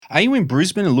Are you in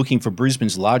Brisbane and looking for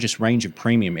Brisbane's largest range of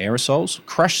premium aerosols?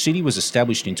 Crush City was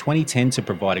established in 2010 to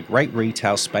provide a great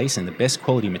retail space and the best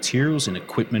quality materials and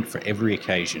equipment for every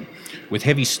occasion. With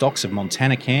heavy stocks of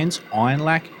Montana cans, Iron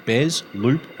Lac, Bez,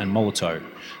 Loop and Molotov.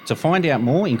 To find out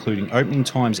more, including opening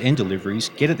times and deliveries,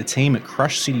 get at the team at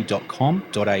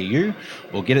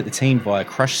crushcity.com.au or get at the team via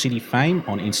Crush City Fame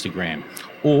on Instagram.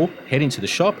 Or head into the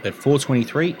shop at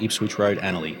 423 Ipswich Road,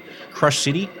 Annerley. Crush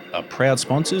City are proud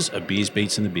sponsors of Beers,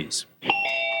 Beats and the Biz.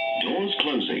 Doors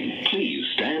closing. Please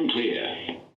stand clear.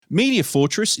 Media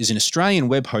Fortress is an Australian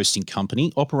web hosting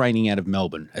company operating out of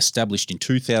Melbourne, established in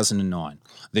 2009.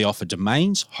 They offer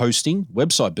domains, hosting,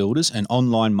 website builders, and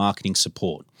online marketing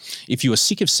support. If you are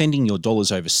sick of sending your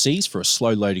dollars overseas for a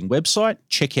slow-loading website,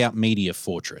 check out Media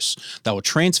Fortress. They will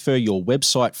transfer your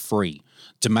website free.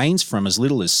 Domains from as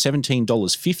little as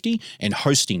 $17.50 and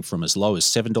hosting from as low as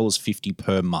 $7.50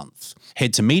 per month.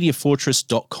 Head to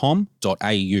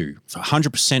mediafortress.com.au for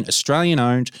 100%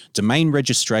 Australian-owned domain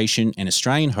registration and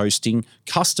Australian hosting,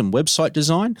 custom website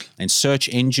design, and search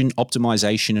engine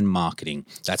optimization and marketing.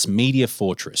 That's Media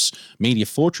Fortress,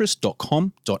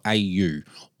 mediafortress.com.au,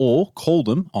 or call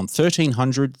them on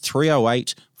 1300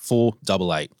 308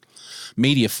 488.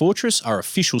 Media Fortress are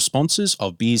official sponsors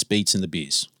of Beers, Beats and the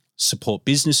Biz. Support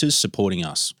businesses supporting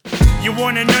us. You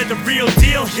want to know the real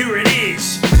deal? Here it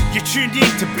is. You're tuned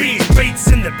in to Beers, Beats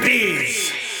and the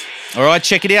Biz. All right,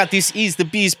 check it out. This is the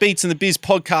Beers, Beats and the Biz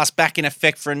podcast back in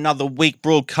effect for another week,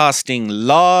 broadcasting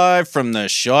live from the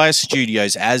Shire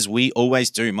Studios, as we always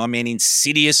do. My man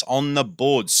Insidious on the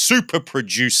board, super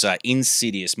producer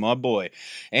Insidious, my boy.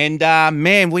 And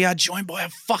man, we are joined by a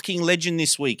fucking legend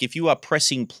this week. If you are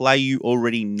pressing play, you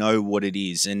already know what it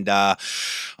is. And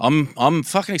I'm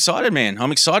fucking excited, man.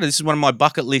 I'm excited. This is one of my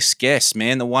bucket list guests,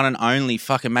 man, the one and only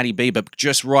fucking Matty B. But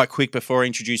just right quick before I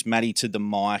introduce Matty to the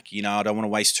mic, you know, I don't want to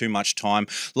waste too much time.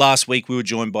 Last week we were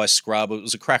joined by Scrub. It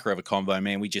was a cracker of a convo,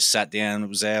 man. We just sat down. It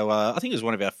was our, I think it was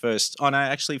one of our first. Oh no,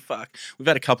 actually, fuck. We've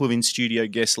had a couple of in studio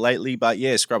guests lately, but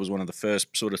yeah, Scrub was one of the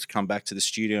first sort of to come back to the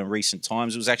studio in recent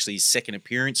times. It was actually his second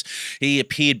appearance. He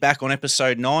appeared back on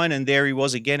episode 9, and there he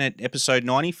was again at episode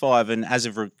 95. And as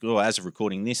of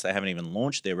recording this, they haven't even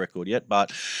launched their record yet.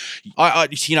 But I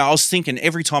was thinking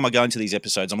every time I go into these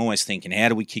episodes, I'm always thinking, how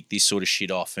do we kick this sort of shit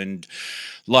off? And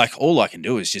like, all I can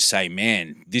do is just say,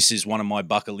 man, this is one of my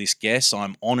bucket list guests.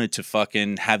 I'm honored to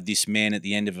fucking have this man at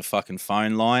the end of a fucking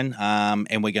phone line.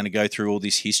 And we're going to go through all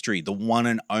this history. The one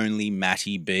and only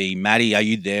Matty B. Matty, are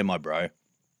you there, my bro?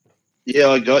 Yeah,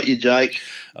 I got you, Jake.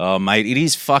 Oh, mate, it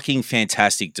is fucking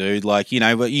fantastic, dude. Like, you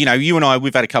and I,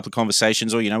 we've had a couple of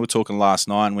conversations, or, we're talking last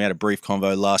night and we had a brief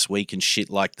convo last week and shit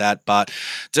like that. But,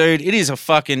 dude, it is a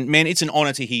fucking, man, it's an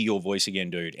honor to hear your voice again,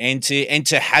 dude. And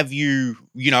to have you,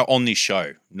 on this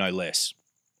show, no less.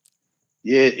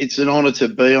 Yeah, it's an honour to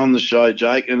be on the show,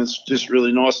 Jake, and it's just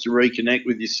really nice to reconnect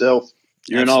with yourself.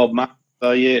 You're Absolutely. An old mate,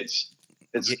 so yeah,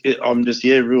 I'm just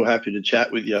real happy to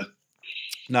chat with you.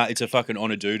 No, it's a fucking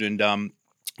honour, dude, and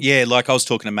yeah, like I was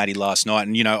talking to Matty last night,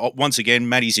 and once again,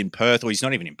 Matty's in Perth, or he's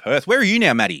not even in Perth. Where are you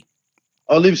now, Matty?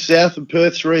 I live south of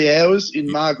Perth, 3 hours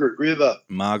in Margaret River.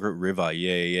 Margaret River,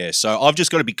 yeah. So I've just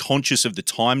got to be conscious of the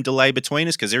time delay between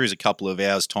us, because there is a couple of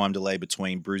hours time delay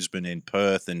between Brisbane and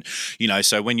Perth. And,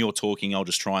 so when you're talking, I'll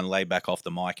just try and lay back off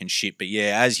the mic and shit. But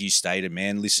yeah, as you stated,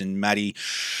 man, listen, Matty,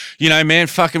 man,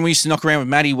 fucking we used to knock around with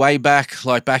Matty way back,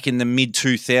 like back in the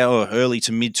mid-2000s, or early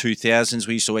to mid-2000s.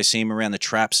 We used to always see him around the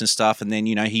traps and stuff. And then,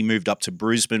 he moved up to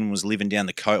Brisbane, was living down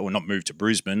the coast, or not moved to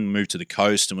Brisbane, moved to the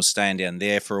coast and was staying down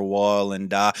there for a while. And,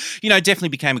 definitely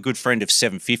became a good friend of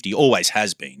 750. Always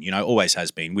has been, always has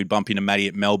been. We'd bump into Matty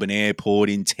at Melbourne Airport,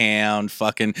 in town,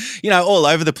 fucking, all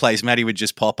over the place. Matty would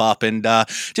just pop up and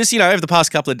just, over the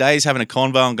past couple of days having a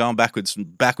convo and going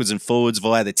backwards and forwards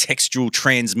via the textual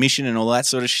transmission and all that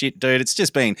sort of shit, dude.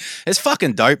 It's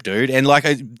fucking dope, dude. And like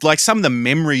some of the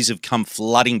memories have come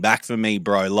flooding back for me,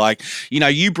 bro. Like,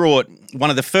 you brought one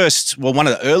of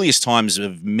the earliest times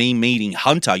of me meeting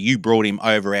Hunter, you brought him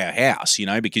over our house,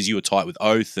 because you were tight with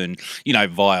Oath and,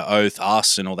 via Oath,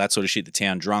 us and all that sort of shit, the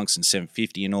Town Drunks and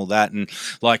 750 and all that. And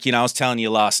like, I was telling you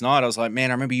last night, I was like,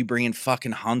 man, I remember you bringing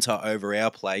fucking Hunter over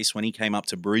our place when he came up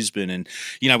to Brisbane and,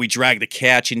 we dragged the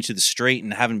couch into the street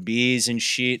and having beers and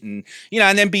shit. And,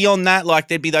 and then beyond that, like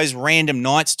there'd be those random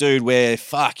nights, dude, where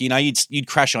fuck, you'd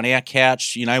crash on our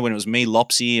couch, when it was me,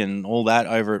 Lopsy and all that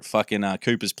over at fucking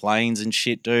Cooper's Plains and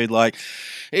shit, dude. Like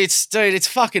it is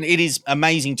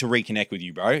amazing to reconnect with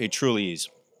you, bro. It truly is.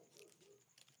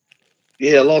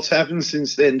 Yeah, lots happened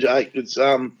since then, Jake. It's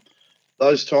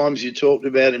those times you talked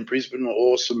about in Brisbane were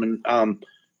awesome, and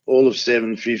all of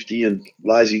 750 and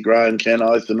Lazy Gray and Ken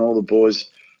Oath and all the boys,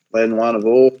 Len One have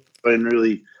all been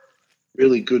really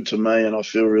really good to me, and I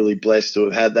feel really blessed to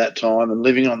have had that time. And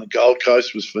living on the Gold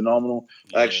Coast was phenomenal.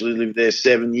 I actually lived there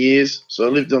 7 years, so I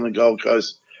lived on the Gold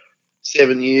Coast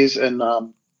 7 years, and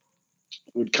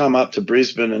would come up to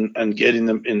Brisbane and get in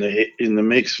the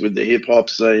mix with the hip hop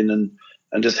scene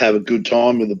and just have a good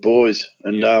time with the boys.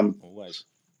 And always.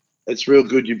 it's real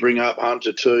good you bring up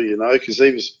Hunter too, you know, because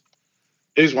he was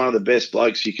one of the best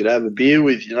blokes you could have a beer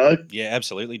with, you know. Yeah,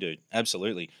 absolutely, dude.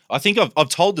 Absolutely. I think I've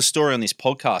told the story on this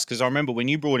podcast because I remember when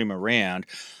you brought him around,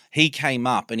 he came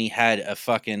up and he had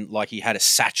a he had a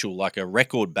satchel, like a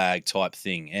record bag type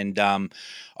thing. And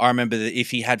I remember that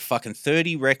if he had fucking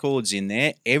 30 records in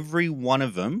there, every one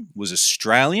of them was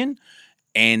Australian.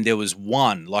 And there was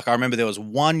one, like I remember there was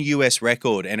one US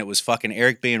record and it was fucking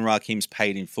Eric B. and Rakim's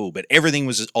Paid in Full, but everything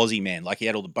was Aussie, man. Like he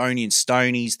had all the Boney and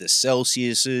Stonies, the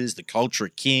Celsiuses, the Culture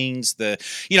Kings,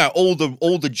 all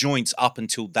the joints up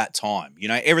until that time. You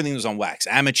know, everything was on wax.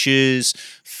 Amateurs,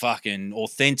 fucking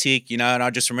authentic, you know, and I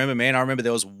just remember, man, I remember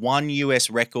there was one US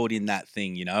record in that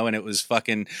thing, you know, and it was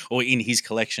fucking, or in his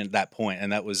collection at that point,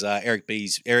 and that was Eric B.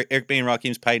 and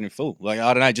Rakim's Paid in Full. Like,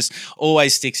 I don't know, just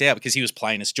always sticks out because he was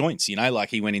playing us joints, you know, like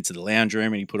he went into the lounge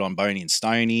room and he put on Boney and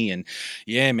Stony, and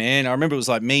yeah, man, I remember it was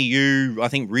like me, you, I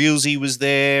think Reelsy was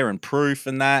there and Proof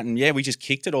and that, and yeah, we just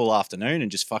kicked it all afternoon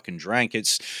and just fucking drank.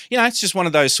 It's, you know, it's just one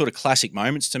of those sort of classic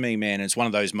moments to me, man. It's one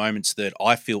of those moments that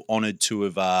I feel honoured to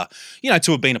have,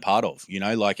 to have been a part of, you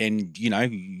know, like, and you know,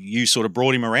 you sort of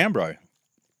brought him around, bro.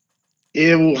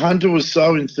 Yeah, well, Hunter was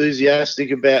so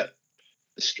enthusiastic about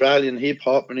Australian hip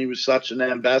hop, and he was such an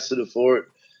ambassador for it.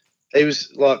 He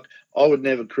was like, I would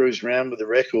never cruise around with a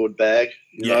record bag,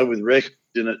 you know, with records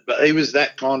in it. But he was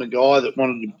that kind of guy that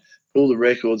wanted to pull the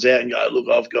records out and go, look,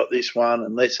 I've got this one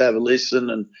and let's have a listen.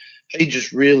 And he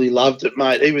just really loved it,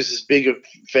 mate. He was as big a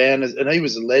fan and he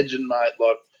was a legend, mate,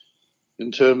 like in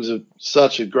terms of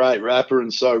such a great rapper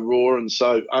and so raw and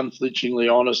so unflinchingly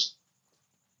honest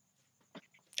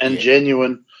and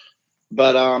genuine.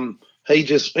 But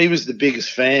he was the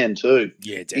biggest fan too.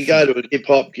 Yeah, definitely. You go to a hip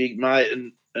hop gig, mate,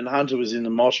 and Hunter was in the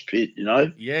mosh pit, you know?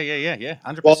 Yeah,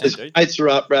 100%, While his dude. mates are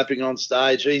up rapping on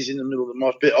stage, he's in the middle of the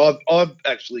mosh pit. I'm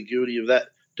actually guilty of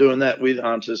that, doing that with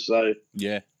Hunter. So,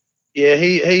 yeah,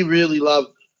 he really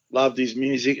loved his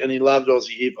music and he loved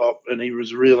Aussie hip-hop and he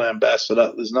was a real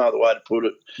ambassador. There's no other way to put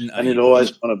it. No, and he'd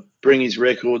always want to bring his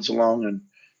records along and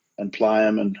play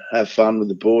them and have fun with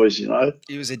the boys, you know.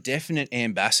 He was a definite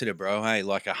ambassador, bro. Hey,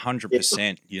 like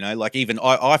 100%. You know, like even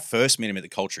I first met him at the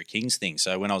Culture Kings thing.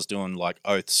 So when I was doing like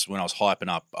Oaths, when I was hyping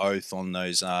up Oath on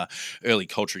those early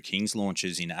Culture Kings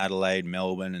launches in Adelaide,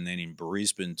 Melbourne, and then in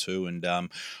Brisbane too. And I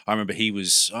remember he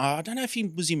was, I don't know if he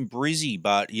was in Brizzy,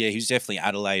 but yeah, he was definitely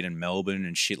Adelaide and Melbourne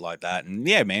and shit like that. And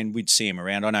yeah, man, we'd see him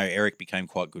around. I know Eric became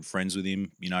quite good friends with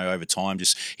him, you know, over time.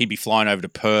 Just he'd be flying over to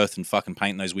Perth and fucking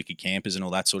painting those wicked campers and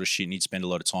all that sort of shit, and he'd spend a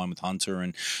lot of time with Hunter,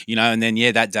 and you know, and then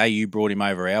yeah, that day you brought him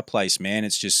over our place, man.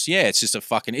 It's just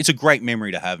it's a great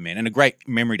memory to have, man, and a great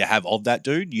memory to have of that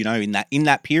dude, you know, in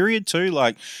that period too,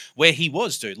 like where he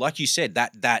was, dude, like you said,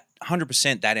 that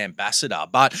 100% that ambassador.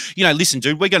 But you know, listen,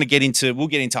 dude, we'll get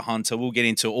into Hunter, we'll get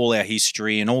into all our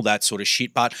history and all that sort of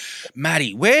shit. But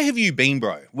Matty, where have you been,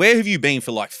 bro? Where have you been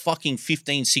for like fucking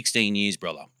 15, 16 years,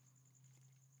 brother?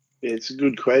 Yeah, it's a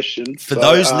good question. For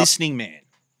those listening, man.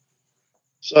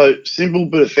 So Simple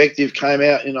But Effective came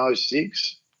out in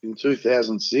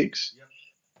 2006. Yep.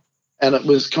 And it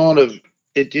was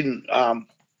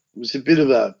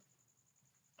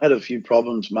had a few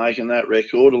problems making that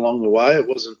record along the way. It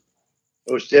was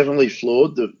definitely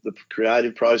flawed, the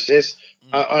creative process,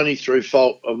 only through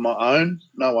fault of my own,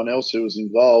 no one else who was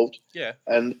involved. Yeah.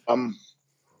 And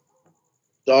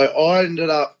so I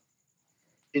ended up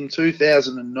in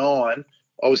 2009,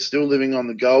 I was still living on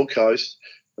the Gold Coast,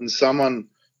 and someone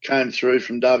came through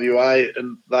from WA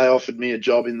and they offered me a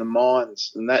job in the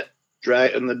mines, and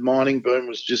the mining boom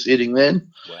was just hitting then.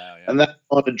 Wow, yeah. And that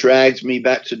kind of dragged me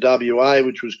back to WA,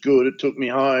 which was good. It took me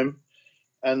home,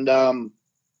 and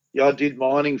I did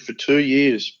mining for 2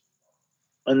 years,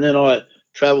 and then I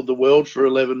travelled the world for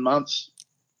 11 months,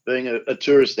 being a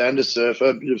tourist and a surfer,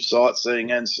 a bit of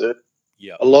sightseeing and surf,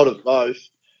 a lot of both.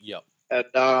 Yep.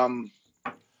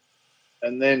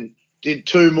 And then did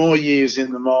 2 more years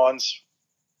in the mines.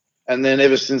 And then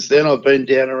ever since then, I've been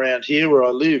down around here where I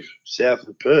live, south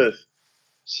of Perth,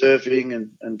 surfing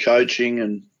and coaching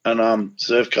and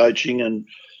surf coaching and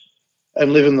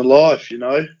living the life, you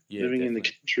know, living in the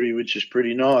country, which is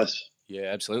pretty nice. Yeah,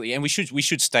 absolutely. And we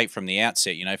should state from the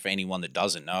outset, you know, for anyone that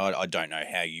doesn't know, I don't know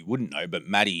how you wouldn't know, but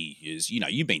Matty is, you know,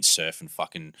 you've been surfing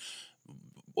fucking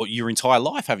your entire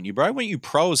life, haven't you, bro? Weren't you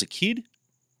pro as a kid?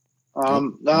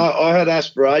 No, I had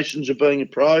aspirations of being a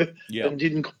pro Yeah. and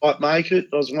didn't quite make it.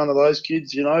 I was one of those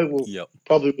kids, well, Yep.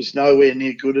 probably was nowhere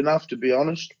near good enough, to be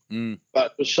honest.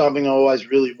 But it was something I always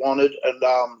really wanted, and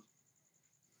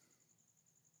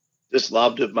just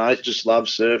loved it, mate. Just loved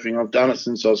surfing. I've done it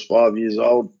since I was 5 years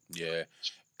old. Yeah.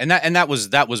 And that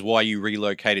was why you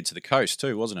relocated to the coast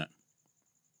too, wasn't it?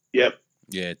 Yep.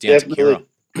 Yeah, down to Kira.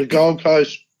 The Gold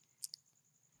Coast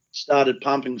started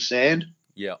pumping sand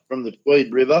from the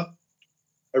Tweed River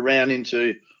around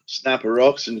into Snapper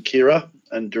Rocks and Kira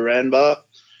and Duranbar,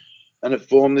 and it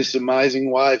formed this amazing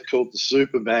wave called the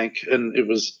Super Bank, and it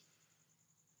was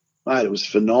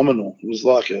phenomenal. It was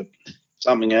like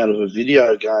something out of a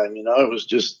video game, It was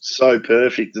just so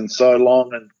perfect and so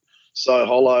long and so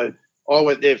hollow. I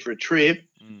went there for a trip.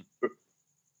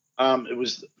 It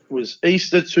was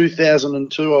Easter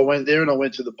 2002. I went there and I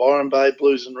went to the Byron Bay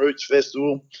Blues and Roots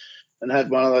Festival and had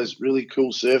one of those really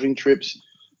cool surfing trips.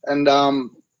 And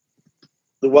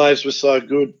the waves were so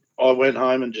good, I went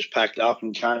home and just packed up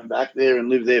and came back there and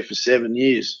lived there for 7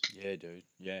 years. Yeah, dude.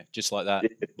 Yeah, just like that.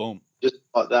 Yeah. Boom. Just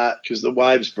like that, because the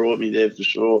waves brought me there for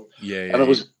sure. Yeah,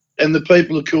 and and the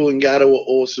people of Coolangatta were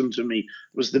awesome to me. It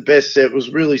was the best set. It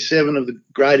was really 7 of the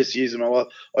greatest years of my life.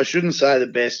 I shouldn't say the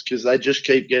best because they just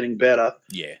keep getting better.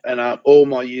 Yeah. And all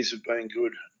my years have been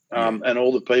good. And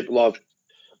all the people I've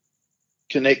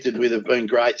connected with have been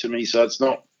great to me. So it's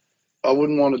not, I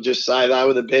wouldn't want to just say they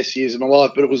were the best years of my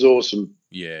life, but it was awesome.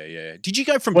 Yeah, yeah. Did you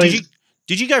go from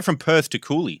did you go from Perth to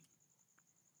Cooley?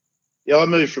 Yeah, I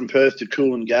moved from Perth to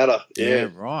Coolangatta. Yeah,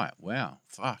 right. Wow.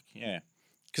 Fuck, yeah.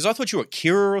 Because I thought you were at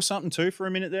Kira or something too for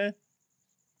a minute there.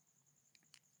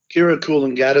 Kira,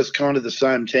 Coolangatta's kind of the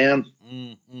same town.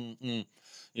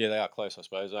 Yeah, they are close, I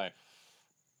suppose, eh?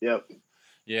 Yep.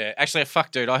 Yeah, actually,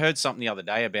 fuck, dude, I heard something the other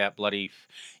day about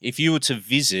if you were to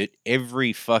visit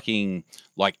every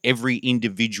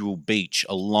individual beach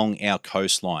along our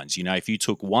coastlines, if you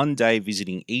took one day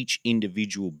visiting each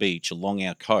individual beach along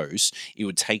our coast, it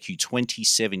would take you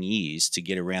 27 years to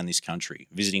get around this country,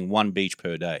 visiting one beach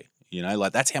per day.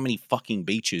 That's how many fucking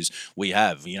beaches we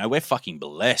have. We're fucking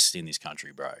blessed in this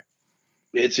country, bro.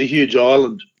 Yeah, it's a huge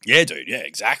island. Yeah, dude. Yeah,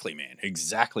 exactly, man.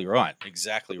 Exactly right.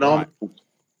 Exactly right.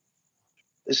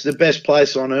 It's the best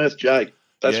place on earth, Jake.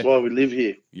 That's why we live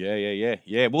here.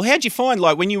 Yeah. Well, how'd you find,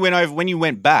 when you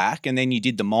went back and then you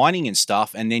did the mining and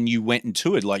stuff and then you went and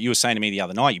toured, like you were saying to me the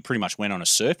other night, you pretty much went on a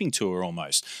surfing tour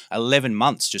almost, 11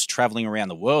 months just traveling around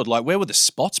the world. Where were the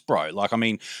spots, bro?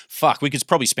 Fuck, we could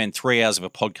probably spend 3 hours of a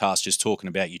podcast just talking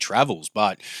about your travels.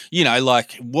 But,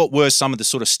 what were some of the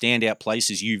sort of standout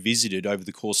places you visited over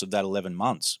the course of that 11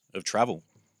 months of travel?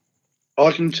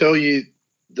 I can tell you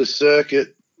the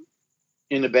circuit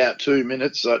in about 2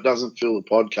 minutes, so it doesn't fill the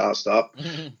podcast up.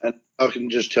 And I can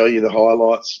just tell you the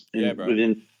highlights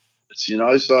within,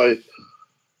 So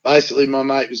basically, my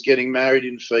mate was getting married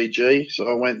in Fiji, so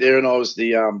I went there and I was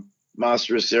the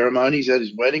master of ceremonies at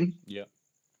his wedding. Yeah.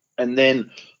 And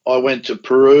then I went to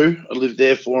Peru. I lived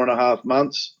there 4.5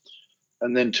 months,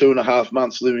 and then 2.5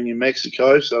 months living in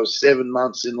Mexico. So I was 7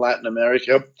 months in Latin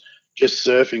America, just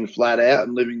surfing flat out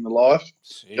and living the life,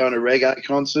 going to reggae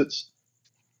concerts.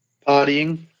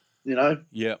 Partying,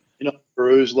 Yeah.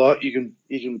 Peru's like you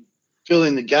can fill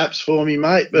in the gaps for me,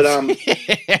 mate. But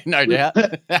no doubt.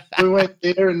 we went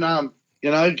there and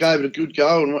gave it a good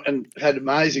go and had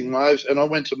amazing waves. And I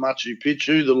went to Machu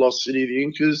Picchu, the lost city of the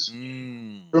Incas.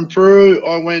 From Peru,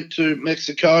 I went to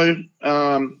Mexico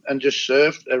and just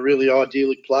surfed, a really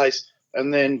idyllic place.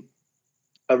 And then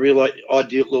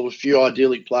a few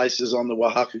idyllic places on the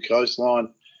Oaxaca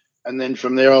coastline. And then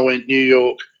from there, I went New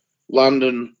York,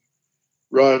 London,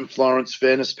 Rome, Florence,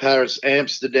 Venice, Paris,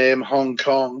 Amsterdam, Hong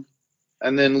Kong,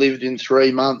 and then lived in 3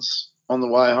 months on the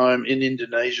way home in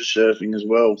Indonesia surfing as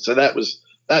well. So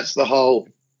that's the whole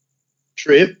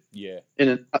trip in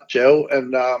a nutshell.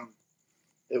 And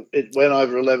it went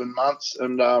over 11 months.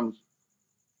 And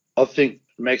I think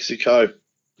Mexico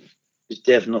is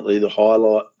definitely the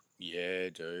highlight. Yeah,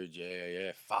 dude.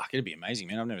 Yeah. Fuck, it'd be amazing,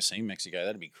 man. I've never seen Mexico.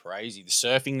 That'd be crazy. The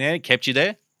surfing there kept you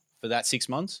there for that 6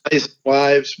 months?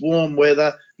 Waves, warm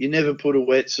weather. You never put a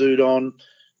wetsuit on.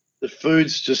 The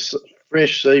food's just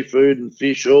fresh seafood and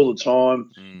fish all the time.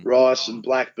 Rice and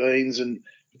black beans and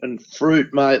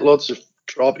fruit, mate. Lots of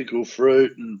tropical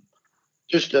fruit and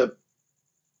just a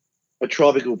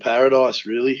tropical paradise,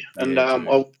 really. And I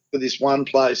went to this one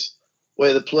place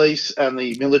where the police and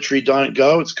the military don't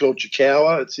go. It's called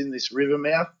Chikawa. It's in this river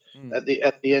mouth at the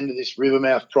end of this river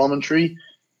mouth promontory,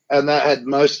 and that had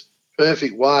most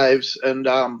perfect waves, and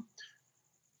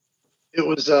it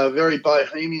was a very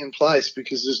bohemian place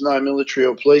because there's no military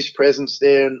or police presence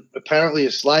there, and apparently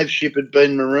a slave ship had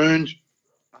been marooned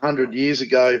 100 years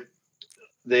ago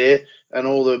there, and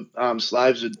all the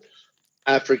slaves had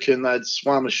African, they'd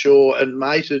swum ashore and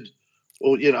mated,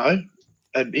 or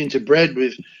had interbred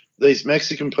with these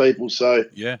Mexican people. So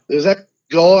Yeah. there's that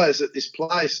guys at this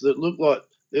place that looked like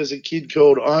there's a kid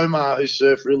called Omar who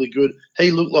surfed really good.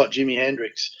 He looked like Jimi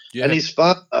Hendrix, Yeah. and his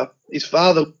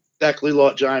father exactly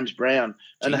like James Brown,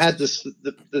 and Jesus. had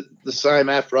the same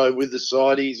afro with the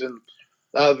sideys, and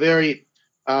they were very.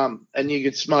 And you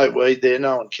could smoke weed there.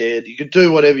 No one cared. You could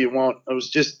do whatever you want. It was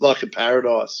just like a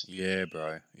paradise. Yeah,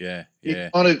 bro. Yeah. You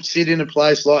kind of sit in a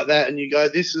place like that and you go,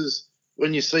 this is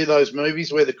when you see those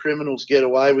movies where the criminals get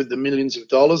away with the millions of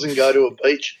dollars and go to a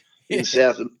beach in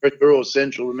South America or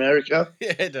Central America.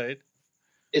 Yeah, dude.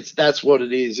 That's what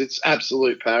it is. It's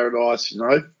absolute paradise,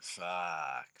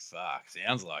 Fuck.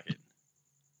 Sounds like it.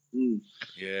 Mm.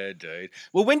 Yeah, dude.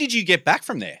 Well, when did you get back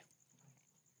from there?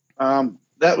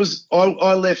 That was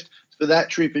I left for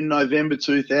that trip in November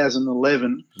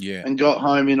 2011. Yeah. And got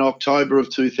home in October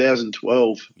of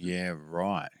 2012. Yeah,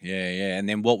 right. Yeah. And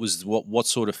then what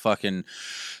sort of fucking,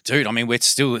 dude? I mean, we're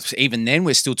still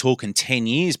talking 10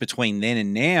 years between then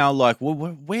and now. Like,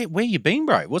 where you been,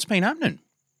 bro? What's been happening?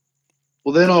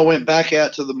 Well, then I went back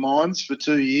out to the mines for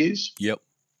 2 years. Yep.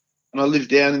 And I lived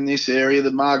down in this area,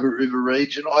 the Margaret River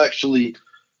region. I actually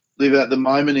live at the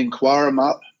moment in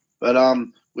Quarramup, but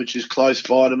which is close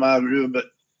by to Margaret River, but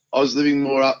I was living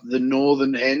more up the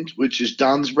northern end, which is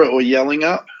Dunsborough or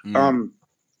Yellingup. And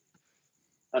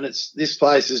this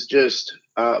place is just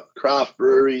craft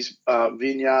breweries,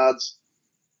 vineyards,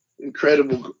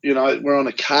 incredible. We're on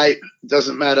a cape. It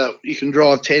doesn't matter. You can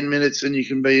drive 10 minutes and you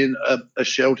can be in a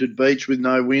sheltered beach with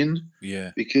no wind.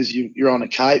 Yeah. Because you're on a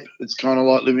cape. It's kind of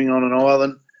like living on an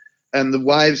island. And the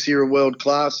waves here are world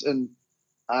class. And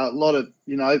a lot of,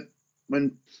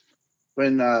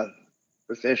 when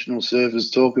professional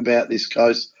surfers talk about this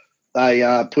coast, they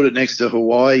put it next to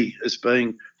Hawaii as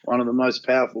being one of the most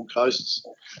powerful coasts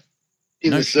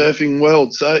in the surfing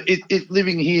world. So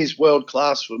living here is world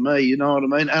class for me, you know what I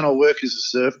mean? And I work as a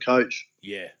surf coach.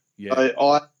 Yeah. So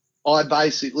I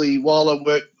basically, while I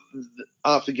work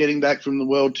after getting back from the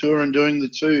world tour and doing the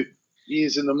 2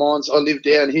 years in the mines, I lived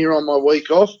down here on my week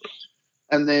off,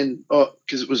 and then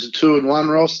because it was a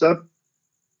 2-and-1 roster,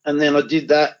 and then I did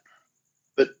that.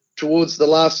 Towards the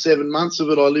last 7 months of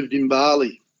it, I lived in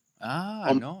Bali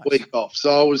on nice. week off.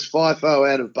 So I was FIFO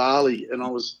out of Bali, and I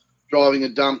was driving a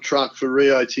dump truck for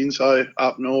Rio Tinto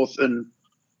up north,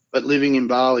 but living in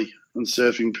Bali and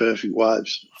surfing perfect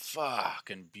waves.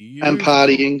 Fucking beautiful. And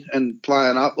partying and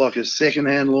playing up like a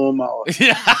second-hand lawnmower.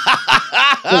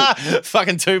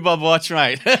 Fucking 2 Bob Watch,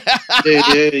 mate.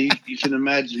 Yeah, you can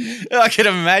imagine. I can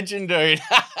imagine, dude.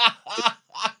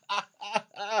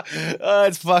 Oh,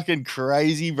 it's fucking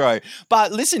crazy, bro.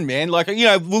 But listen, man, like, we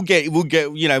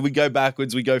go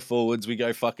backwards, we go forwards, we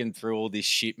go fucking through all this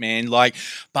shit, man. Like,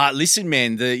 but listen,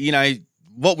 man,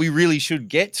 what we really should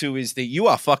get to is that you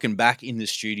are fucking back in the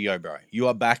studio, bro. You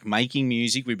are back making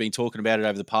music. We've been talking about it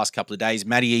over the past couple of days.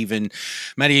 Matty even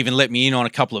let me in on a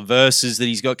couple of verses that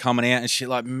he's got coming out and shit.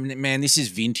 Like, man, this is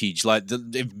vintage. Like,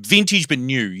 the vintage but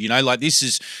new. Like this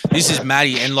is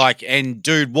Matty, and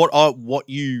dude, what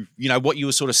you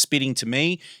were sort of spitting to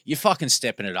me, you're fucking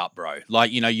stepping it up, bro. Like,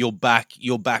 you're back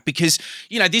because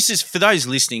this is, for those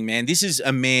listening, man. This is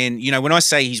a man. When I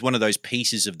say he's one of those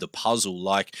pieces of the puzzle,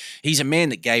 like, he's a man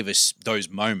that gave us those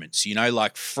moments,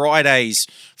 like Fridays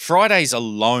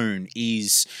alone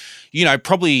is,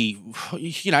 probably,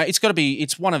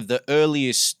 it's one of the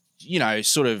earliest,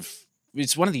 it's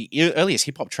one of the earliest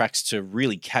hip hop tracks to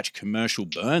really catch commercial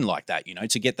burn like that,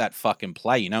 to get that fucking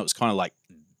play, it was kind of like,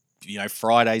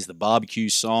 Fridays, the barbecue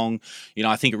song,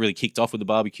 I think it really kicked off with the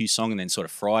barbecue song, and then sort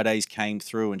of Fridays came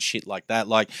through and shit like that.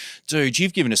 Like, dude,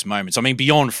 you've given us moments. I mean,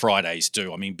 beyond Fridays,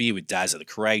 too. I mean, Beer with Dazza, the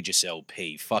Courageous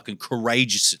LP, fucking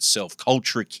Courageous itself,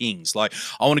 Culture of Kings. Like,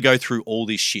 I want to go through all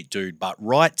this shit, dude. But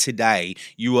right today,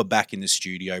 you are back in the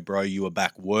studio, bro. You are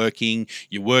back working.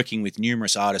 You're working with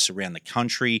numerous artists around the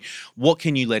country. What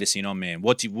can you let us in on, man?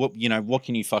 What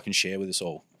can you fucking share with us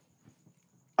all?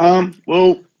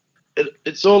 Well,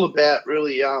 it's all about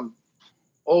really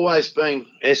always being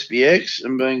SBX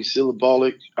and being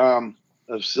syllabolic, a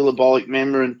syllabolic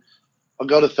member. And I've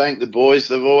got to thank the boys.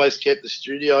 They've always kept the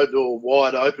studio door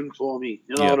wide open for me.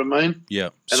 You know what I mean?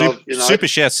 Yeah. Super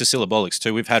shouts to Syllabolics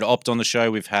too. We've had Opt on the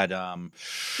show. We've had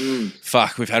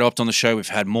we've had Opt on the show. We've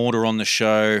had Mortar on the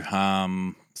show.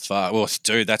 Well,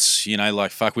 dude, that's,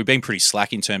 we've been pretty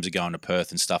slack in terms of going to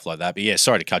Perth and stuff like that. But yeah,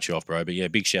 sorry to cut you off, bro. But yeah,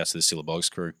 big shouts to the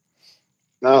Syllabolics crew.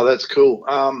 No, that's cool.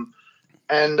 So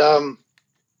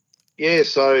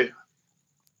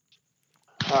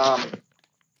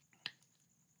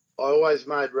I always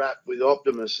made rap with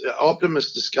Optimus.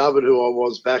 Optimus discovered who I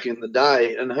was back in the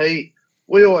day, and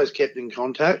we always kept in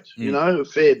contact, you know, a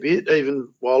fair bit, even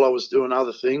while I was doing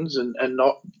other things and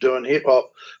not doing hip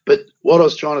hop. But what I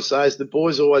was trying to say is the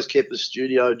boys always kept the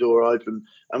studio door open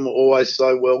and were always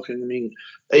so welcoming,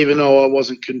 even though I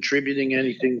wasn't contributing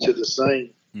anything to the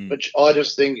scene. Which I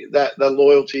just think that the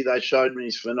loyalty they showed me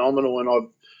is phenomenal, and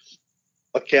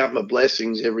I count my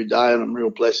blessings every day, and I'm real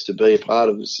blessed to be a part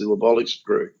of the Syllabolics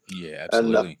crew. Yeah,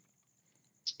 absolutely.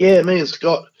 And, me and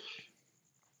Scott,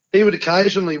 we'd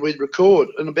record.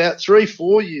 And about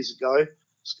 3-4 years ago,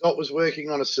 Scott was working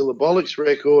on a Syllabolics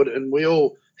record, and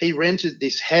he rented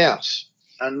this house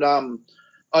and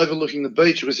overlooking the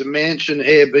beach. It was a mansion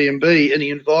Airbnb, and he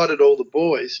invited all the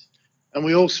boys, and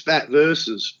we all spat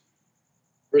verses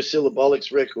for a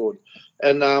Syllabolics record.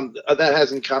 And that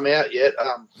hasn't come out yet,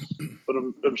 but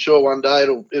I'm sure one day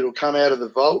it'll come out of the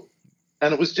vault.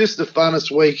 And it was just the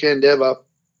funnest weekend ever.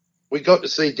 We got to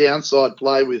see Downside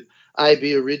play with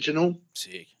AB Original.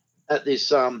 Sick. At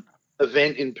this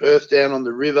event in Perth down on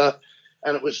the river.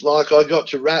 And it was like I got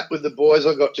to rap with the boys.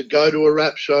 I got to go to a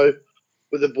rap show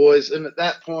with the boys. And at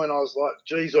that point I was like,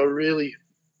 geez, I really,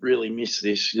 really miss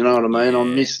this. You know what I mean? I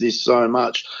miss this so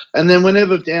much. And then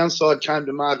whenever Downside came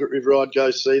to Margaret River, I'd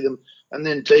go see them. And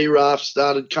then D-Raft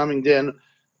started coming down.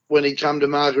 When he'd come to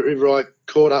Margaret River, I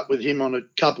caught up with him on a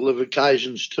couple of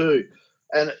occasions too.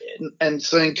 And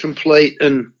seeing Complete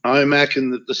and OMAC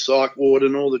and the Psych Ward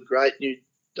and all the great new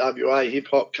WA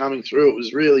hip-hop coming through,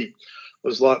 it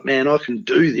was like, man, I can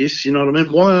do this, you know what I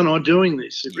mean? Why aren't I doing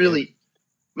this? It really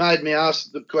made me ask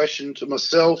the question to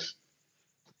myself.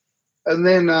 And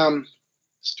then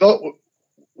Scott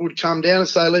would come down and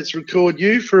say, let's record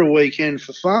you for a weekend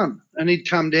for fun. And he'd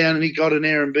come down and he got an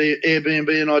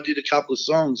Airbnb, and I did a couple of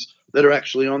songs that are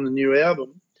actually on the new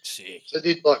album. Sick. So I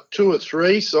did like 2 or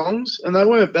 3 songs, and they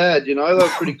weren't bad, you know. They were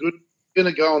pretty good. Going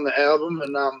to go on the album,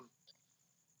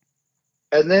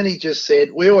 and then he just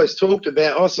said, we always talked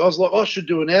about, I was like, I should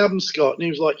do an album, Scott. And he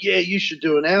was like, yeah, you should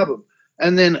do an album.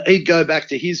 And then he'd go back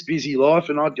to his busy life,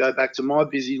 and I'd go back to my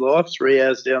busy life, 3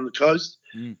 hours down the coast.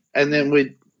 And then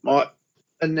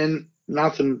then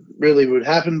nothing really would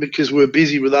happen because we were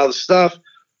busy with other stuff.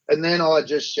 And then I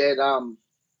just said,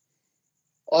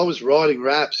 I was writing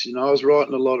raps, you know, I was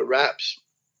writing a lot of raps.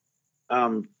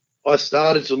 I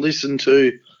started to listen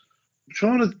to, I'm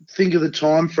trying to think of the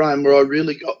time frame where I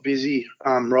really got busy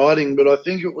writing, but I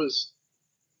think it was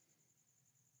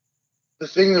the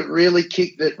thing that really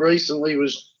kicked it recently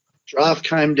was Draft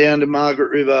came down to Margaret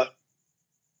River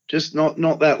just not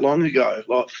that long ago,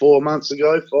 like 4 months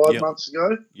ago, 5 months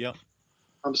ago. Yeah.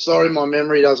 I'm sorry my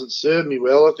memory doesn't serve me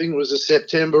well. I think it was a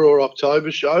September or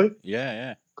October show.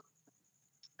 Yeah.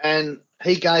 And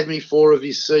he gave me 4 of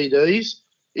his CDs.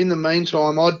 In the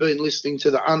meantime, I'd been listening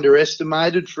to The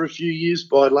Underestimated for a few years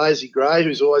by Lazy Grey,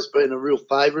 who's always been a real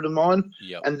favourite of mine.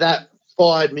 Yep. And that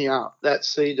fired me up. That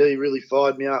CD really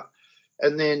fired me up.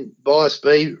 And then Bias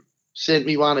B sent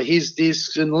me one of his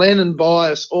discs. And Len and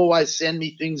Bias always send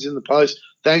me things in the post.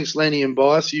 Thanks, Lenny and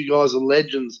Bias. You guys are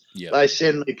legends. Yep. They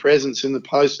send me presents in the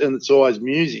post, and it's always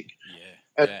music.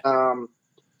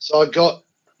 So I got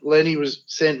Lenny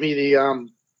sent me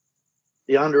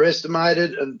the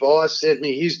Underestimated, and Bias sent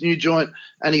me his new joint,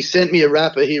 and he sent me a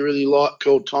rapper he really liked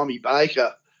called Tommy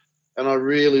Baker, and I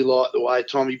really like the way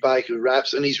Tommy Baker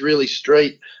raps, and he's really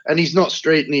street, and he's not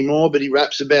street anymore, but he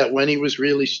raps about when he was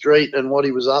really street and what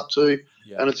he was up to,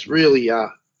 and it's really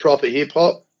proper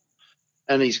hip-hop,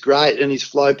 and he's great, and his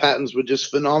flow patterns were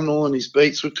just phenomenal, and his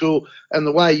beats were cool, and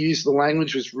the way he used the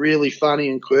language was really funny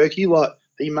and quirky, like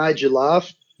he made you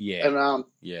laugh. And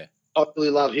I really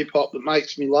love hip-hop that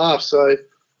makes me laugh. So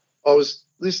I was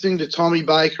listening to Tommy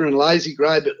Baker and Lazy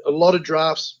Grey, but a lot of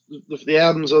Drafts, the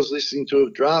albums I was listening to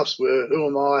of Drafts were Who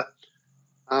Am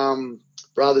I,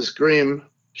 Brothers Grimm,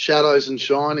 Shadows and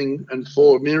Shining, and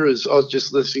Four Mirrors. I was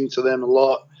just listening to them a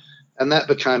lot, and that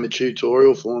became a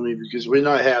tutorial for me because we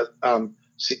know how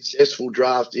successful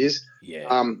Draft is.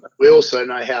 We also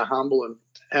know how humble and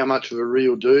how much of a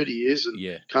real dude he is,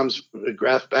 and comes from a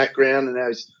graph background, and how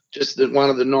he's just one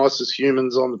of the nicest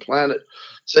humans on the planet.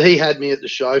 So he had me at the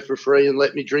show for free and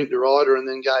let me drink the rider, and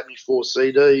then gave me 4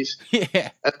 CDs.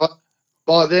 And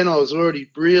by then I was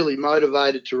already really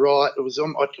motivated to write.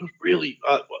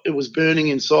 It was burning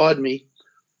inside me.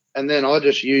 And then I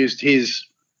just used his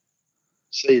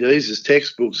CDs as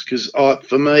textbooks because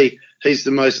for me, he's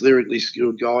the most lyrically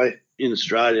skilled guy in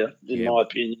Australia, in my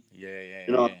opinion.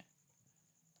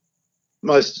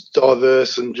 Most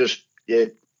diverse and just,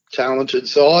 talented.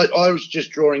 So I was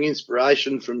just drawing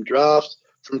inspiration from Draft,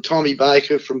 from Tommy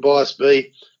Baker, from Bias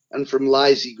B, and from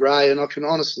Lazy Grey. And I can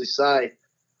honestly say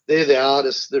they're the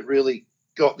artists that really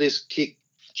got this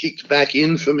kicked back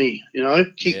in for me,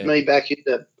 kicked me back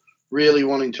into really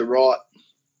wanting to write.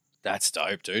 That's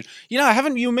dope, dude.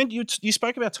 Haven't you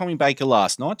spoke about Tommy Baker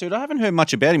last night, dude? I haven't heard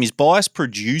much about him. Is Bias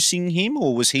producing him,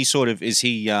 or was he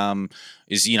out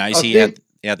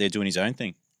there doing his own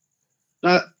thing?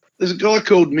 No, there's a guy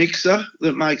called Mixer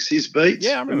that makes his beats.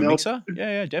 Yeah, I remember Mixer.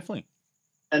 Yeah, definitely.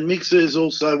 And Mixer is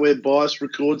also where Bias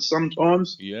records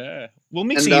sometimes. Yeah. Well,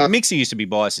 Mixer used to be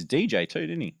Bias's DJ too,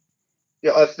 didn't he?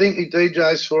 Yeah, I think he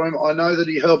DJs for him. I know that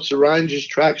he helps arrange his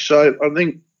tracks, so I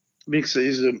think Mixer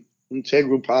is an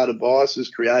integral part of Bias's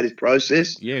creative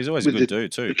process. Yeah, he's always a good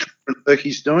dude too. The work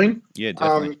he's doing. Yeah,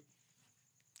 definitely.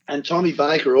 And Tommy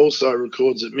Baker also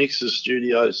records at Mixer's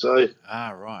studio, so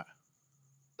right.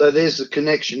 So there's a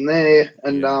connection there,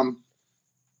 and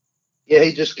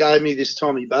he just gave me this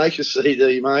Tommy Baker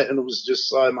CD, mate, and it was just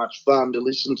so much fun to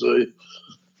listen to,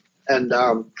 and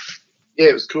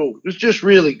it was cool. It was just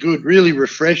really good, really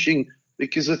refreshing,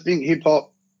 because I think hip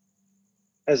hop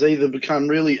has either become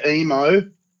really emo,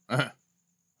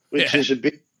 which is a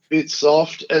bit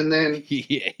soft, and then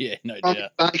no Tommy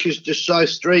doubt. Baker's just so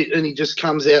street, and he just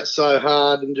comes out so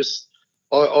hard, and just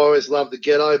I always love the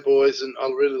Ghetto Boys, and I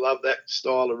really love that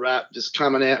style of rap, just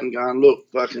coming out and going, look,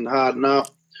 fucking harden up.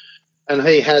 And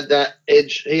he had that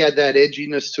edge, he had that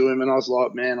edginess to him, and I was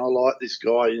like, man, I like this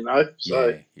guy,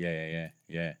 So yeah.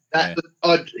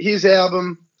 His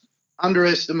album,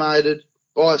 Underestimated,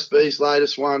 Bias B's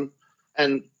latest one,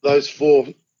 and those 4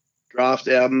 draft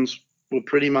albums were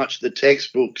pretty much the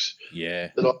textbooks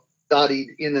that I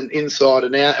studied in and inside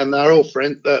and out, and they're all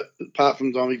friends. Apart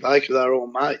from Tommy Baker, they're all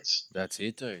mates. That's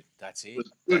it, dude. That's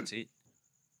it.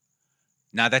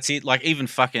 No, that's it. Like even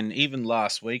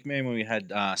last week, man, when we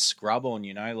had Scrub on,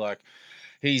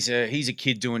 he's a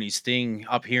kid doing his thing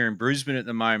up here in Brisbane at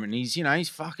the moment. He's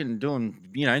fucking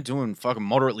doing fucking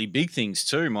moderately big things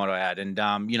too, might I add. And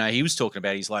he was talking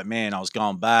about, he's like, man, I was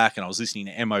going back and I was listening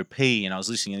to MOP and I was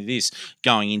listening to this,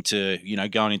 going into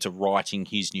writing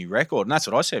his new record. And that's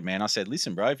what I said, man. I said,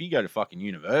 listen, bro, if you go to fucking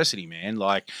university, man,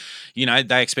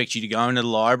 they expect you to go into the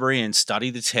library and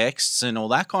study the texts and all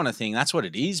that kind of thing. That's what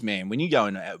it is, man. When you go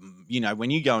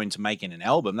into making an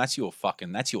album, that's your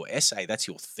essay, that's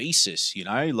your thesis, you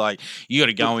got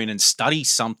to go in and study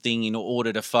something in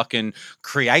order to fucking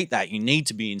create that. You need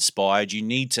to be inspired. You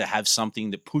need to have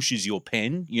something that pushes your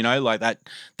pen,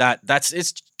 that's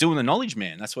it's doing the knowledge,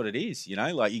 man. That's what it is, you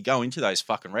go into those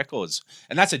fucking records,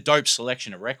 and that's a dope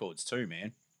selection of records too,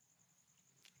 man.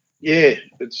 Yeah,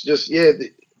 it's just,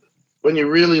 when you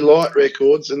really like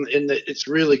records and it's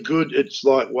really good, it's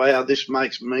like, wow, this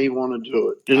makes me want to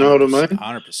do it. You know what I mean?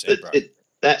 100%, bro.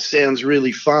 That sounds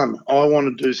really fun. I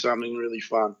want to do something really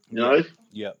fun, you know?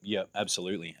 Yeah,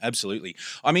 absolutely.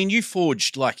 I mean, you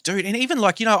forged, dude, and even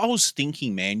I was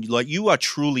thinking, man, you are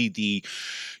truly the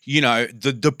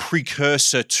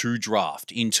precursor to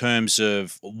draft in terms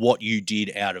of what you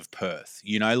did out of Perth,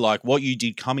 what you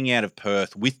did coming out of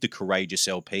Perth with the Courageous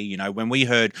LP. When we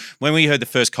heard the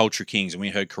first Culture Kings and we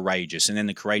heard Courageous, and then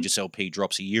the Courageous LP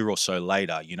drops a year or so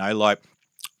later,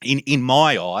 in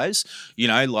my eyes,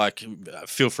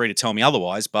 feel free to tell me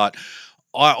otherwise, but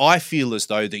I feel as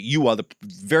though that you are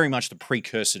very much the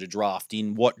precursor to draft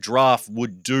in what draft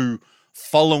would do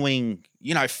following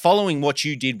what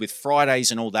you did with Fridays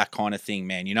and all that kind of thing,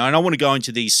 man, and I want to go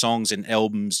into these songs and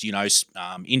albums,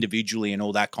 individually and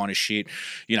all that kind of shit,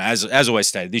 as always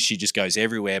stated, this shit just goes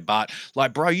everywhere, but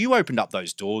bro, you opened up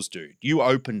those doors, dude. You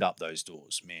opened up those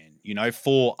doors, man,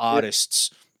 for artists.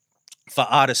 For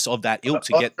artists of that ilk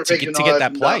to get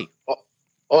that play.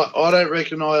 I don't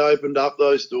reckon I opened up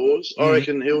those doors. I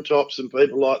reckon Hilltops and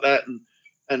people like that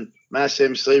and Mass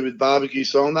MC with Barbecue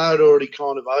Song, they had already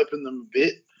kind of opened them a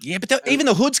bit. Yeah, but even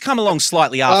the Hood's come along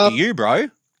slightly after you, bro.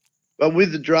 But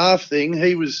with the draft thing,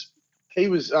 he was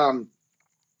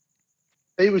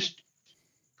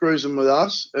cruising with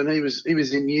us, and he was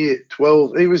in year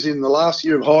 12. He was in the last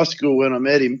year of high school when I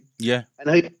met him. Yeah.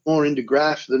 And he was more into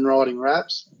graph than writing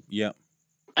raps. Yeah.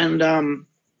 And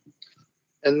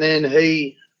then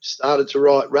he started to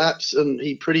write raps, and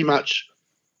he pretty much,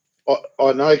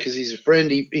 I know because he's a friend,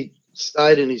 he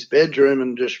stayed in his bedroom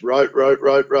and just wrote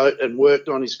and worked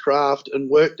on his craft and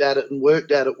worked at it.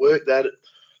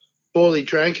 Poorly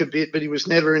drank a bit, but he was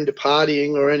never into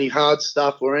partying or any hard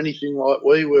stuff or anything like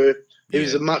we were. He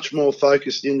was a much more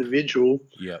focused individual.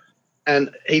 Yeah.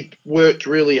 And he worked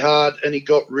really hard and he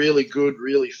got really good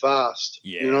really fast.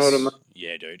 Yes. You know what I mean?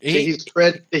 Yeah, dude.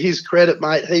 To his credit,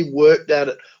 mate, he worked at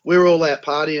it. We were all out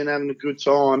partying, having a good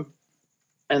time,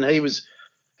 and he was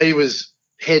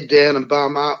head down and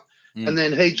bum up. And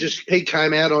then he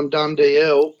came out on Dundee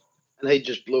L and he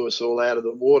just blew us all out of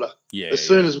the water. Yeah. As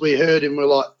soon as we heard him, we're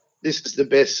like, this is the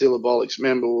best Syllabolics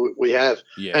member we have.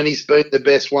 Yeah. And he's been the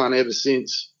best one ever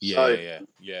since. Yeah.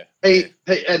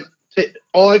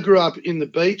 I grew up in the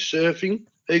beach surfing.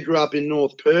 He grew up in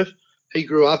North Perth. He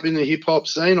grew up in the hip-hop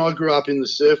scene. I grew up in the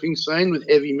surfing scene with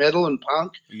heavy metal and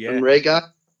punk and reggae.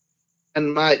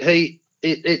 And, mate,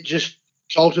 it just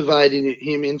cultivated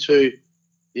him into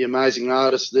the amazing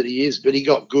artist that he is, but he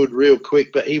got good real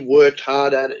quick, but he worked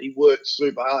hard at it. He worked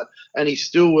super hard, and he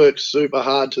still works super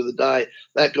hard to the day.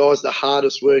 That guy's the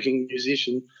hardest working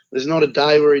musician. There's not a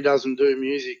day where he doesn't do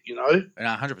music, you know?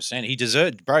 100%. He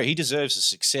deserves the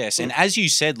success. And as you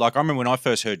said, like, I remember when I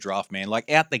first heard Draft Man,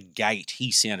 like, out the gate,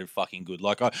 he sounded fucking good.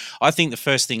 Like, I think the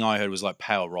first thing I heard was, like,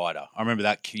 Pale Rider. I remember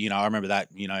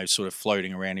that, sort of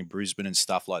floating around in Brisbane and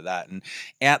stuff like that. And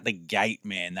out the gate,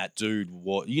 man, that dude,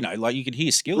 like, you could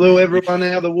hear skill. Blew everyone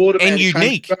out of the water, and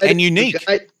man. Unique.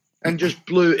 And just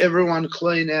blew everyone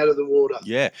clean out of the water.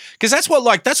 Yeah, because that's what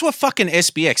fucking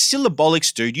SBX,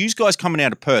 Syllabolics, dude, you guys coming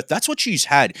out of Perth, that's what you've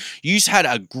had. You've had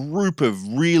a group of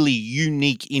really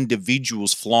unique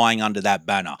individuals flying under that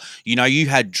banner. You know, you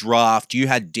had Draft, you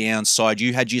had Downside,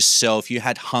 you had yourself, you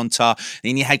had Hunter,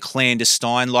 then you had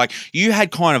Clandestine. Like, you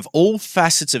had kind of all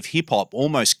facets of hip-hop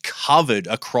almost covered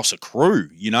across a crew,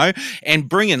 you know, and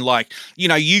bringing, like, you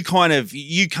know, you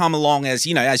come along as,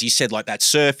 you know, as you said, like that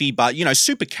surfy, but, you know,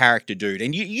 super character dude,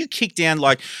 and you kick down,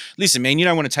 like, listen, man, you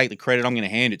don't want to take the credit, I'm going to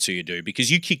hand it to you, dude, because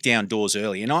you kicked down doors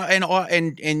early,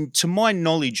 and to my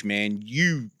knowledge, man,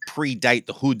 you predate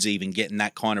the Hoods even getting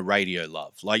that kind of radio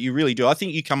love. Like, you really do. I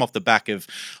think you come off the back of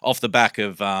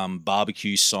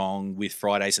Barbecue Song with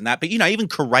Fridays and that. But, you know, even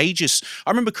Courageous, I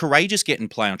remember Courageous getting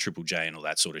play on Triple J and all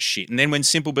that sort of shit. And then when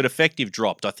Simple But Effective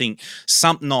dropped, I think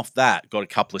something off that got a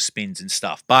couple of spins and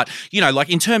stuff. But, you know, like,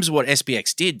 in terms of what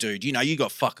SBX did, dude, you know, you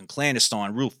got fucking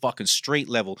Clandestine, real fucking street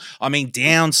level. I mean,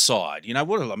 Downside, you know,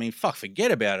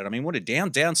 forget about it. I mean, what a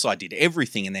Downside did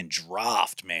everything, and then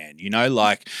Draft, man, you know,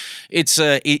 like, it's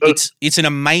an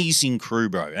amazing crew,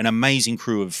 bro. An amazing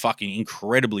crew of fucking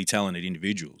incredibly talented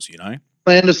individuals, you know?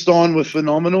 Clandestine were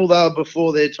phenomenal. They were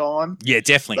before their time. Yeah,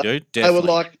 definitely, dude. Definitely. They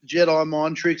were like Jedi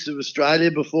Mind Tricks of Australia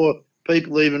before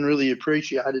people even really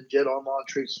appreciated Jedi Mind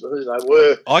Tricks for who they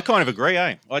were. I kind of agree,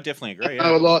 eh? I definitely agree.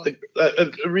 They were like they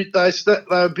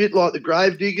were a bit like the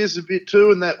Gravediggers a bit too,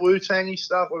 and that Wu-Tangy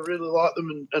stuff. I really like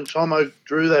them, and Tomo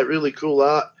drew that really cool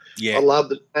art. Yeah. I love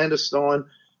the Clandestine.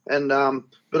 And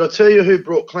but I tell you who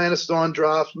brought Clandestine,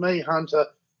 Draft, me, Hunter.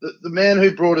 The man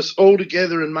who brought us all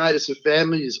together and made us a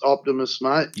family is Optimus,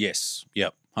 mate. Yes.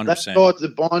 Yep. 100%. That guy's the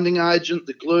binding agent,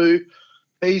 the glue.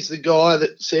 He's the guy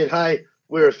that said, hey,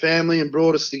 we're a family, and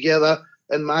brought us together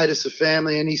and made us a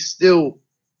family, and he still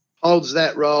holds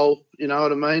that role. You know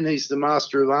what I mean? He's the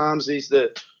master of arms. He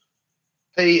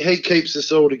keeps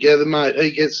us all together, mate.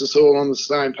 He gets us all on the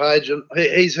same page, and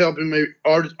he's helping me.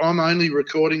 I'm only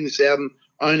recording this album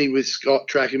only with Scott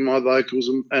tracking my vocals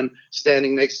and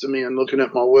standing next to me and looking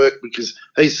at my work, because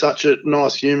he's such a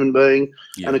nice human being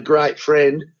and a great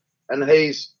friend, and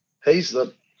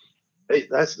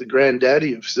that's the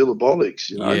granddaddy of Syllabolics,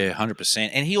 you know. Yeah, 100%.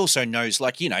 And he also knows,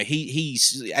 like, you know,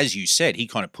 he's, as you said, he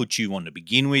kind of put you on to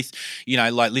begin with. You know,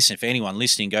 like, listen, for anyone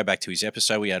listening, go back to his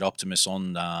episode. We had Optimus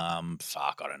on, I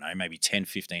don't know, maybe 10,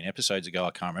 15 episodes ago.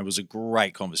 I can't remember. It was a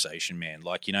great conversation, man.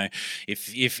 Like, you know,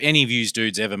 if any of you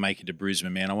dudes ever make it to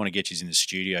Brisbane, man, I want to get you in the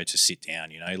studio to sit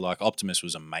down, you know. Like, Optimus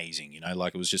was amazing, you know.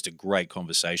 Like, it was just a great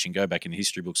conversation. Go back in the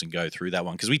history books and go through that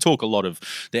one, because we talk a lot of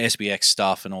the SBX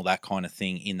stuff and all that kind of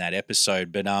thing in that episode.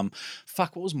 But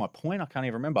what was my point? I can't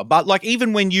even remember. But, like,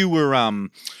 even when you were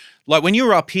like when you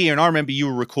were up here, and I remember you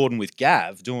were recording with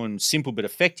Gav doing Simple But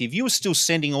Effective, you were still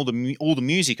sending all the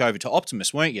music over to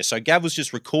Optimus, weren't you? So Gav was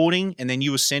just recording, and then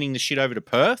you were sending the shit over to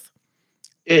Perth.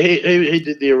 Yeah, he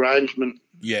did the arrangement.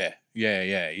 Yeah.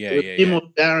 Him or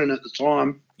Darren at the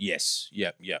time. Yes.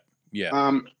 Yep.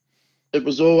 It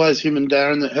was always him and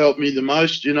Darren that helped me the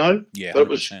most, you know. Yeah, 100%. But it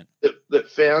was that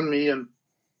found me. And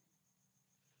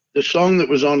the song that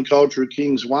was on Culture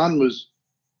Kings 1 was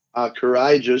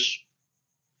Courageous.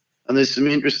 And there's some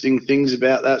interesting things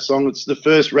about that song. It's the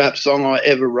first rap song I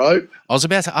ever wrote. I was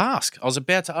about to ask.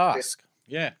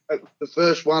 Yeah. The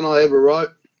first one I ever wrote,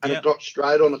 and it got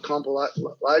straight on a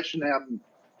compilation album.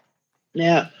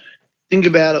 Now, think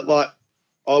about it, like,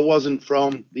 I wasn't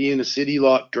from the inner city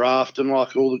like Draft and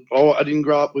like I didn't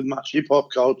grow up with much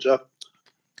hip-hop culture.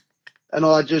 And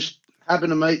I just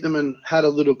happened to meet them and had a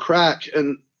little crack,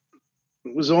 and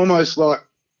it was almost like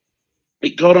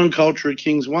it got on Culture of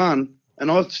Kings 1,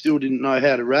 and I still didn't know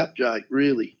how to rap, Jake,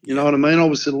 really. You know what I mean? I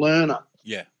was a learner.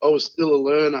 Yeah. I was still a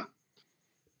learner.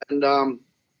 And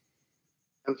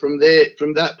And from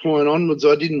that point onwards,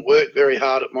 I didn't work very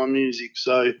hard at my music.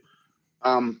 So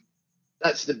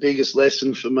that's the biggest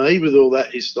lesson for me with all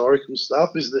that historical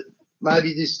stuff, is that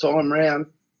maybe this time round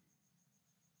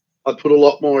I put a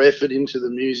lot more effort into the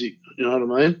music. You know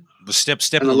what I mean?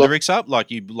 Stepping the lyrics up, like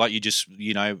you just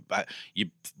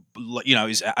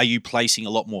are you placing a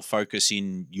lot more focus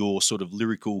in your sort of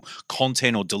lyrical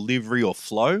content or delivery or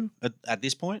flow at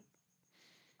this point?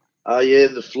 Yeah,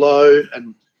 the flow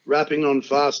and rapping on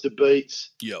faster beats.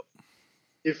 Yep.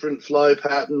 Different flow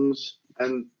patterns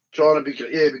and trying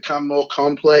to become more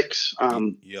complex.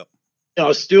 Yep.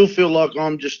 I still feel like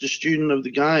I'm just a student of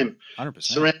the game. 100%.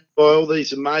 Surrounded by all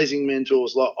these amazing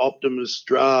mentors like Optimus,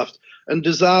 Draft, and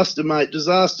Disaster, mate.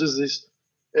 Disaster's this.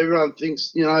 Everyone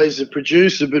thinks he's a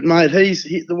producer, but mate,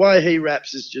 the way he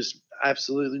raps is just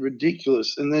absolutely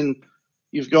ridiculous. And then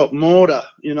you've got Mortar,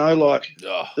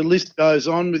 the list goes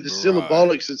on with the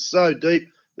syllabolics. It's so deep.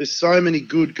 There's so many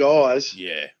good guys.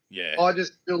 Yeah. I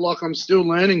just feel like I'm still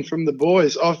learning from the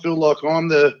boys. I feel like I'm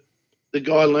the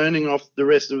guy learning off the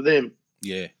rest of them.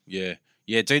 Yeah, dude.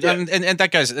 Yeah. And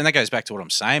that goes back to what I'm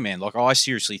saying, man. Like, I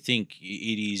seriously think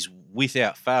it is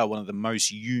without fail one of the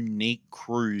most unique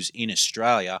crews in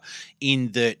Australia,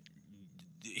 in that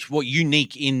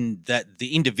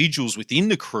the individuals within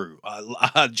the crew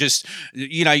are just,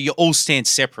 you all stand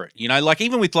separate, like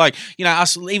even with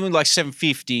us, even like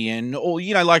 750 and all,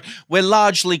 like we're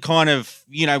largely kind of,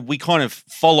 we kind of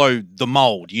follow the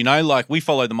mold, like we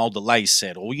follow the mold that Lay's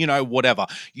said, or, whatever.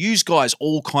 You guys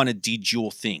all kind of did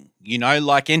your thing.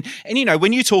 Like, and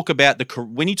when you talk about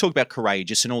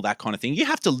Courageous and all that kind of thing, you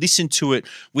have to listen to it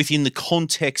within the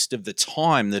context of the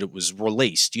time that it was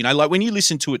released. Like when you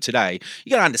listen to it today, you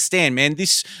got to understand, man,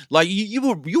 this, like you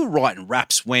were writing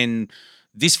raps when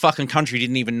this fucking country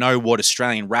didn't even know what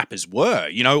Australian rappers were,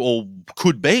 or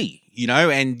could be.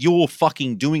 And you're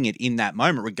fucking doing it in that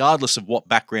moment, regardless of what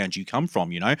background you come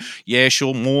from, Yeah,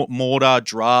 sure, Mortar,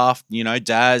 Draft,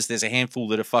 Daz, there's a handful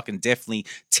that are fucking definitely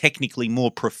technically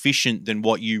more proficient than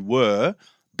what you were,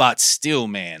 but still,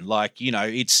 man, like,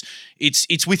 it's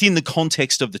within the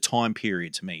context of the time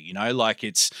period to me, like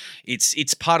it's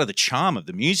part of the charm of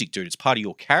the music, dude. It's part of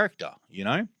your character,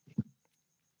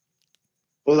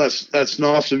 Well, that's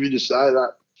nice of you to say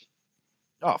that.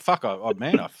 Oh, fuck,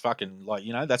 man, I fucking, like,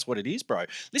 that's what it is, bro.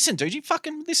 Listen, dude,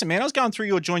 listen, man, I was going through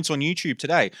your joints on YouTube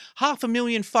today.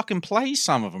 500,000 fucking plays,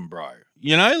 some of them, bro.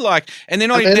 Like, and they're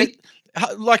not even,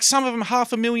 like, some of them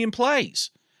 500,000 plays.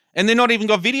 And they're not even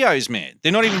got videos, man.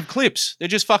 They're not even clips. They're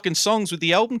just fucking songs with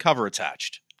the album cover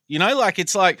attached. Like,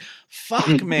 it's like,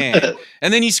 fuck, man.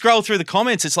 And then you scroll through the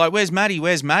comments, it's like, where's Matty?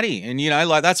 And,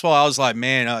 like, that's why I was like,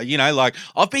 man, like,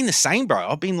 I've been the same, bro.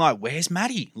 I've been like, where's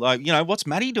Matty? Like, what's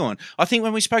Matty doing? I think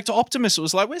when we spoke to Optimus, it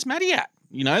was like, where's Matty at?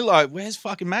 Like, where's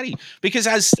fucking Matty? Because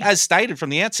as stated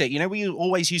from the outset, we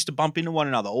always used to bump into one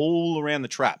another all around the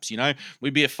traps,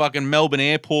 We'd be at fucking Melbourne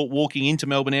Airport, walking into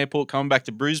Melbourne Airport, coming back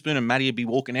to Brisbane, and Matty would be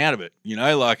walking out of it,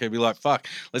 Like, I'd be like, fuck,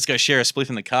 let's go share a spliff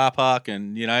in the car park,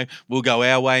 and, we'll go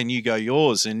our way and you go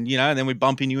yours, and, and then we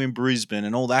bump into you in Brisbane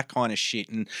and all that kind of shit.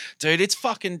 And, dude, it's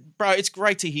fucking, bro, it's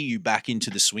great to hear you back into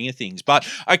the swing of things. But,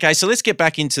 okay, so let's get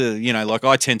back into, like,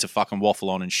 I tend to fucking waffle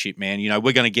on and shit, man.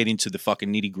 We're going to get into the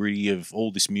fucking nitty-gritty of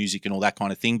all this music and all that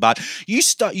kind of thing, but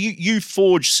you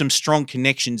forged some strong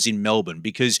connections in Melbourne,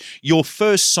 because your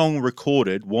first song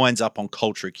recorded winds up on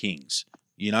Culture Kings,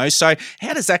 so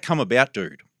how does that come about,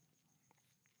 dude?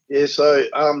 Yeah, so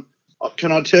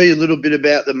can I tell you a little bit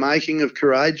about the making of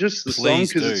Courageous, the song,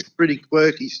 because it's a pretty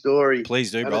quirky story.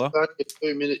 Please do, brother. It's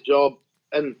only a 2-minute job,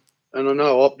 and I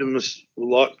know Optimus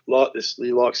will like this.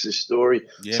 He likes this story.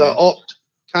 Yeah, so man. Opt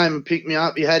came and picked me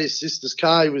up. He had his sister's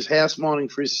car. He was house mining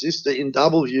for his sister in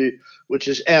Doubleview, which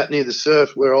is out near the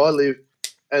surf where I live.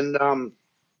 And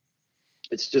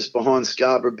it's just behind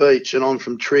Scarborough Beach. And I'm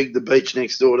from Trigg, the beach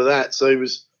next door to that. So he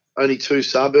was only 2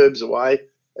 suburbs away.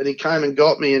 And he came and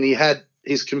got me, and he had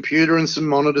his computer and some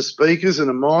monitor speakers and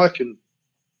a mic. And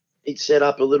he'd set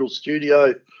up a little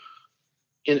studio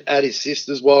at his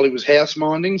sister's while he was house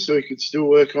minding, so he could still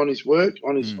work on his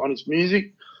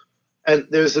music. And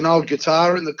there was an old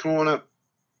guitar in the corner,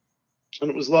 and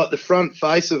it was like the front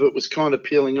face of it was kind of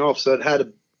peeling off, so it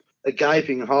had a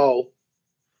gaping hole.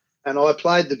 And I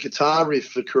played the guitar riff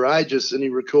for Courageous, and he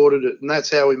recorded it, and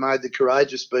that's how we made the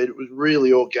Courageous beat. It was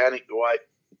really organic the way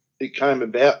it came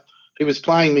about. He was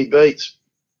playing me beats,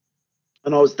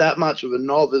 and I was that much of a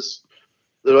novice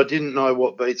that I didn't know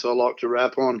what beats I liked to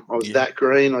rap on. I was that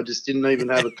green. I just didn't even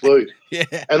have a clue.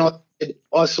 And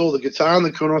I saw the guitar in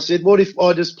the corner. I said, what if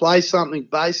I just play something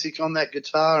basic on that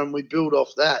guitar and we build off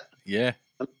that? Yeah.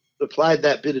 And played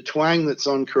that bit of twang that's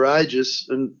on Courageous,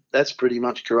 and that's pretty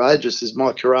much Courageous. Is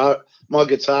my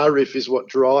guitar riff is what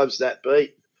drives that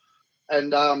beat,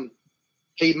 and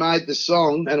he made the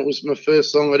song, and it was my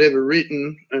first song I'd ever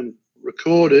written and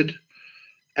recorded,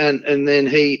 and then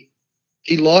he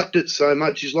liked it so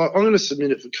much, he's like, I'm going to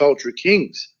submit it for Culture of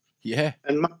Kings. Yeah.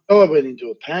 And I went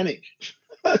into a panic.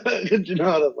 Do you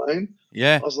know what I mean?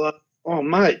 Yeah. I was like, oh,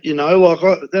 mate, you know,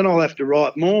 like then I'll have to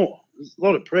write more. There's a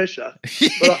lot of pressure.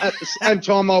 But at the same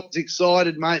time, I was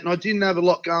excited, mate, and I didn't have a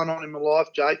lot going on in my life,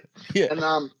 Jake. Yeah. And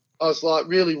I was like,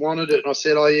 really wanted it. And I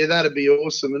said, oh, yeah, that'd be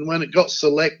awesome. And when it got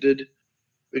selected,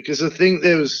 because I think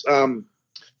there was, I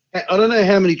don't know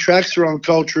how many tracks are on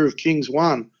Culture of Kings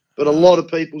 1, but a lot of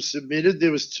people submitted.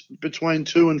 There was between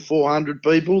 200 and 400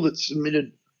 people that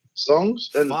submitted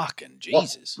songs. And fucking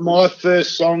Jesus. my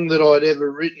first song that I'd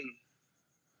ever written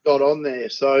got on there.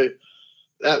 So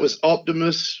that was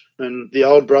Optimus and the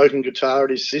old broken guitar at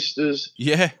his sister's.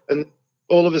 Yeah. And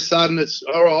all of a sudden it's,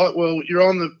 all right, well, you're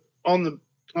on the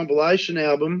compilation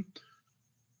album.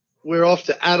 We're off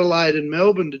to Adelaide and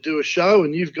Melbourne to do a show,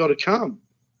 and you've got to come.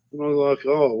 And I was like,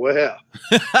 oh, wow.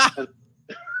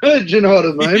 Do you know what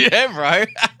I mean? Yeah, bro.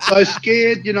 So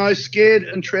scared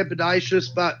and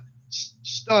trepidatious, but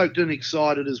stoked and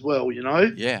excited as well, you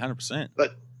know? Yeah, 100%.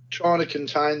 But trying to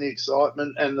contain the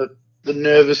excitement and the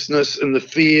nervousness and the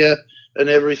fear and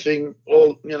everything,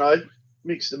 all, you know,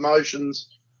 mixed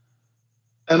emotions.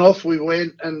 And off we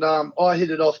went, and I hit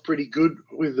it off pretty good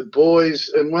with the boys.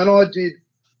 And when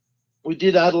we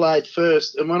did Adelaide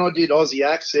first, and when I did Aussie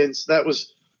Accents, that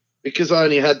was because I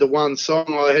only had the one song.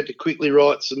 I had to quickly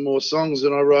write some more songs,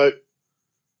 and I wrote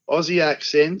Aussie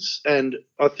Accents, and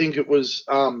I think it was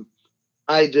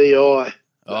ADI, the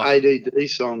ADD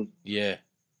song. Yeah,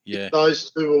 yeah.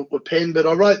 Those two were penned, but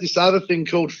I wrote this other thing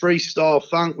called Freestyle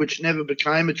Funk, which never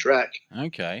became a track.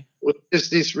 Okay. It was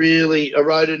just this really, I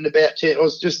wrote it in about 10. I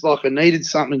was just like I needed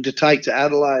something to take to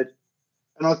Adelaide.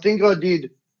 And I think I did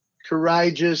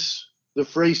Courageous, the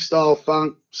Freestyle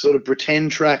Funk sort of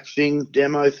pretend track thing,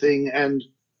 demo thing, and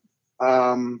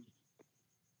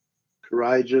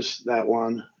Courageous, that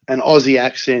one, and Aussie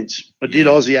Accents. I did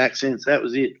Aussie Accents, that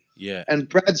was it. Yeah. And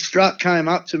Brad Strutt came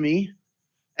up to me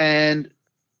and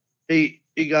he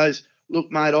goes,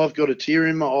 look, mate, I've got a tear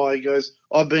in my eye. He goes,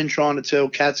 I've been trying to tell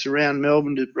cats around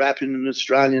Melbourne to rap in an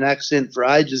Australian accent for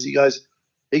ages. He goes,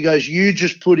 you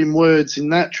just put in words in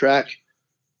that track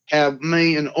how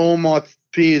me and all my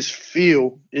peers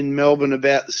feel in Melbourne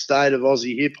about the state of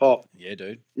Aussie hip-hop. Yeah,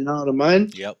 dude. You know what I mean?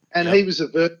 Yep. And he was a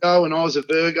Virgo and I was a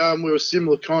Virgo, and we were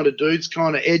similar kind of dudes,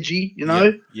 kind of edgy, you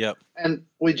know? Yep. And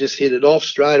we just hit it off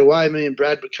straight away. Me and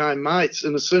Brad became mates.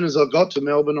 And as soon as I got to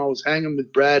Melbourne, I was hanging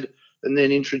with Brad and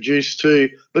then introduced to,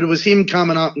 but it was him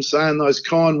coming up and saying those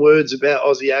kind words about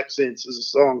Aussie Accents as a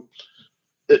song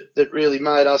that really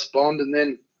made us bond. And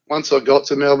then once I got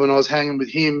to Melbourne, I was hanging with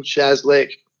him,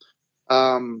 Shazlek,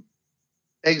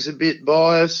 Exhibit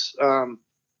Bias,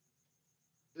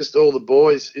 just all the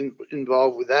boys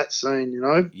involved with that scene, you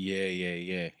know?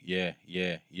 Yeah.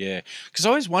 Because I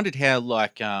always wondered how,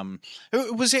 like,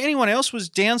 was there anyone else was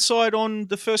downside on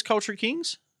the first Culture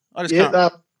Kings? I just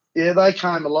can't. They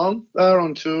came along. They were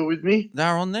on tour with me. They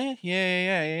were on there?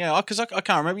 Yeah. Because I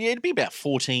can't remember. Yeah, it'd be about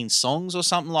 14 songs or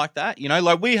something like that. You know,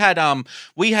 like we had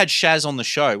Shaz on the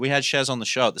show. We had Shaz on the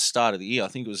show at the start of the year. I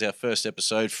think it was our first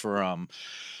episode for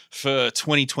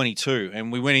 2022,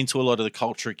 and we went into a lot of the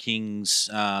Culture Kings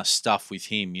stuff with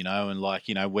him, you know, and like,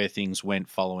 you know, where things went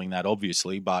following that,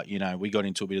 obviously, but, you know, we got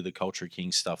into a bit of the Culture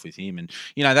Kings stuff with him, and,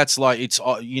 you know, that's like, it's,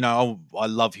 you know, I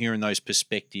love hearing those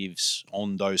perspectives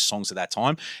on those songs at that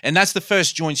time, and that's the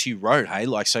first joints you wrote, hey,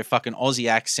 like, so fucking Aussie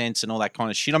Accents and all that kind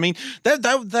of shit. I mean,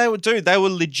 they were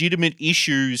legitimate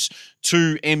issues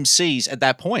to MCs at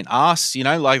that point. Us, you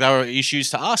know, like they were issues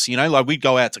to us, you know, like we'd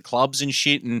go out to clubs and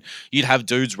shit and you'd have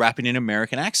dudes rapping in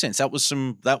American accents. That was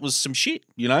some shit,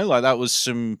 you know, like that was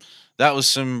some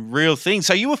real thing.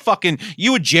 So you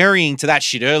were jerrying to that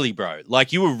shit early, bro.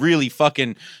 Like you were really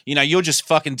fucking, you know, you're just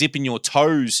fucking dipping your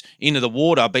toes into the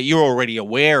water, but you're already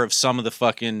aware of some of the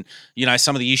fucking, you know,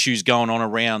 some of the issues going on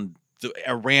around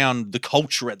the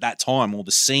culture at that time, or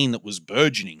the scene that was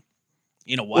burgeoning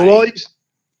in a way.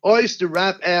 Well, I used to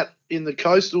rap out in the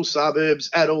coastal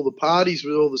suburbs at all the parties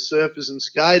with all the surfers and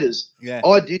skaters. Yeah.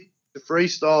 I did the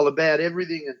freestyle about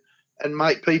everything and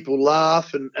make people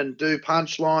laugh and do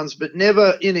punchlines, but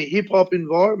never in a hip-hop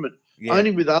environment. Yeah. Only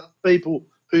with other people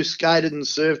who skated and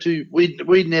surfed who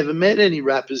we'd never met any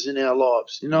rappers in our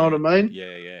lives. You know what I mean?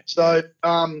 Yeah. So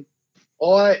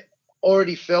I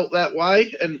already felt that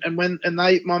way, and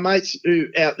my mates who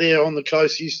out there on the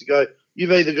coast used to go,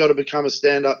 you've either got to become a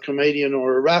stand-up comedian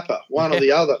or a rapper, one or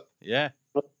the other. Yeah.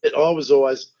 I was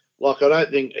always like, I don't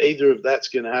think either of that's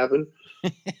going to happen.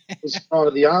 It was kind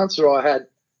of the answer I had.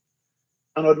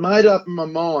 And I'd made up in my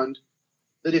mind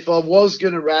that if I was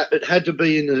going to rap, it had to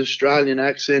be in an Australian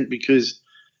accent because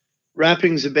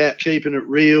rapping's about keeping it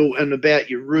real and about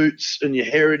your roots and your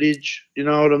heritage. You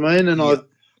know what I mean? And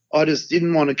I just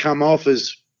didn't want to come off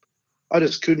as, I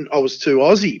just couldn't. I was too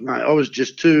Aussie, mate. I was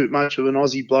just too much of an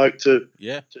Aussie bloke to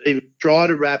even try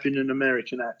to rap in an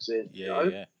American accent.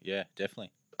 Yeah, definitely.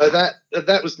 So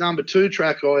that was number 2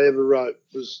 track I ever wrote.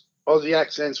 Was Aussie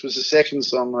Accents was the second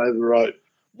song I ever wrote.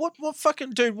 What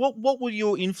fucking dude? What were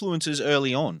your influences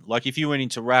early on? Like, if you went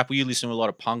into rap, were you listening to a lot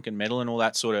of punk and metal and all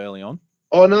that sort of early on?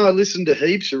 Oh no, I listened to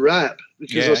heaps of rap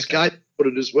because I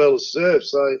skateboarded as well as surf.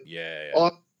 So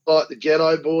I like the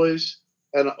Ghetto Boys.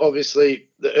 And obviously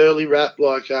the early rap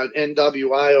like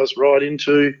NWA I was right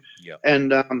into,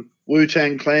 and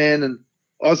Wu-Tang Clan, and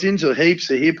I was into heaps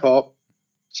of hip-hop.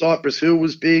 Cypress Hill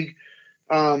was big,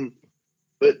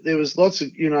 but there was lots of,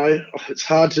 it's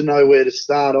hard to know where to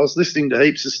start. I was listening to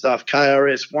heaps of stuff,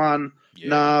 KRS-One,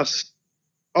 Nas.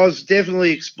 I was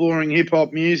definitely exploring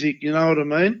hip-hop music, you know what I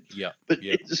mean? Yeah. But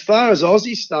as far as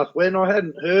Aussie stuff went, I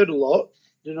hadn't heard a lot,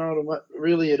 you know what I mean,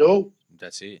 really at all.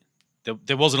 That's it.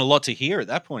 There wasn't a lot to hear at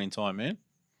that point in time, man.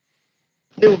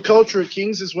 Yeah, well, Culture of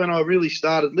Kings is when I really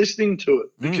started listening to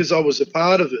it because I was a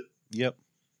part of it. Yep.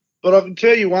 But I can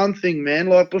tell you one thing, man.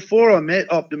 Like, before I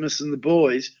met Optimus and the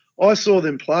boys, I saw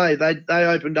them play. They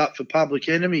opened up for Public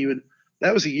Enemy, and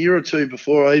that was a year or two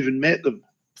before I even met them.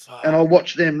 Fuck. And I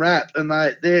watched them rap, and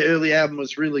their early album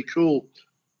was really cool.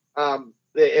 Their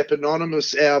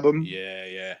Eponymous album.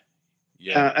 Yeah.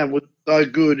 And was so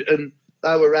good. And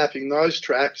they were rapping those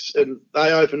tracks, and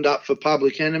they opened up for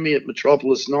Public Enemy at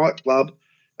Metropolis nightclub,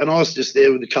 and I was just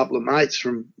there with a couple of mates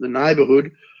from the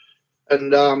neighbourhood,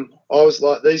 and I was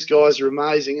like, these guys are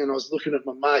amazing, and I was looking at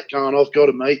my mate going, I've got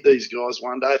to meet these guys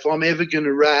one day. If I'm ever going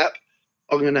to rap,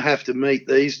 I'm going to have to meet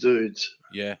these dudes.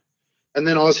 Yeah. And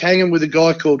then I was hanging with a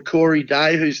guy called Corey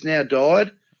Day, who's now died.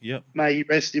 Yep. May he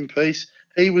rest in peace.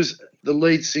 He was the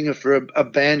lead singer for a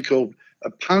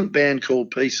punk band called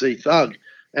PC Thug.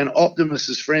 And Optimus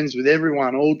is friends with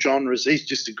everyone, all genres. He's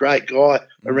just a great guy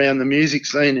around the music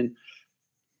scene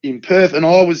in Perth. And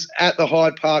I was at the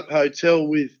Hyde Park Hotel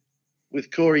with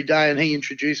Corey Day, and he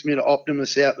introduced me to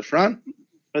Optimus out the front.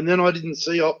 And then I didn't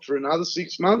see Op for another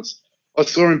 6 months. I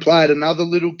saw him play at another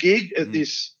little gig at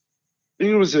this, I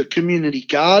think it was a community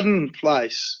garden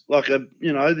place, like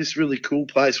this really cool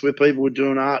place where people were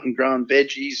doing art and growing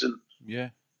veggies and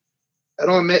And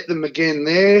I met them again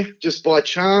there just by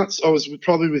chance. I was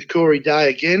probably with Corey Day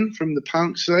again from the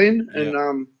punk scene.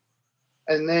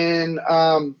 And then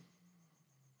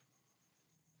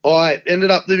I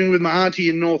ended up living with my auntie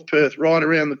in North Perth, right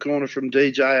around the corner from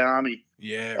DJ Army.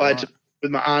 Yeah, I had to, with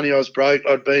my auntie, I was broke.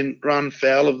 I'd been run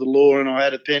foul of the law, and I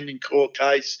had a pending court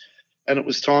case, and it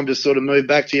was time to sort of move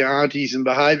back to your aunties and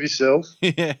behave yourself.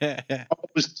 And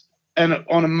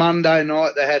on a Monday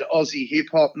night, they had Aussie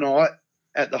hip-hop night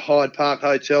at the Hyde Park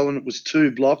Hotel, and it was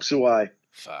 2 blocks away.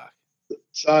 Fuck.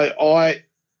 So I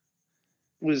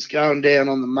was going down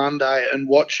on the Monday and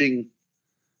watching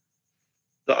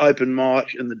the open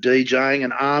mic and the DJing,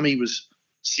 and Army was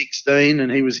 16,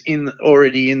 and he was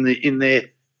already in there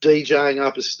DJing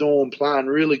up a storm, playing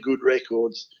really good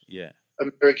records. Yeah.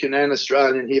 American and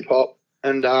Australian hip hop.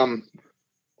 And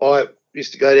I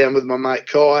used to go down with my mate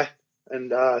Kai,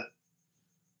 and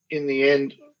in the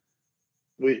end,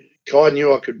 Kai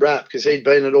knew I could rap because he'd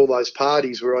been at all those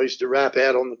parties where I used to rap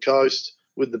out on the coast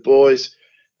with the boys,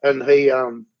 and he, I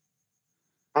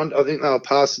think they were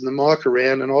passing the mic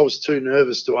around, and I was too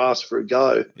nervous to ask for a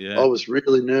go. Yeah. I was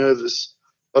really nervous,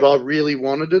 but I really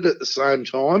wanted it at the same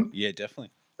time. Yeah, definitely.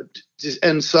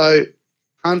 And so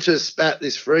Hunter spat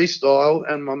this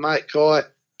freestyle, and my mate Kai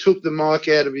took the mic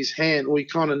out of his hand. We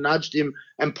kind of nudged him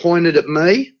and pointed at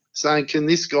me, saying, "Can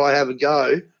this guy have a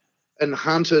go?" And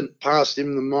Hunter passed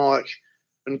him the mic,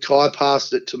 and Kai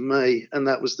passed it to me, and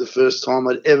that was the first time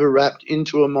I'd ever rapped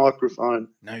into a microphone.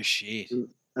 No shit. And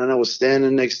I was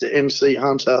standing next to MC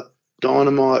Hunter,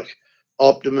 Dynamite,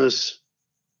 Optimus,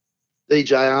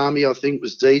 DJ Army, I think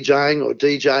was DJing, or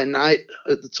DJ Nate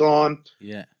at the time.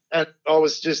 Yeah. And I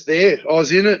was just there. I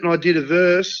was in it, and I did a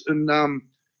verse, and not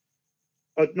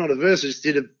a verse, I just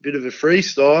did a bit of a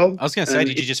freestyle. I was going to say,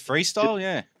 did you just freestyle?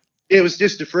 Yeah. Yeah, it was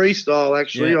just a freestyle,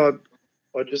 actually. Yeah.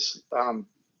 I just, the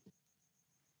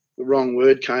wrong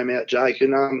word came out, Jake,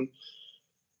 and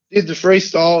did the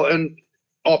freestyle, and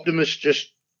Optimus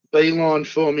just beelined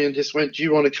for me and just went, "Do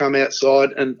you want to come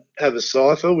outside and have a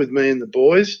cypher with me and the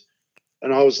boys?"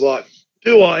 And I was like,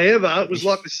 do I ever? It was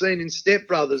like the scene in Step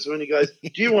Brothers when he goes,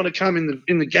 do you want to come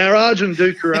in the garage and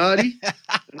do karate?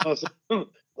 And I was like,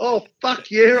 oh, fuck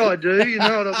yeah, I do. You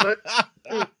know what I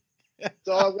mean?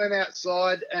 So I went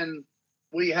outside and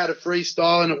we had a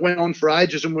freestyle and it went on for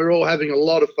ages and we were all having a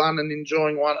lot of fun and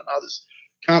enjoying one another's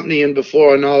company. And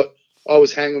before I know it, I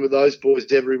was hanging with those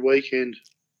boys every weekend.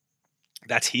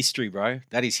 That's history, bro.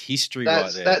 That is history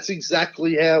right there. That's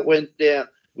exactly how it went down,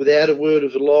 without a word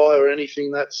of a lie or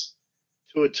anything. That's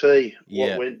to a T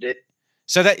what went down.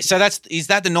 So is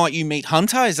that the night you meet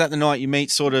Hunter? Is that the night you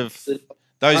meet sort of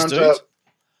those Hunter, dudes?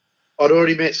 I'd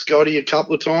already met Scotty a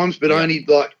couple of times, but only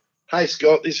like, hey,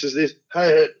 Scott, this is this.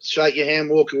 Hey, shake your hand,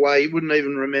 walk away. He wouldn't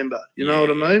even remember. You know what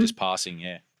I mean? Just passing,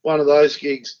 yeah. One of those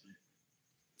gigs.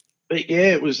 But,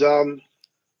 yeah, it was I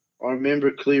remember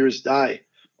it clear as day.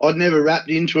 I'd never rapped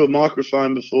into a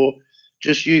microphone before,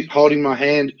 just you holding my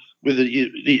hand with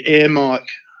the air mic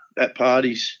at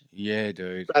parties. Yeah,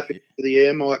 dude. Rapping with the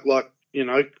air mic like, you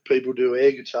know, people do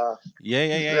air guitar. Yeah,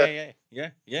 100%.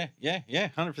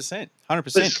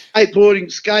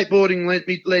 Skateboarding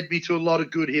led me to a lot of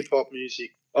good hip hop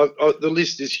music. The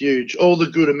list is huge. All the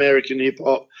good American hip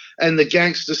hop and the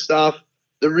gangster stuff,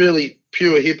 the really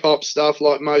pure hip hop stuff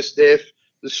like Mos Def,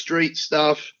 the street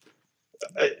stuff,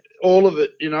 all of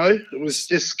it. You know, it was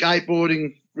just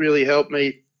skateboarding really helped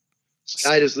me.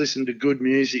 Skaters listen to good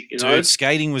music, you know. Dude,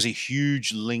 skating was a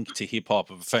huge link to hip hop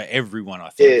for everyone, I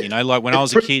think. Yeah. You know, like when I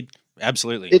was a kid,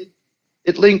 absolutely.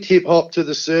 It linked hip hop to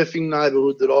the surfing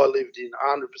neighbourhood that I lived in,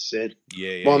 100%.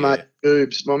 My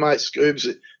mate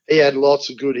Scoobs, he had lots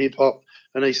of good hip hop,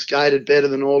 and he skated better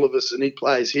than all of us, and he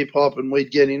plays hip hop, and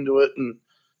we'd get into it, and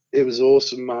it was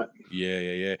awesome, mate.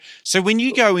 Yeah. So when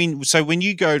you go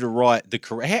to write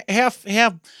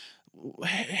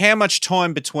how much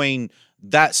time between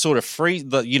that sort of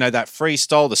that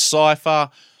freestyle, the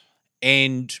cipher,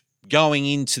 and going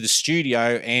into the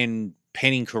studio and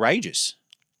penning Courageous?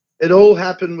 It all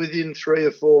happened within 3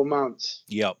 or 4 months.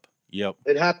 Yep.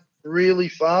 It happened really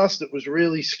fast. It was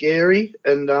really scary,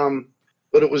 and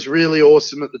but it was really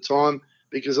awesome at the time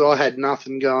because I had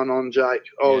nothing going on, Jake.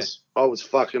 I was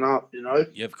fucking up, you know.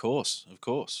 Yeah, of course.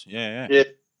 Yeah.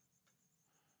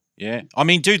 Yeah. I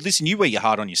mean, dude, listen, you wear your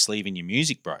heart on your sleeve in your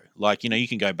music, bro. Like, you know, you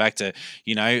can go back to,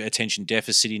 you know, attention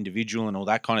deficit individual and all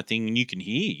that kind of thing, and you can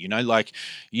hear,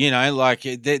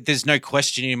 there's no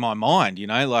question in my mind,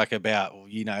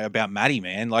 about Matty,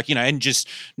 man. Like, you know, and just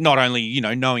not only, you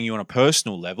know, knowing you on a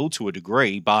personal level to a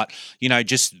degree, but, you know,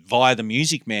 just via the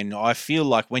music, man, I feel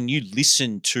like when you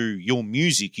listen to your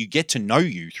music, you get to know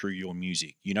you through your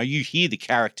music. You know, you hear the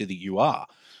character that you are.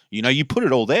 You know, you put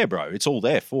it all there, bro. It's all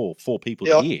there for people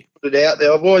to hear. I put it out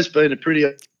there. I've always been a pretty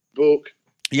book.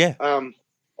 Yeah.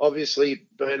 Obviously,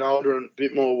 being older and a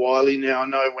bit more wily now, I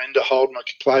know when to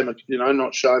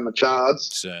not show my cards.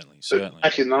 Certainly. But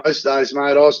back in those days, mate,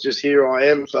 I was just here I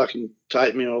am, fucking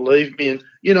take me or leave me. And,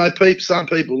 you know, some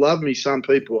people loved me, some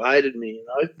people hated me,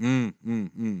 you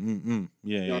know.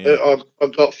 Yeah.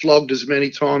 I've got flogged as many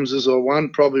times as I won,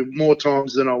 probably more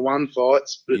times than I won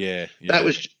fights. But that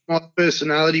was just, my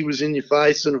personality was in your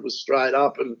face and it was straight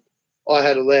up and I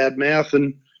had a loud mouth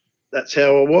and that's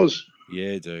how I was.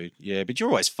 Yeah, dude. Yeah, but you're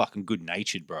always fucking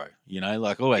good-natured, bro. You know,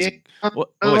 like always.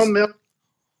 Yeah,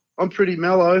 I'm pretty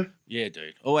mellow. Yeah,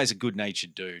 dude. Always a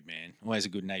good-natured dude, man. Always a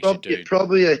good-natured dude.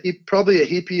 Probably a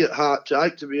hippie at heart,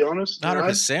 Jake. To be honest,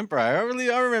 100%, bro. I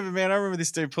remember, man. I remember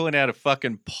this dude pulling out a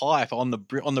fucking pipe in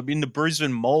the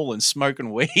Brisbane Mall and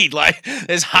smoking weed. Like,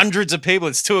 there's hundreds of people.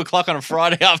 It's 2:00 on a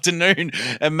Friday afternoon,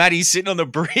 and Matty's sitting on the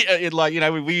bridge. Like, you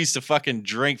know, we used to fucking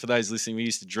drink. For those listening, we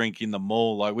used to drink in the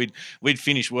mall. Like, we'd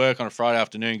finish work on a Friday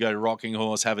afternoon, go to Rocking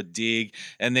Horse, have a dig,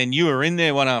 and then you were in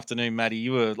there one afternoon, Matty.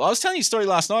 I was telling you a story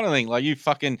last night. I think like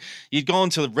you'd gone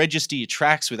to register your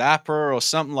tracks with APRA or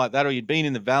something like that, or you'd been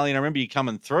in the Valley, and I remember you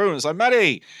coming through, and it was like,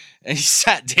 Matty, and he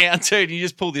sat down, dude, and you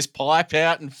just pulled this pipe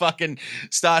out and fucking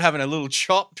start having a little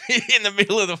chop in the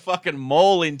middle of the fucking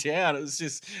mall in town. It was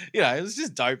just, you know, it was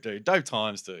just dope, dude. Dope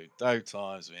times, dude. Dope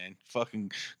times, man.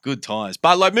 Fucking good times.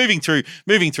 But like moving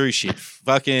through shit.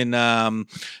 Fucking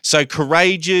so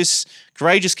Courageous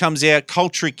comes out,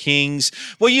 Culture Kings.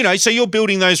 Well, you know, so you're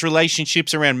building those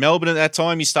relationships around Melbourne at that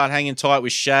time. You start hanging tight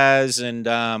with Shaz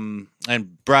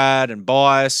and Brad and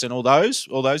Bias and all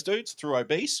those dudes through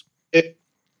Obese.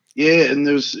 Yeah, and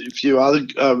there was a few other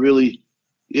really,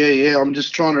 I'm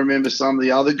just trying to remember some of the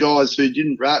other guys who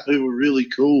didn't rap who were really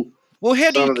cool. Well,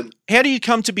 how do you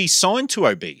come to be signed to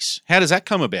Obese? How does that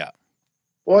come about?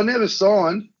 Well, I never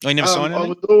signed. Oh, you never signed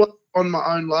anything? I was always on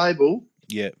my own label.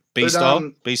 Yeah,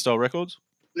 B-Style Records?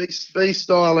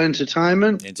 B-Style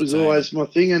Entertainment was always my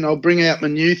thing, and I'll bring out my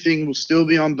new thing. Will still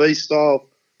be on B-Style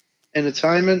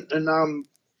entertainment, and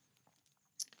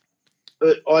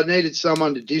but I needed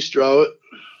someone to distro it.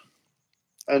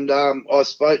 And I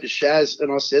spoke to Shaz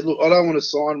and I said, look, I don't want to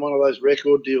sign one of those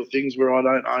record deal things where I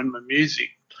don't own my music.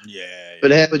 Yeah.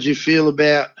 But how would you feel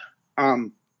about a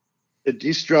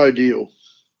distro deal?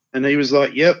 And he was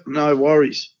like, yep, no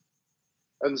worries.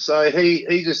 And so he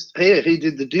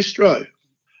did the distro.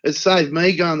 It saved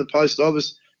me going to the post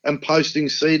office and posting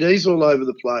CDs all over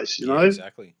the place, you know?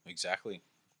 Exactly.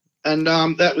 And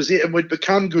that was it. And we'd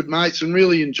become good mates and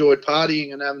really enjoyed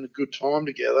partying and having a good time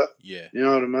together. Yeah. You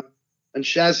know what I mean? And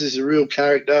Shaz is a real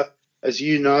character, as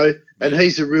you know, and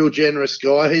he's a real generous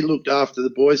guy. He looked after the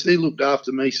boys. He looked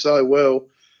after me so well.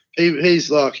 He's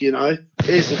like, you know,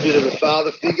 he's a bit of a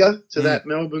father figure to that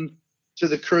Melbourne, to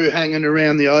the crew hanging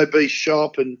around the OB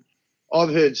shop. And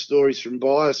I've heard stories from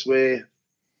Bias where,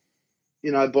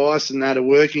 you know, Bias and that are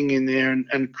working in there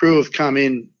and crew have come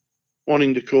in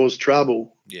wanting to cause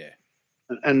trouble. Yeah.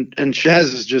 And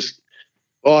Shaz has just,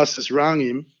 Bias has rung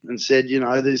him and said, you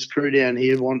know, there's crew down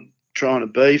here trying to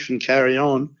beef and carry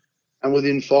on. And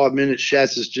within 5 minutes,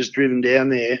 Shaz has just driven down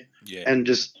there and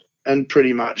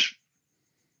pretty much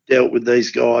dealt with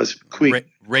these guys quick,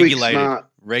 regulated, smart,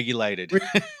 regulated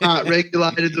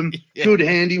them, good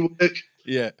handiwork.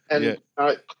 Yeah. And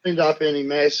cleaned up any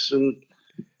mess. And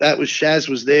that was Shaz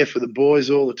was there for the boys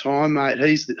all the time, mate.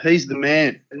 He's the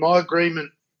man. And my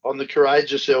agreement on the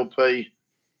Courageous LP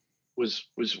was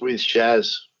with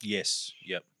Shaz. Yes.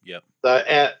 Yep. So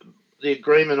the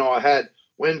agreement I had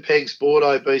when Pegs bought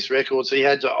Obese Records, he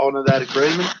had to honour that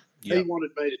agreement. Yep. He wanted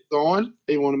me to sign.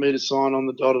 He wanted me to sign on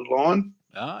the dotted line.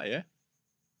 Ah, yeah.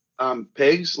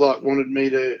 Pegs wanted me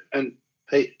to, and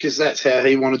because that's how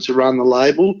he wanted to run the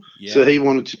label. Yeah. So he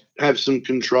wanted to have some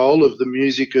control of the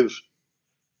music of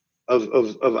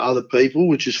other people,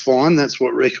 which is fine. That's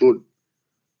what record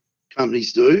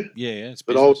companies do. Yeah.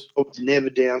 But I was never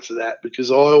down for that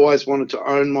because I always wanted to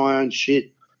own my own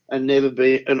shit and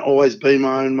always be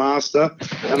my own master.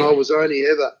 And I was only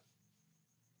ever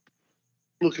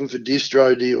looking for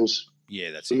distro deals.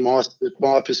 Yeah, that's from my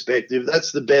perspective.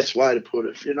 That's the best way to put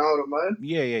it. You know what I mean?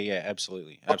 Yeah,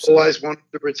 absolutely. I always wanted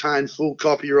to retain full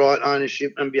copyright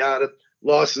ownership and be able to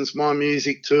license my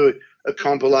music to a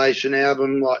compilation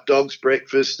album like Dog's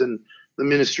Breakfast and the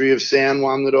Ministry of Sound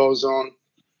one that I was on.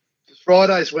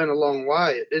 Fridays went a long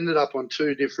way. It ended up on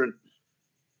two different.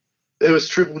 There was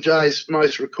Triple J's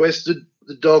most requested,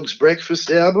 the Dog's Breakfast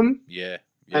album. Yeah.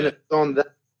 And it's on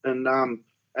that.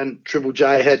 And Triple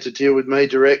J had to deal with me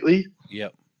directly.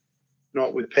 Yep.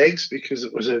 Not with Pegs because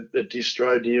it was a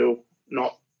distro deal,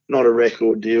 not a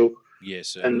record deal.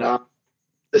 Yes. And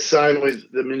the same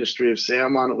with the Ministry of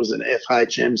Sound one. It was an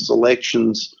FHM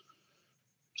selections,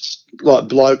 like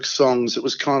bloke songs. It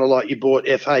was kind of like you bought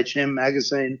FHM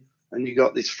magazine and you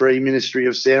got this free Ministry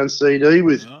of Sound CD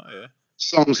with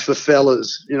songs for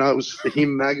fellas. You know, it was for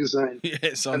him magazine.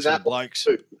 Yeah, songs for blokes.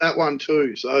 That one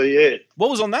too. So, yeah. What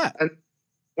was on that? And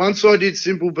once I did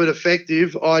Simple But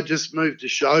Effective, I just moved to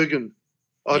Shogun.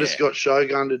 I just got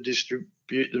Shogun to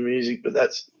distribute the music, but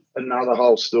that's another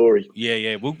whole story.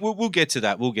 Yeah. We'll get to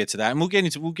that. And we'll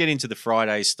get into the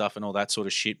Friday stuff and all that sort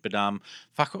of shit. But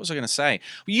what was I going to say?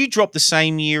 Well, you dropped the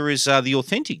same year as the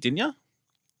Authentic, didn't you?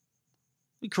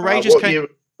 Courageous what year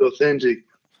was Authentic?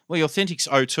 Well, the Authentic's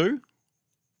 02?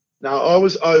 No, I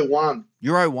was 01.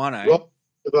 You're 01, eh? Of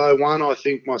 01, I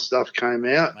think my stuff came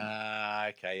out.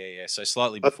 Okay, yeah. So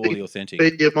slightly before the Authentic.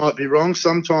 Wikipedia might be wrong.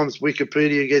 Sometimes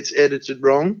Wikipedia gets edited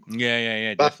wrong.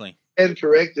 Yeah, definitely. And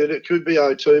corrected. It could be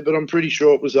 02, but I'm pretty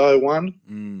sure it was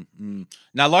 01.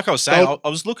 Now, like I was saying, I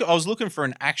was looking for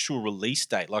an actual release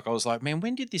date. Like I was like, man,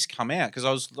 when did this come out? Because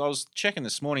I was checking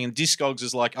this morning, and Discogs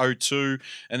is like 02,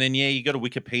 and then you got a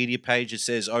Wikipedia page that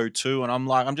says 02, and I'm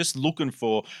like, I'm just looking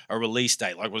for a release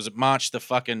date. Like, was it March the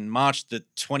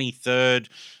 23rd,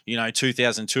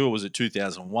 2002, or was it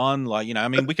 2001? Like, I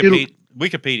mean,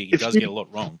 Wikipedia does get a lot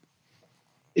wrong.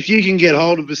 If you can get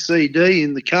hold of a CD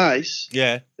in the case,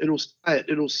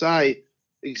 it'll say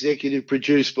executive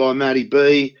produced by Matty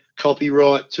B,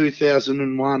 copyright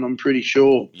 2001. I'm pretty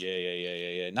sure.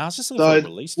 Yeah. No, it's just looking for a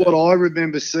release date. What I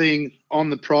remember seeing on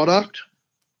the product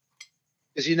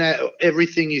is,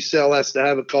 everything you sell has to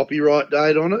have a copyright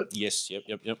date on it. Yes.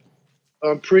 Yep.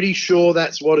 I'm pretty sure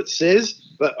that's what it says.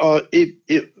 But I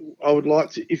would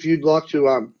like to, if you'd like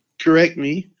to correct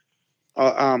me,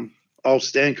 I'll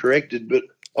stand corrected. But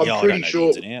I'm pretty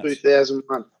sure it was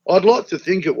 2001. I'd like to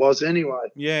think it was anyway.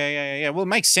 Yeah. Well, it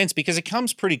makes sense because it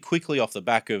comes pretty quickly off the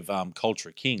back of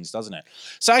Culture Kings, doesn't it?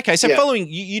 So, okay, following,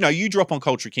 you drop on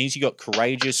Culture Kings, you got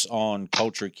Courageous on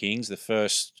Culture Kings, the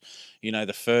first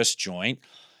joint.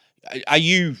 Are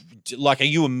you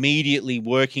immediately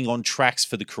working on tracks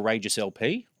for the Courageous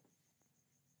LP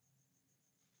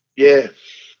Yeah.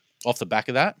 off the back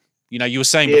of that? You know, you were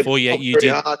saying Yeah, before, not you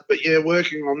very did hard, but yeah,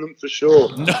 working on them for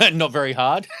sure. not very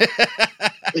hard.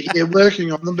 But yeah,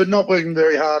 working on them, but not working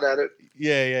very hard at it.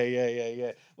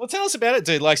 Yeah. Well, tell us about it,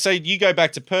 dude. Like, say you go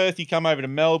back to Perth, you come over to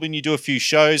Melbourne, you do a few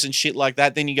shows and shit like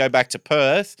that, then you go back to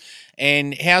Perth.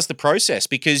 And how's the process?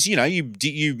 Because you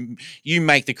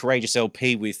make the Courageous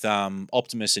LP with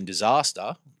Optimus and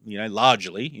Disaster. You know,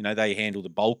 largely, they handle the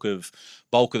bulk of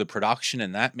the production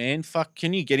and that. Man, fuck,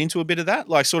 can you get into a bit of that?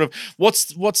 Like, sort of,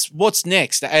 what's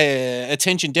next?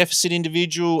 Attention deficit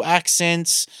individual,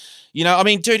 accents. You know, I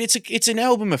mean, dude, it's an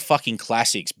album of fucking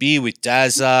classics. Beer with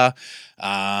Dazza,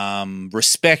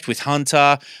 Respect with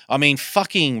Hunter. I mean,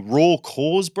 fucking Raw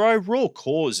Cause, bro. Raw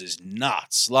Cause is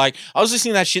nuts. Like, I was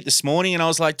listening to that shit this morning and I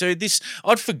was like, dude,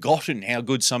 I'd forgotten how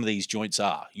good some of these joints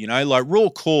are. You know, like Raw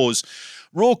Cause,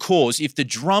 if the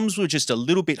drums were just a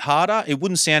little bit harder, it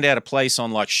wouldn't sound out of place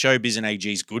on like Showbiz and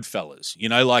AG's Goodfellas. You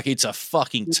know, like it's a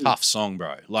fucking tough song,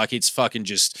 bro. Like it's fucking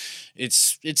just,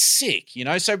 it's sick, you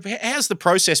know? So how's the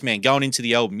process, man, going into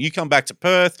the album? You come back to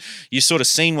Perth, you've sort of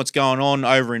seen what's going on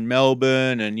over in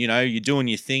Melbourne and, you're doing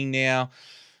your thing now.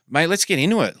 Mate, let's get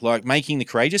into it, like making the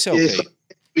Courageous LP. Yeah, so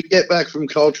we get back from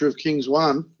Culture of Kings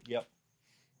 1. Yep.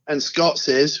 And Scott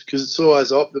says, because it's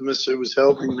always Optimus who was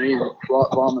helping me right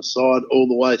by my side all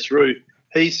the way through,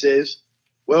 he says,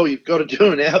 well, you've got to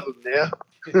do an album now.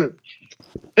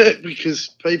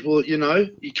 Because people,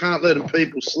 you can't let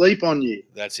people sleep on you.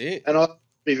 That's it. And I don't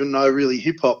even know really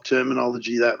hip-hop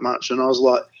terminology that much. And I was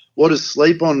like, what does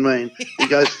sleep on mean? He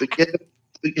goes, forget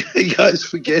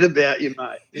about you,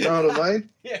 mate. You know what I mean?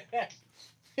 Yeah.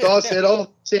 So I said,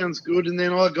 oh, sounds good. And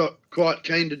then I got quite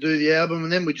keen to do the album,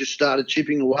 and then we just started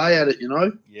chipping away at it,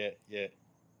 Yeah.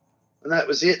 And that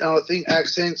was it. And I think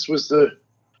Accents was the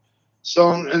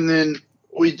song. And then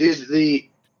we did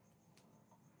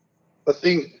I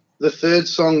think the third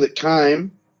song that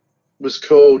came was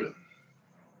called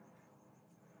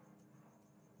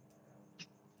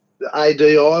the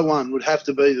ADI one, would have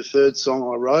to be the third song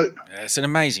I wrote. Yeah, it's an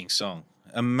amazing song.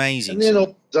 Amazing. And then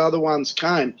all the other ones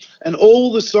came. And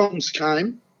all the songs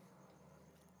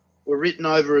were written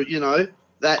over,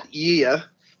 that year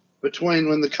between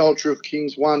when the Culture of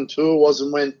Kings 1 tour was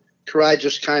and when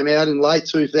Courageous came out in late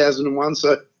 2001.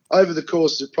 So over the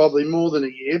course of probably more than a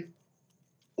year,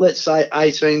 let's say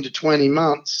 18 to 20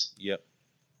 months. Yep.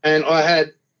 And I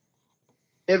had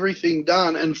everything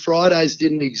done, and Fridays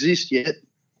didn't exist yet,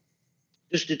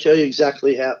 just to tell you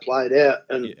exactly how it played out.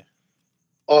 And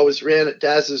I was round at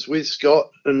Daz's with Scott,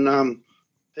 and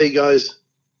he goes,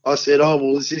 I said, oh,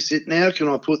 well, is this it now? Can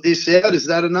I put this out? Is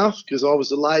that enough? Because I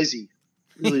was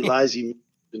really lazy.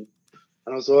 And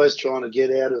I was always trying to get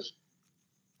out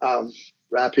of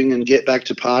rapping and get back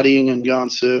to partying and going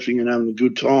surfing and having a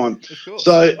good time.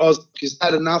 So I was, is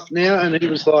that enough now? And he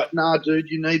was like, nah, dude,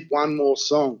 you need one more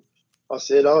song. I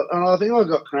said, and I think I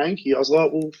got cranky. I was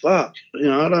like, well, fuck,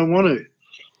 I don't want to.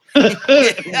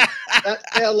 That's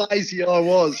how lazy I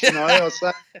was, I was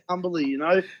so humbly,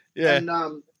 Yeah.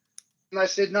 And they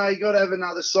said, no, you got to have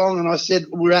another song. And I said,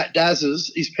 we're at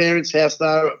Daz's, his parents' house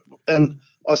there. And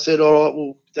I said, all right,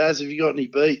 well, Daz, have you got any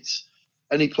beats?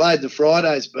 And he played the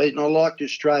Fridays beat, and I liked it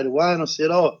straight away. And I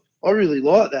said, oh, I really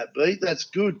like that beat. That's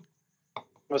good.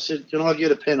 I said, can I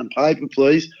get a pen and paper,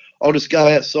 please? I'll just go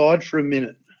outside for a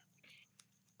minute.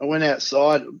 I went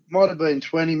outside. It might have been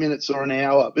 20 minutes or an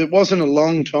hour. It wasn't a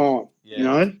long time, I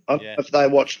don't know if they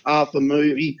watched half a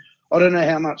movie. I don't know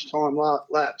how much time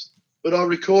lapsed. But I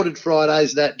recorded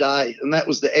Fridays that day, and that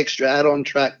was the extra add-on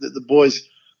track that the boys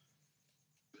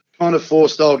kind of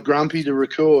forced old Grumpy to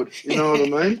record. You know what I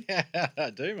mean? I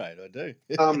do, mate. I do.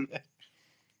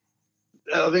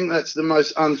 I think that's the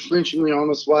most unflinchingly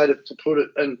honest way to put it.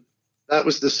 And that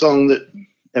was the song that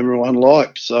everyone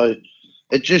liked. So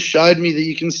it just showed me that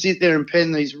you can sit there and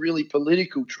pen these really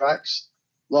political tracks.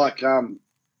 Like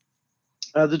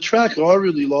the track I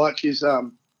really like is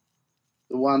the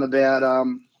one about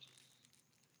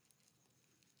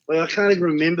I can't even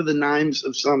remember the names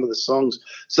of some of the songs.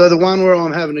 So the one where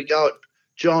I'm having a go at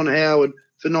John Howard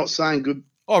for not saying good.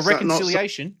 Oh,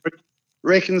 Reconciliation.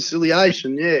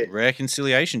 Reconciliation, yeah.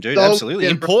 Reconciliation, dude. So, absolutely.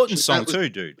 yeah, Important song too,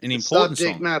 dude. An important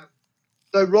song. Matter.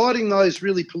 So writing those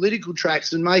really political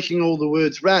tracks and making all the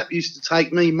words rap used to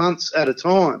take me months at a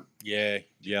time. Yeah.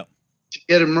 To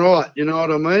get them right, you know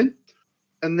what I mean?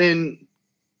 And then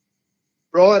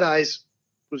Fridays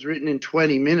was written in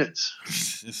 20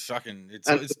 minutes. It's fucking. It's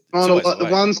kind of like the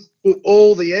ones put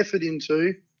all the effort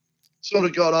into sort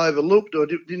of got overlooked or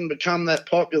didn't become that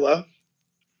popular.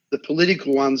 the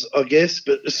political ones, I guess.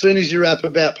 But as soon as you rap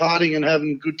about partying and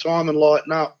having a good time and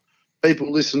lighting up,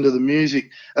 people listen to the music.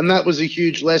 And that was a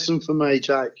huge lesson for me,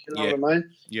 Jake. You know what I mean?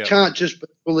 Yeah. You can't just be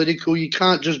political. You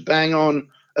can't just bang on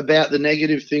about the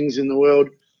negative things in the world.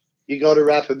 You got to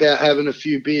rap about having a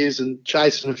few beers and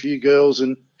chasing a few girls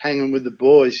and hanging with the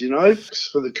boys, you know.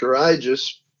 For the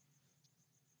courageous,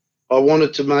 I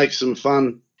wanted to make some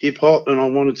fun hip-hop and I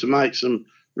wanted to make some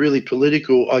really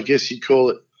political, I guess you'd call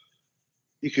it,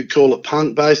 you could call it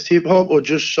punk-based hip-hop or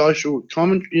just social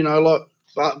commentary, you know, like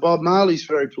Bob Marley's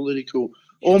very political.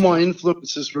 All my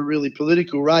influences were really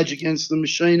political. Rage Against the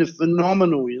Machine are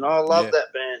phenomenal, you know. I love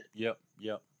that band. Yep.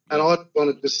 And I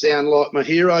wanted to sound like my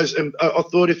heroes. And I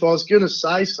thought if I was going to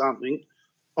say something,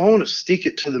 I want to stick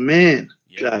it to the man,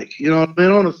 Jake. You know what I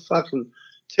mean? I want to fucking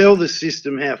tell the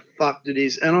system how fucked it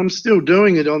is. And I'm still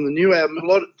doing it on the new album.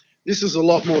 This is a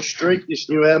lot more street, this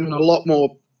new album, a lot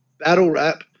more battle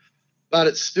rap, but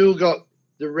it's still got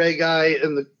the reggae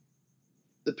and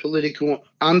the political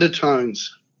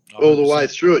undertones all the way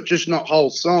through it, just not whole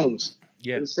songs.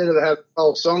 Yeah. Instead of having a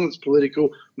whole song that's political,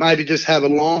 maybe just have a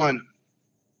line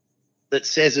that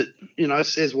says it, you know,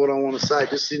 says what I want to say,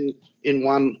 just in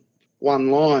one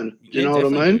line. Do you know what I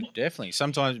mean? Definitely.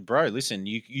 Sometimes, bro, listen,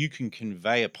 you can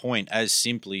convey a point as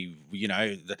simply, you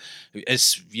know,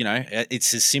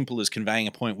 it's as simple as conveying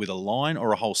a point with a line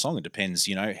or a whole song. It depends,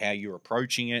 you know, how you're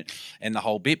approaching it and the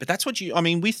whole bit. But that's what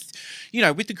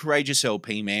with the Courageous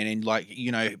LP, man, and like,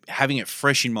 you know, having it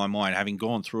fresh in my mind, having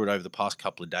gone through it over the past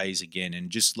couple of days again, and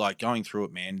just like going through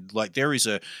it, man, like it's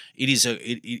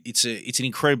an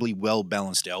incredibly well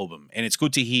balanced album, and it's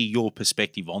good to hear your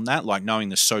perspective on that, like knowing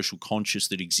the social conscious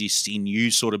that exists in you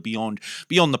sort of beyond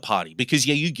the party, because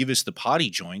you give us the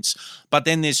party joints, but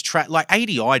then there's like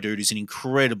ADI, dude, is an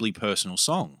incredibly personal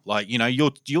song. Like, you know, you're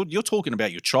talking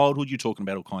about your childhood, you're talking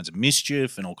about all kinds of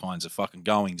mischief and all kinds of fucking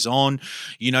goings on,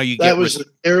 you know. That was a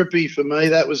therapy for me.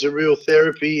 That was a real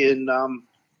therapy, and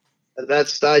at that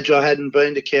stage I hadn't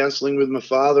been to counselling with my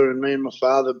father, and me and my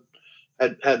father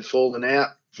had fallen out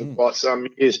for quite some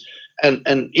years, and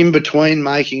in between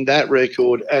making that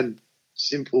record and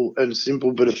simple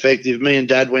but effective, me and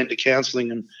Dad went to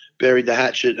counselling and buried the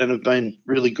hatchet and have been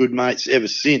really good mates ever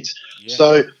since. Yeah.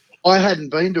 So I hadn't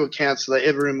been to a counsellor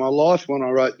ever in my life when I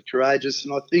wrote The Courageous,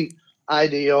 and I think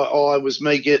ADI was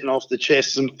me getting off the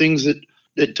chest some things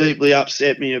that deeply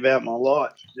upset me about my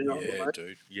life. You know what I mean?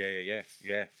 Dude.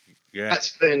 Yeah.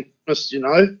 That's been just, you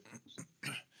know,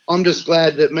 I'm just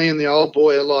glad that me and the old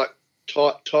boy are like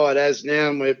tight as now,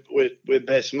 and we're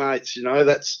best mates. You know,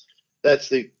 that's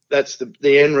the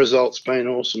end result's been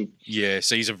awesome. Yeah,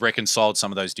 so you've reconciled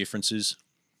some of those differences?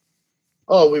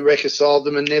 Oh, we reconciled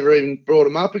them and never even brought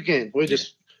them up again. We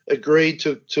just agreed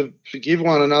to forgive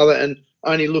one another and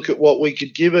only look at what we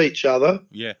could give each other.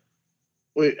 Yeah.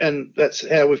 And that's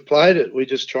how we've played it. We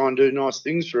just try and do nice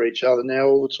things for each other now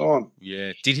all the time.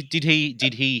 Yeah. Did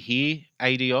he hear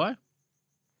ADI?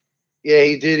 Yeah,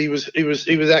 he did. He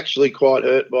was actually quite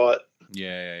hurt by it.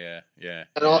 Yeah.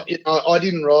 And I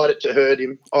didn't write it to hurt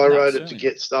him. I wrote it to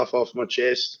get stuff off my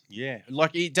chest. Yeah,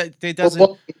 like there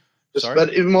doesn't.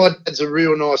 But my dad's a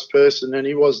real nice person, and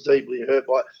he was deeply hurt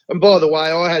by it. And by the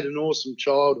way, I had an awesome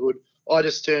childhood. I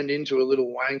just turned into a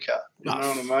little wanker. You know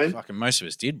what I mean? Fucking most of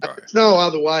us did, bro. There's no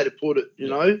other way to put it. You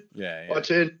know. Yeah. I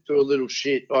turned into a little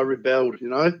shit. I rebelled. You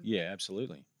know. Yeah,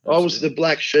 absolutely. I was the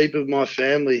black sheep of my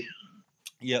family.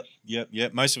 Yep.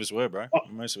 Most of us were, bro.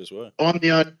 Most of us were. I'm the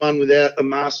only one without a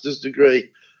master's degree.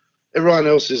 Everyone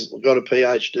else has got a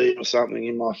PhD or something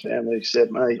in my family except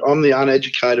me. I'm the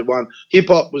uneducated one.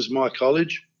 Hip-hop was my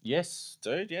college. Yes,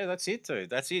 dude. Yeah, that's it,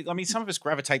 dude. That's it. I mean, some of us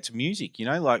gravitate to music, you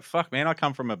know, like, fuck, man, I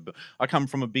come from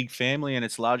a big family, and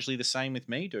it's largely the same with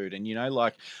me, dude. And, you know,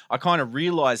 like, I kind of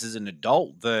realized as an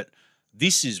adult that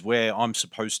this is where I'm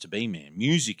supposed to be, man.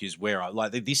 Music is where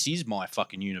this is my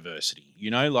fucking university,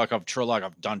 you know, like I've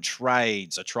done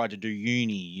trades. I tried to do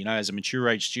uni, you know, as a mature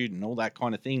age student, all that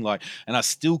kind of thing. Like, and I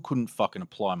still couldn't fucking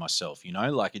apply myself, you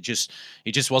know, like it just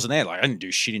wasn't there. Like, I didn't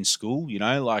do shit in school, you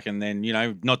know, like, and then, you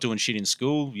know, not doing shit in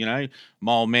school, you know,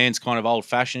 my old man's kind of old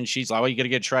fashioned. She's like, well, you got to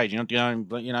get a trade, you know,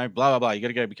 blah, blah, blah. You got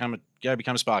to go become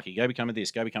a Sparky, go become a this,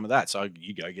 go become a that. So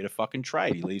you go get a fucking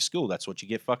trade. You leave school. That's what you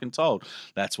get fucking told.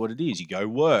 That's what it is. You go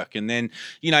work. And then,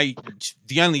 you know, I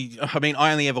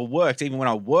only ever worked, even when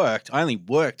I worked, I only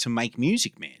worked to make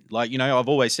music, man. Like, you know, I've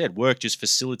always said work just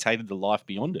facilitated the life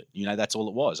beyond it. You know, that's all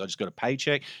it was. I just got a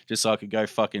paycheck just so I could go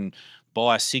fucking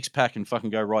buy a 6-pack and fucking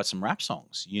go write some rap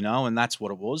songs, and that's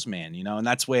what it was, man, and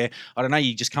that's where, I don't know,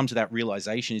 you just come to that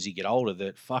realization as you get older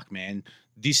that, fuck, man,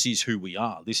 this is who we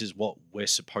are. This is what we're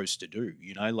supposed to do,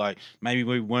 like maybe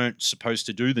we weren't supposed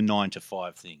to do the 9 to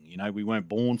 5 thing, we weren't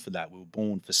born for that. We were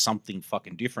born for something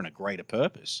fucking different, a greater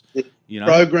purpose,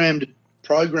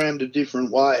 Programmed a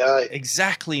different way, eh?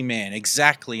 Exactly, man.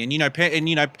 Exactly.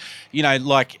 And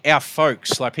like our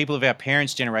folks, like people of our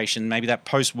parents' generation, maybe that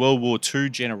post World War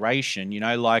II generation,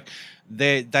 like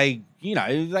they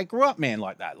grew up, man,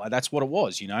 like that. Like that's what it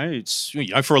was, It's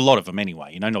for a lot of them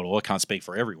anyway. Not all. I can't speak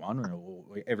for everyone or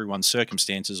everyone's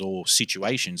circumstances or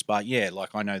situations, but yeah, like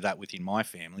I know that within my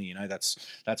family,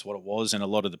 that's what it was, and a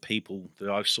lot of the people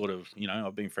that I've sort of,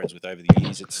 I've been friends with over the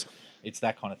years, it's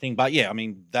that kind of thing. But yeah, I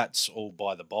mean, that's all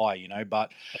by the by,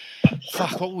 but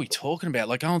fuck, what were we talking about?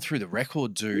 Like going through the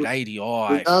record, dude, ADI.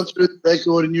 We're going through the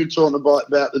record and you're talking about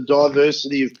the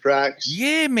diversity of tracks.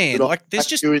 Yeah, man. Like there's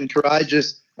just... You and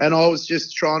Courageous. And I was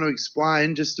just trying to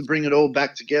explain, just to bring it all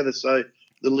back together so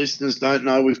the listeners don't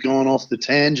know we've gone off the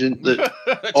tangent, that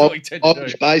I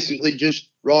was basically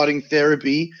just writing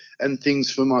therapy and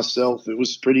things for myself. It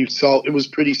was pretty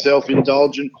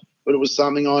self-indulgent, but it was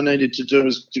something I needed to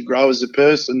do to grow as a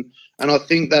person. And I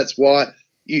think that's why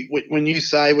when you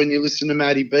listen to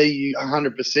Matty B, you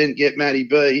 100% get Matty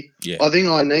B. Yeah. I think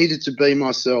I needed to be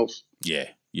myself. Yeah,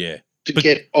 yeah. To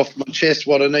get off my chest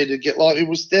what I needed to get. Like, it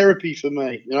was therapy for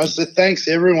me. So thanks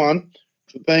everyone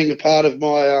for being a part of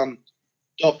my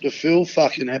Dr. Phil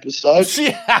fucking episode.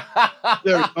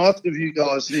 Very nice of you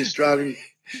guys, the Australian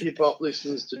hip-hop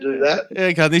listeners, to do that.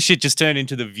 Yeah, God, this shit just turned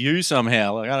into The View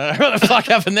somehow. Like, I don't know what the fuck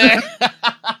happened there.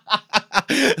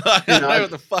 I don't know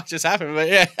what the fuck just happened, but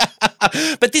yeah.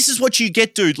 But this is what you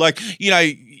get, dude. Like,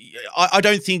 I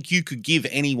don't think you could give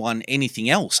anyone anything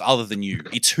else other than you.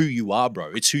 It's who you are,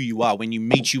 bro. It's who you are. When you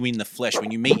meet you in the flesh,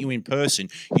 when you meet you in person,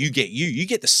 you get you. You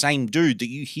get the same dude that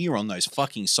you hear on those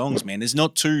fucking songs, man. There's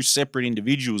not two separate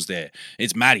individuals there.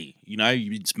 It's Matty,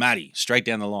 it's Matty, straight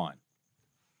down the line.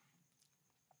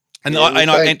 And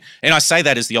I say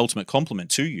that as the ultimate compliment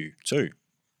to you too.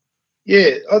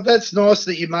 Yeah, that's nice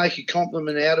that you make a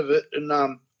compliment out of it. And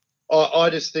I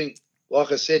just think,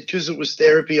 like I said, because it was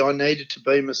therapy, I needed to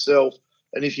be myself.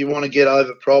 And if you want to get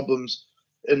over problems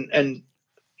and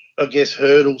I guess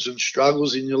hurdles and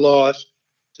struggles in your life,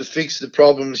 to fix the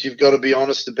problems, you've got to be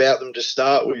honest about them to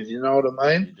start with. You know what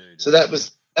I mean? So that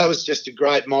was just a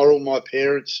great moral. My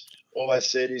parents always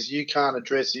said is you can't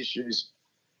address issues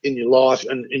in your life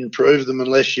and improve them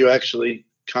unless you actually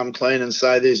come clean and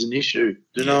say there's an issue.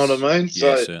 Do you know what I mean?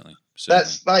 Yeah, so certainly.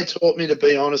 They taught me to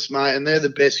be honest, mate, and they're the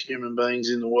best human beings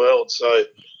in the world. So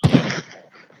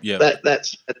yeah,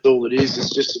 that's all it is.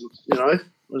 It's just I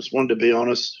just wanted to be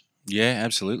honest. Yeah,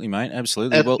 absolutely, mate.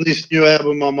 Absolutely. And on this new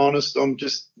album, I'm honest. I'm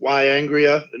just way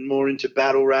angrier and more into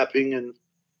battle rapping and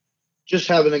just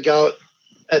having a go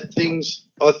at things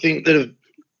I think that have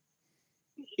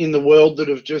in the world that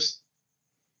have just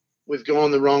we've gone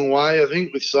the wrong way, I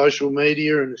think, with social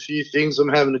media and a few things. I'm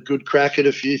having a good crack at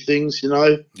a few things,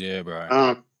 Yeah,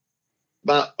 bro.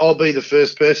 But I'll be the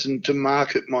first person to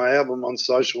market my album on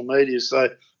social media. So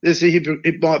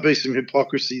it might be some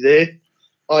hypocrisy there.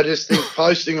 I just think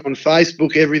posting on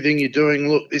Facebook everything you're doing,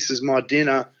 look, this is my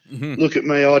dinner. Mm-hmm. Look at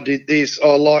me, I did this.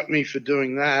 Oh, like me for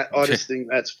doing that. I just think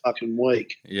that's fucking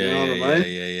weak. Yeah, you know what I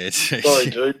mean? Yeah. Sorry,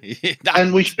 dude. Yeah.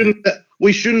 And we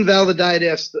shouldn't validate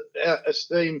our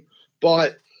esteem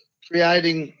by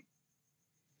creating,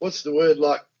 what's the word,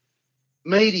 like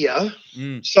media,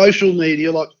 social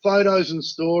media, like photos and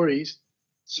stories,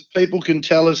 so people can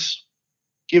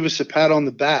give us a pat on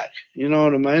the back. You know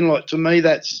what I mean? Like, to me,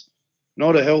 that's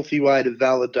not a healthy way to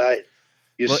validate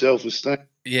your self-esteem.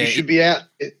 Yeah, you should be out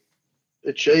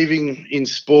achieving in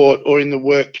sport or in the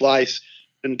workplace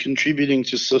and contributing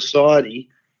to society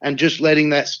and just letting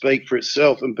that speak for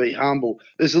itself and be humble.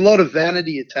 There's a lot of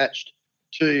vanity attached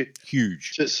to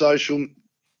social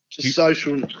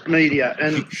media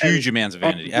and huge amounts of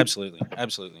vanity. Absolutely.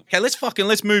 Okay,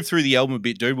 let's move through the album a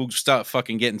bit, dude. We'll start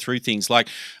fucking getting through things. Like,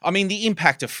 I mean, the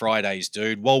impact of Fridays,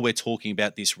 dude. While we're talking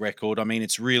about this record, I mean,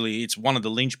 it's one of the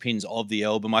linchpins of the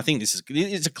album. I think it's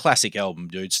a classic album,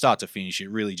 dude. Start to finish, it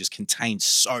really just contains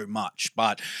so much.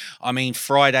 But I mean,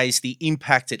 Fridays, the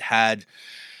impact it had.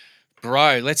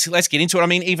 Bro, let's get into it. I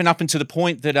mean, even up until the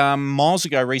point that Miles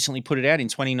Ago recently put it out in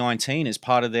 2019 as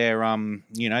part of their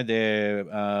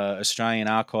Australian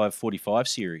Archive 45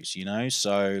 series.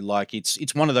 So like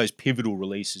it's one of those pivotal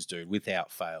releases, dude,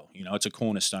 without fail. It's a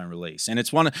cornerstone release, and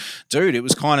it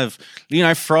was kind of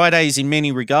Fridays in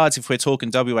many regards. If we're talking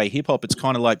WA hip hop, it's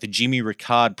kind of like the Jimmy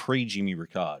Ricard pre-Jimmy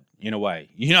Ricard in a way.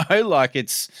 Like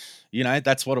it's You know,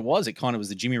 that's what it was. It kind of was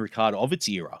the Jimmy Ricard of its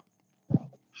era.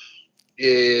 Yeah,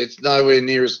 it's nowhere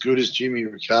near as good as Jimmy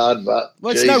Ricard, but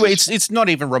well, Jesus. it's not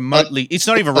even remotely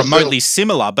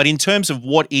similar. But in terms of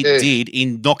what it did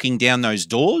in knocking down those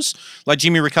doors, like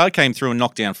Jimmy Ricard came through and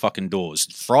knocked down fucking doors.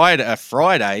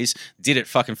 Fridays did it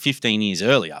fucking 15 years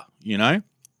earlier. You know.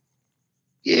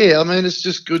 Yeah, I mean, it's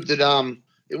just good that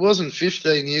it wasn't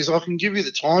 15 years. I can give you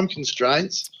the time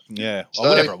constraints. Yeah, so,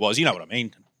 whatever it was, you know what I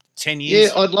mean. 10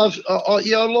 years. Yeah, I'd like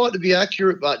to be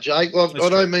accurate, but Jake, I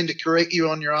don't mean to correct you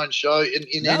on your own show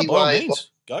in any way.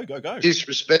 Go.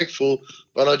 Disrespectful,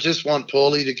 but I just want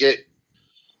Paulie to get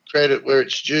credit where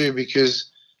it's due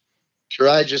because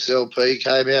Courageous LP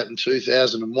came out in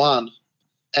 2001,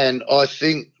 and I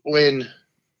think when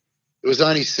it was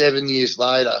only 7 years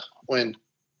later when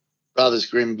Brothers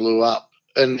Grimm blew up,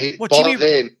 and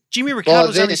Jimmy Ricard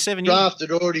was only 7 years. Draft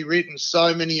had already written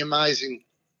so many amazing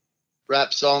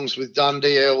rap songs with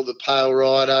Dundee L, The Pale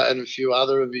Rider, and a few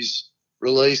other of his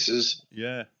releases.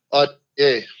 Yeah. I'll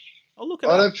look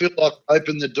I don't feel like I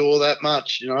opened the door that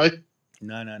much, you know.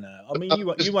 No. I mean,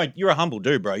 you won't. You're a humble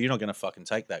dude, bro. You're not going to fucking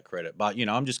take that credit. But you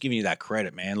know, I'm just giving you that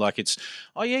credit, man. Like it's.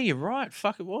 Oh yeah, you're right.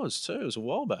 Fuck, it was too. It was a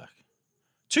while back.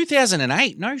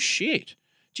 2008. No shit.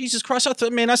 Jesus Christ.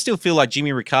 I still feel like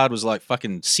Jimmy Ricard was like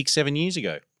fucking 6-7 years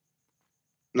ago.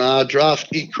 Nah, Draft,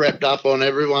 he crept up on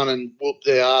everyone and whooped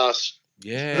their ass.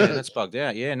 Yeah, that's bugged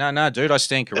out. Yeah, no, dude, I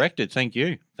stand corrected. Thank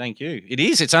you. It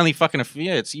is. It's only fucking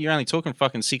you're only talking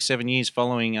fucking 6-7 years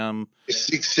following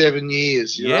 6-7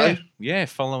 years. You know? Yeah,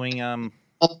 following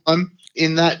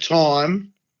In that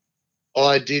time,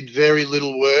 I did very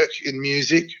little work in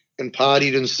music and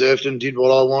partied and surfed and did what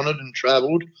I wanted and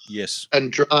travelled. Yes.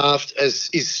 And Draft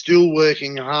is still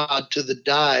working hard to the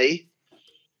day.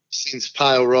 Since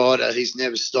Pale Rider, he's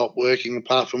never stopped working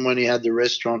apart from when he had the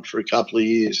restaurant for a couple of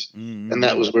years. Mm-hmm. And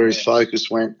that was where his focus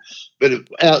went. But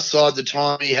outside the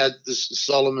time he had the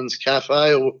Solomon's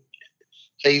Cafe,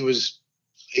 he's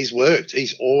worked.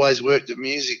 He's always worked at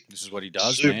music. This is what he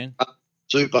does, man.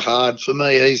 Super hard. For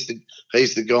me, he's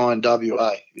the guy in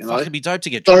WA. You know? It'd be dope to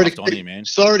get dropped on him, man.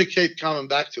 Sorry to keep coming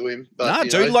back to him. But,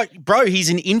 dude, like, bro, he's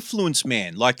an influence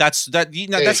man. Like, that's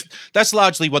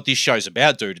largely what this show's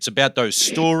about, dude. It's about those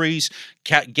stories,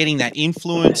 getting that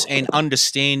influence and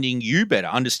understanding you better,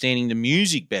 understanding the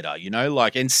music better, you know,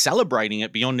 like, and celebrating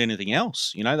it beyond anything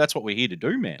else. You know, that's what we're here to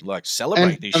do, man. Like,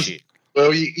 celebrate this shit.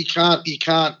 Well, you can't,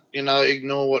 you know,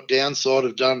 ignore what Downside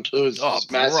have done too. It's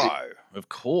massive. Bro, of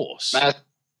course. Massive.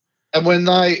 And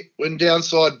when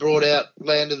Downside brought out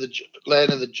Land of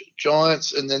the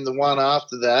Giants, and then the one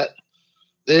after that,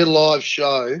 their live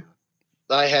show,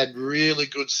 they had really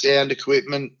good sound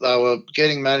equipment. They were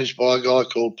getting managed by a guy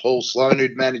called Paul Sloan,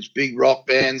 who'd managed big rock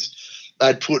bands.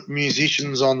 They'd put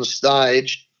musicians on the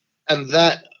stage, and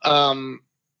that Land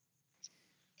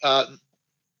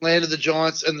of the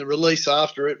Giants and the release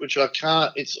after it, which I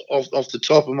can't. It's off the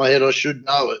top of my head. I should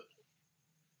know it.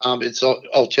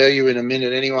 I'll tell you in a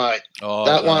minute anyway. Oh,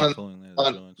 that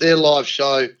one, their live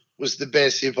show was the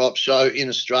best hip hop show in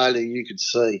Australia you could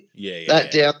see.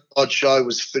 That Downside show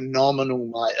was phenomenal,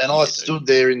 mate. And I stood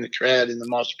there in the crowd in the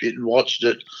mosh pit and watched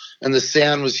it. And the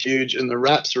sound was huge, and the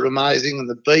raps were amazing, and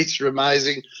the beats were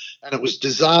amazing, and it was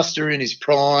Disaster in his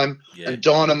prime, and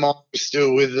Dynamite was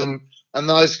still with them. And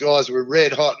those guys were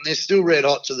red hot, and they're still red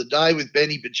hot to the day with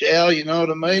Benny Bajau, you know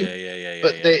what I mean? Yeah.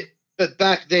 But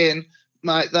back then,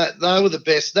 mate, they were the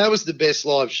best. That was the best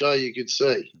live show you could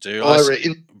see. Dude,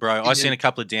 I've seen a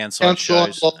couple of Downside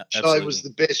shows. Live show was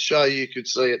the best show you could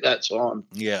see at that time.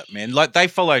 Yeah, man. Like they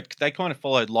kind of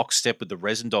followed lockstep with the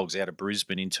Resin Dogs out of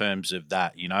Brisbane in terms of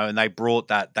that, you know, and they brought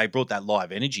that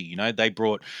live energy, you know. They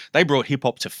brought hip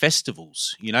hop to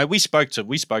festivals. You know, we spoke to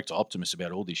Optimus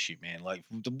about all this shit, man. Like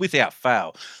without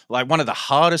fail, like one of the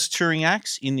hardest touring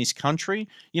acts in this country,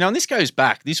 you know, and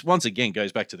this once again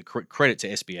goes back to the credit to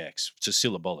SBX, to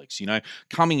Syllabolics, you know,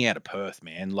 coming out of Perth,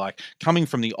 man, like coming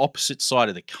from the opposite side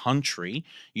of the country,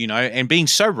 you know, and being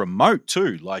so remote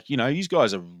too. Like, you know, you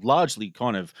guys are largely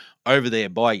kind of over there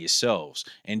by yourselves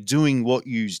and doing what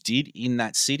yous did in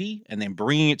that city and then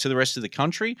bringing it to the rest of the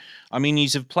country. I mean,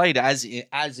 yous have played as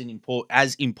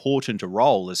important a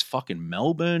role as fucking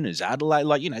Melbourne, as Adelaide,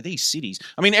 like, you know, these cities.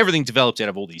 I mean, everything developed out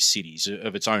of all these cities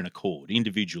of its own accord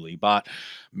individually, but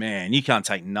man, you can't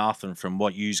take nothing from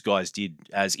what yous guys did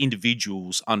as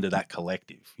individuals under that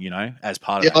collective, you know, as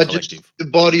part of that collective. The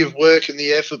body of work and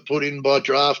the effort put in by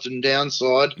Draft and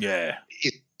Downside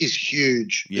is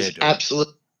huge. Yeah, it's absolute.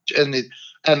 And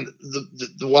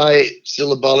the way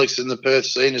Syllabolics and the Perth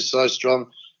scene is so strong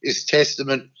is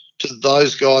testament to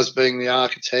those guys being the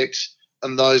architects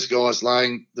and those guys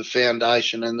laying the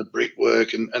foundation and the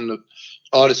brickwork and the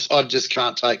I just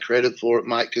can't take credit for it,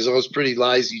 mate, because I was pretty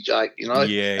lazy, Jake.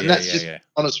 And that's just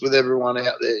honest with everyone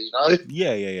out there.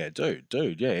 Yeah,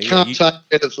 dude, yeah. You can't take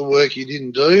credit for work you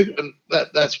didn't do, and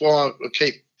that's why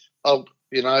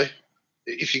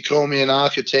if you call me an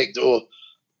architect or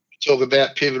talk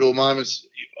about pivotal moments,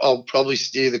 I'll probably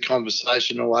steer the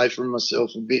conversation away from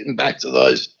myself a bit and back to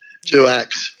those two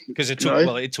acts. Because it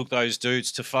took those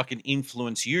dudes to fucking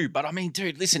influence you. But I mean,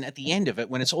 dude, listen, at the end of it,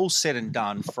 when it's all said and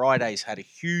done, Friday's had a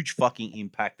huge fucking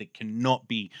impact that can't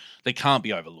be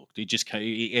overlooked.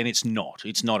 And it's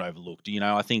not overlooked.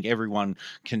 I think everyone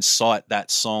can cite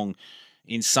that song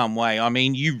in some way. I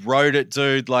mean, you wrote it,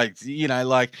 dude. You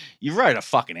wrote a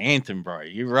fucking anthem, bro.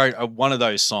 You wrote one of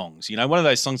those songs. One of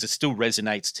those songs that still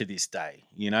resonates to this day.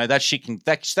 That shit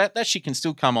can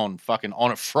still come on fucking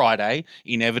on a Friday,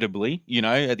 inevitably.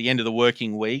 At the end of the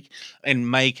working week, and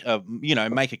make a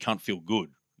cunt feel good.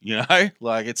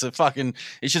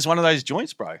 It's just one of those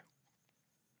joints, bro.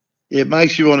 It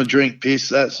makes you want to drink piss.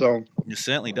 That song. It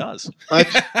certainly does.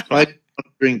 Mate,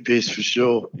 drink piss for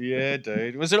sure. Yeah,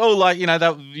 dude. Was it all like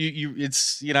that?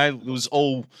 It was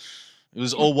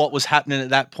all what was happening at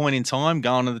that point in time.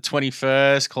 Going to the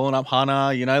 21st, calling up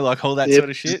Hunter. Like all that sort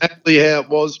of shit. Exactly how it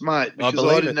was, mate. Because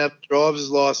I didn't have a driver's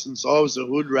license. I was a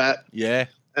hood rat. Yeah.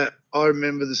 I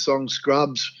remember the song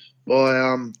 "Scrubs" by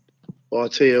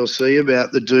TLC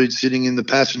about the dude sitting in the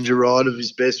passenger ride of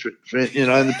his best friend, in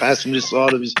the passenger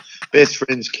side of his best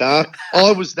friend's car.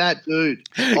 I was that dude.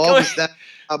 I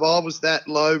was that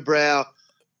lowbrow,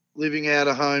 living out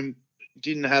of home,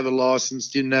 didn't have a license,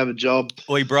 didn't have a job.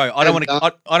 Oi, bro, I don't want to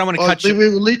cut you. I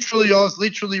was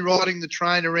literally riding the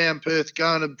train around Perth,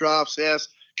 going to Draft's house,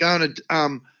 going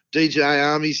to DJ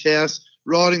Army's house,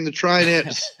 riding the train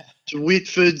out to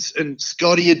Whitford's, and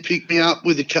Scotty had picked me up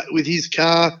with his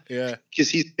car. Yeah,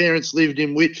 because his parents lived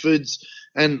in Whitford's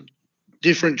and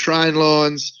different train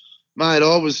lines. Mate,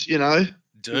 I was,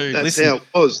 dude, that's how it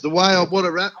was. What I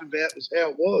rapped about was how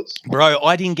it was. Bro,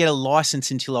 I didn't get a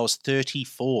license until I was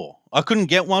 34. I couldn't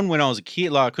get one when I was a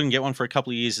kid. I couldn't get one for a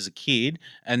couple of years as a kid.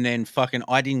 And then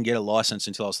I didn't get a license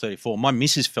until I was 34. My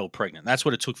missus fell pregnant. That's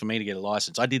what it took for me to get a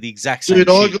license. I did the exact same shit.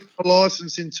 I got a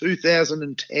license in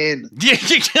 2010. Yeah.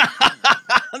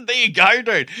 There you go,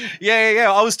 dude. Yeah.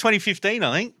 I was 2015,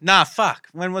 I think. Nah, fuck.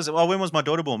 When was it? Well, when was my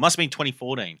daughter born? Must have been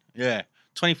 2014. Yeah,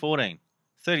 2014.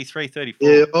 33, 34.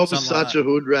 Yeah, I was such a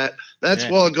hood rat. That's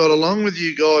why I got along with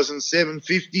you guys in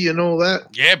 750 and all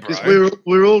that. Yeah, bro. Because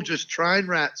we're all just train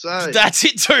rats, eh? That's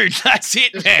it, dude. That's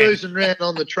it, just man. Cruising around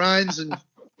on the trains and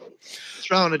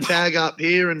throwing a tag up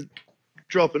here and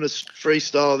dropping a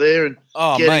freestyle there and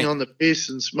getting on the piss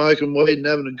and smoking weed and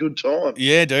having a good time.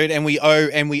 Yeah, dude. And we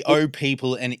owe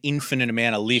people an infinite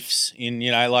amount of lifts in,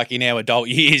 in our adult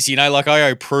years. I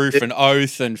owe Proof and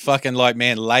Oath and fucking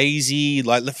Lazy.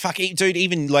 Dude,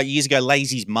 even years ago,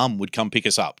 Lazy's mum would come pick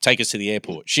us up, take us to the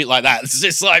airport. Shit like that. It's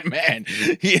just man,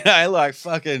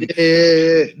 fucking.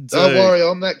 Yeah. Don't worry,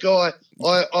 I'm that guy.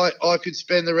 I could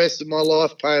spend the rest of my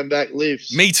life paying back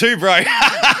lifts. Me too, bro.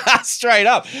 Straight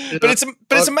up. But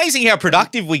it's amazing how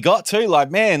productive we got too. I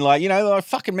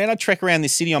trek around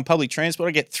this city on public transport.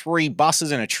 I get 3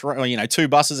 buses and 2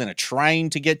 buses and a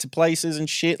train to get to places and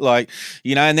shit. And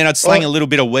then I'd slang a little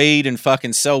bit of weed and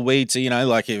fucking sell weed to,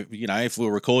 if we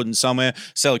were recording somewhere,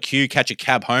 sell a cue, catch a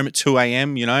cab home at 2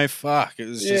 a.m. Fuck. It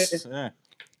was just.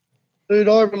 Dude,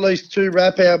 I released 2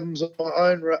 rap albums on my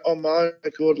own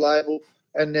record label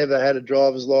and never had a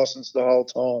driver's license the whole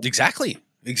time. Exactly.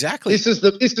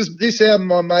 This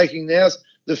album I'm making now is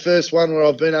the first one where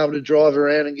I've been able to drive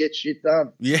around and get shit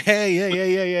done.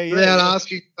 Yeah. Without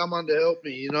asking someone to help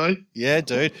me, Yeah,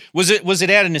 dude. Was it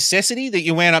out of necessity that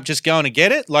you wound up just going to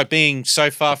get it, being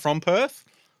so far from Perth?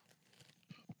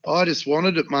 I just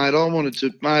wanted it, mate.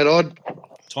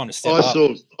 Time to step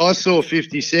up. I saw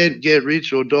 50 Cent Get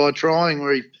Rich or Die Trying,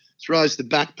 where he throws the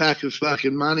backpack of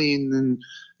fucking money in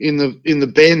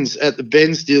the Benz at the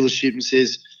Benz dealership and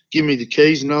says, "Give me the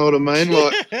keys." You know what I mean?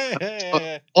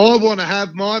 I want to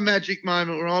have my magic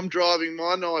moment where I'm driving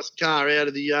my nice car out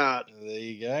of the yard. There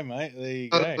you go, mate. There you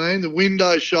go. I mean, the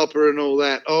window shopper and all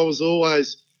that.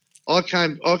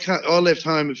 I left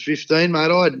home at 15,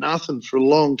 mate. I had nothing for a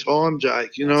long time,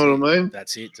 Jake. You know what I mean?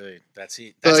 That's it, dude. That's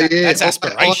it. That's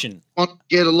aspiration. I want to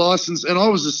get a license, and I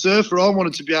was a surfer. I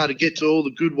wanted to be able to get to all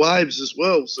the good waves as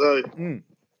well. So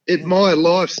my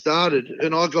life started,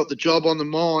 and I got the job on the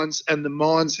mines, and the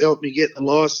mines helped me get the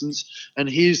license. And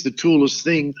here's the coolest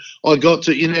thing. I got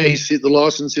to, you sit the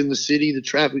license in the city, the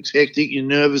traffic's hectic, you're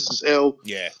nervous as hell.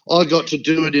 Yeah. I got to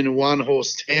do it in a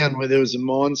one-horse town where there was a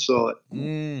mine site.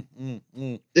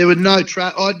 There were no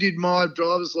I did my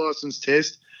driver's license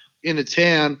test in a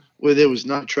town where there was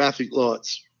no traffic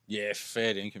lights. Yeah,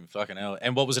 fair dinkum, fucking hell.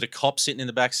 And what was it? A cop sitting in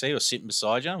the back seat or sitting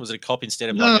beside you? Was it a cop instead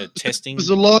of like a testing? It was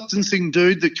a licensing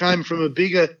dude that came from a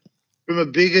bigger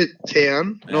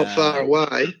town, not far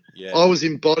away. Yeah. I was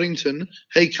in Boddington.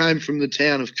 He came from the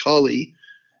town of Collie,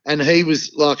 and he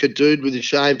was like a dude with a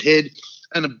shaved head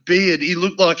and a beard. He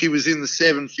looked like he was in the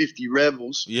 750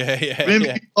 Rebels. Yeah.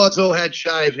 Remember, you guys all had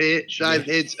shaved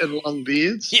heads and long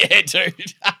beards. Yeah,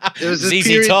 dude. There was a ZZ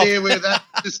period Top. there where that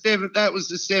was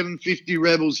the 750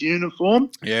 Rebels uniform.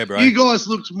 Yeah, bro. You guys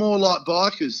looked more like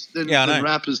bikers than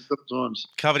rappers sometimes.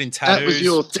 Covered in That was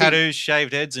your tattoos,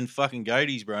 shaved heads, and fucking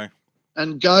goatees, bro.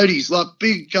 And goatees, like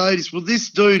big goatees. Well, this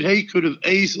dude, he could have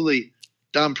easily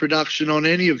done production on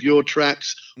any of your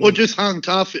tracks or just hung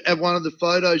tough at one of the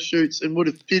photo shoots and would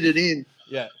have fitted in.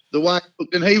 Yeah. The way it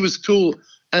looked. And he was cool.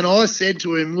 And I said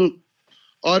to him, look,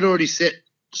 I'd already set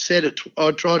it.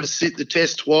 I tried to sit the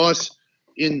test twice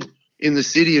in the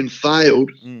city and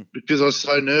failed because I was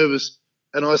so nervous.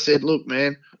 And I said, look,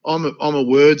 man, I'm a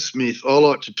wordsmith. I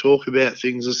like to talk about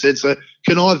things. I said, so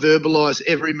can I verbalise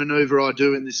every manoeuvre I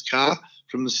do in this car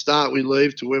from the start we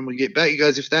leave to when we get back? He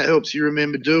goes, if that helps you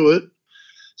remember, do it.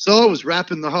 So I was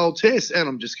rapping the whole test, and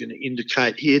I'm just going to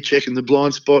indicate here, checking the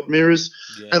blind spot mirrors,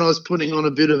 and I was putting on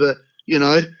a bit of a,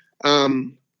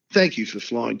 thank you for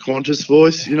flying Qantas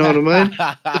voice, you know what I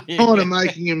mean? Kind of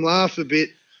making him laugh a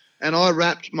bit, and I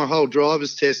rapped my whole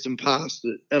driver's test and passed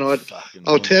it. And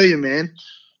I'll tell you, man,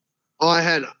 I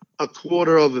had a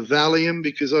quarter of a Valium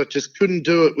because I just couldn't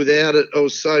do it without it. I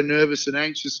was so nervous and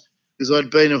anxious because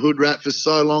I'd been a hood rat for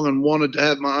so long and wanted to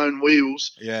have my own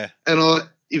wheels. Yeah. And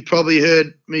you've probably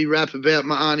heard me rap about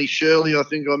my Auntie Shirley. I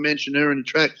think I mentioned her in the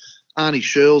track. Auntie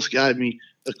Shirls gave me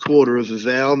a quarter of a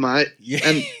vowel, mate.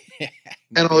 Yeah.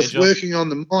 And I was working on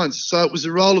the mines, so it was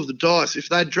a roll of the dice. If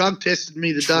they drug tested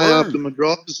me the day after my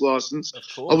driver's license,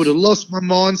 I would have lost my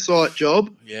mine site job,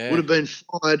 would have been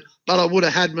fired, but I would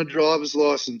have had my driver's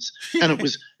license. And it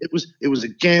was a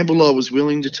gamble I was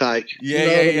willing to take.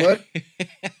 Yeah.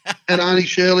 And Auntie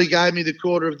Shirley gave me the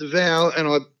quarter of the vowel, and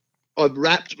I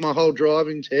rapped my whole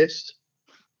driving test,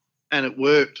 and it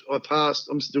worked. I passed.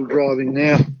 I'm still driving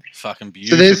now. Fucking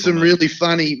beautiful. So there's some really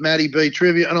funny Matty B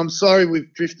trivia, and I'm sorry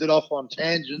we've drifted off on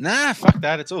tangents. Nah, fuck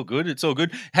that. It's all good. It's all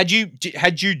good. Had you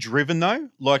driven though?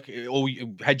 Like, or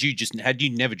had you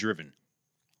never driven?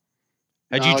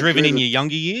 Had you driven in your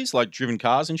younger years, like driven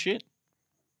cars and shit?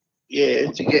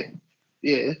 Yeah, to get.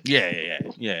 Yeah.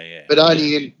 Yeah. But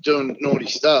only in doing naughty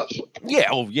stuff. Yeah,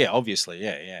 obviously,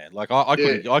 yeah. Like I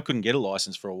couldn't get a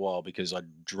license for a while because I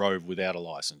drove without a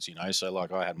license, So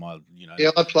like I had my,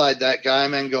 Yeah, I played that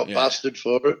game and got busted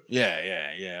for it.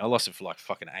 Yeah. I lost it for like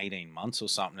fucking 18 months or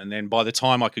something, and then by the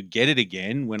time I could get it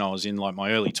again, when I was in like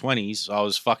my early 20s, I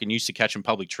was fucking used to catching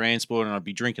public transport, and I'd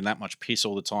be drinking that much piss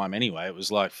all the time anyway. It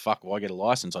was like, fuck, why get a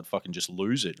license? I'd fucking just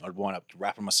lose it. I'd wind up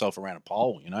wrapping myself around a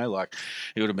pole, Like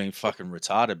it would have been fucking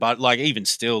retarded. But like even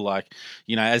still, like,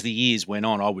 as the years went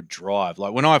on, I would drive.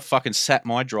 Like when I fucking sat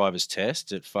my driver's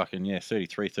test at fucking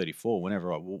 33, 34,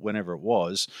 whenever it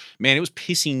was, man, it was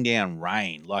pissing down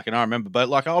rain. Like, and I remember, but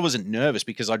like I wasn't nervous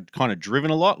because I'd kind of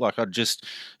driven a lot. Like I'd just,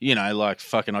 like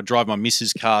fucking I'd drive my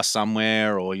missus' car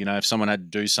somewhere, or if someone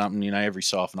had to do something, every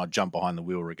so often I'd jump behind the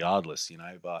wheel regardless,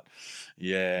 But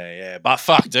yeah. But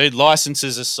fuck, dude,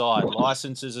 licenses aside,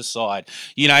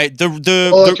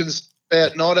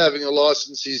 about not having a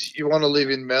license is you want to live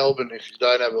in Melbourne if you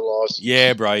don't have a license.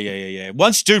 Yeah, bro. Yeah.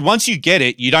 Once you get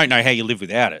it, you don't know how you live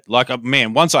without it. Like,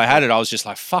 man, once I had it, I was just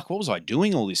like, fuck, what was I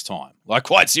doing all this time? Like,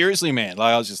 quite seriously, man.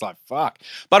 Like, I was just like, fuck.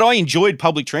 But I enjoyed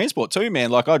public transport too, man.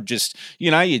 Like, I'd just,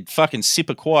 you'd fucking sip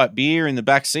a quiet beer in the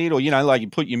back seat, or, like you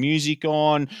put your music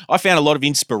on. I found a lot of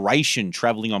inspiration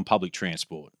traveling on public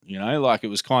transport, like it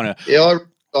was kind of. Yeah, I write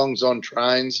songs on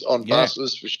trains, on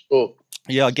buses for sure.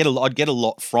 Yeah, I'd get a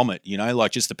lot from it,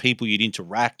 like just the people you'd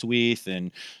interact with,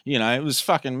 and it was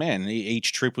fucking, man.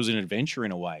 Each trip was an adventure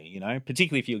in a way,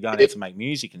 particularly if you're going out to make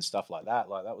music and stuff like that.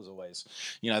 Like that was always,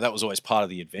 part of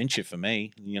the adventure for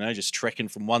me, just trekking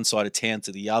from one side of town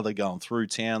to the other, going through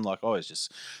town. Like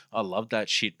I loved that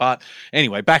shit. But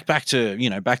anyway, back to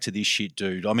this shit,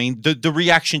 dude. I mean, the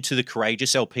reaction to the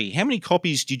Courageous LP. How many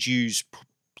copies did you?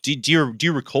 Do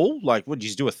you recall? Like, what did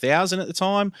you do? 1,000 at the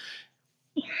time?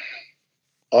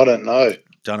 I don't know.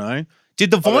 Don't know.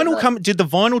 Did the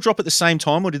vinyl drop at the same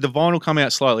time, or did the vinyl come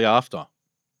out slightly after?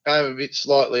 Came a bit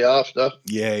slightly after.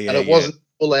 Yeah. And it wasn't a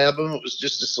full album, it was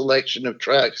just a selection of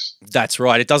tracks. That's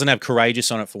right. It doesn't have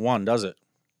Courageous on it for one, does it?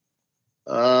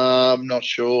 I'm not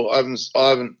sure. I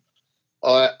haven't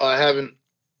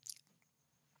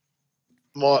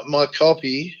my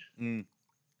copy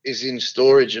is in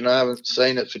storage, and I haven't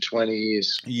seen it for 20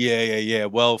 years. Yeah.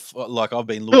 Well, like I've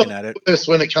been looking at it. First,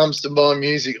 when it comes to my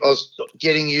music, I was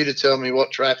getting you to tell me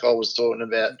what track I was talking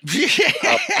about.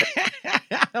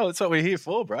 Oh, that's what we're here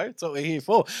for, bro. That's what we're here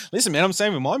for. Listen, man, I'm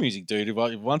saying with my music, dude.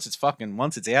 Once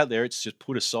it's out there, it's just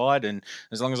put aside, and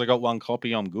as long as I got one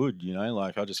copy, I'm good. You know,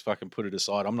 like I just fucking put it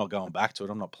aside. I'm not going back to it.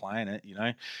 I'm not playing it. You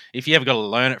know, if you ever got to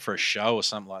learn it for a show or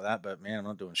something like that, but man, I'm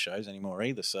not doing shows anymore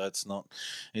either, so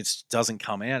it doesn't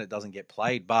come out. It doesn't get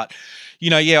played. But you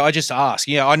know, yeah, I just ask.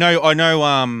 Yeah, I know.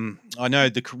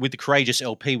 With the Courageous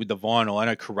LP with the vinyl, I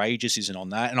know Courageous isn't on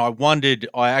that, and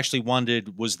I actually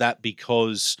wondered, was that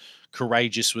because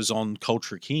Courageous was on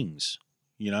Culture Kings,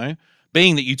 you know,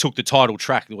 being that you took the title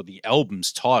track or the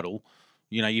album's title,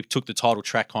 you know, you took the title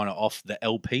track kind of off the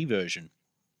LP version.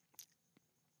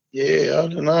 Yeah, I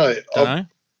don't know. I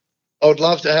would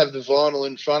love to have the vinyl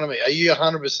in front of me. Are you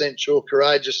 100% sure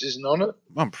Courageous isn't on it?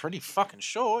 I'm pretty fucking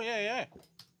sure. Yeah.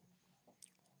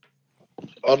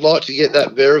 I'd like to get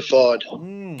that verified.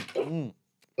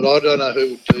 But I don't know who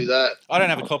would do that. I don't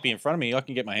have a copy in front of me. I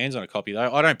can get my hands on a copy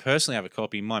though. I don't personally have a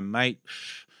copy. My mate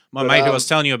who I was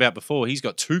telling you about before, he's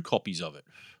got 2 copies of it.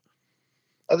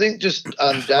 I think just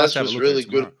Daz was really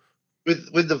good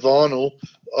with the vinyl.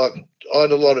 I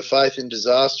had a lot of faith in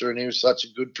Disaster, and he was such a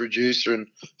good producer and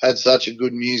had such a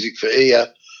good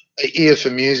ear for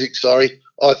music. Sorry,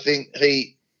 I think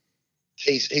he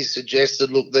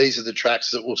suggested, look, these are the tracks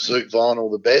that will suit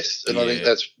vinyl the best, and I think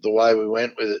that's the way we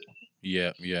went with it.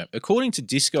 Yeah. According to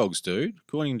Discogs, dude.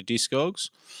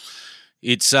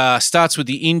 It starts with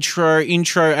the intro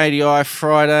ADI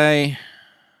Friday.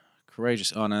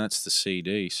 Courageous. Oh, no, that's the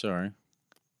CD. Sorry.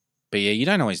 But yeah, you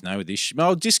don't always know with this.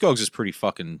 Well, Discogs is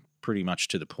pretty much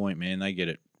to the point, man. They get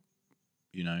it,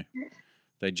 you know.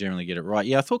 They generally get it right.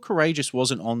 Yeah, I thought Courageous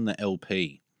wasn't on the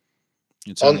LP.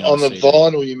 It's on the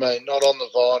vinyl, you mean? Not on the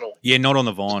vinyl. Yeah, not on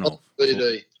the vinyl. On the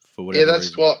CD. For whatever that's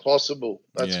reason. quite possible.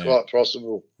 Quite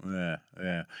possible. Yeah.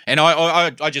 And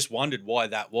I just wondered why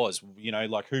that was, you know,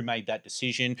 like who made that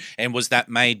decision, and was that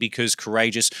made because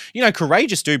Courageous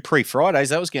do pre-Fridays,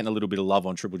 that was getting a little bit of love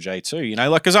on Triple J too, you know,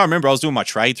 like, because I remember I was doing my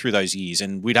trade through those years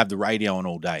and we'd have the radio on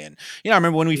all day, and, you know, I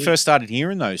remember when we first started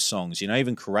hearing those songs, you know,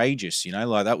 even Courageous, you know,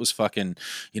 like that was fucking,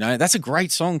 you know, that's a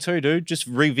great song too, dude, just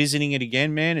revisiting it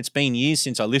again, man. It's been years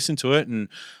since I listened to it, and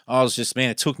I was just, man,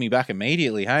 it took me back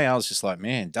immediately. Hey, I was just like,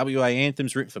 man, WA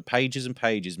anthems written for pages and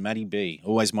pages, Matty B,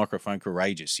 always microphone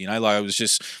Courageous, you know, like it was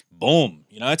just boom,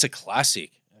 you know, it's a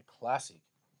classic.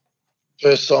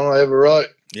 First song I ever wrote.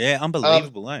 Yeah,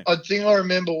 unbelievable, eh? I think I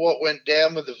remember what went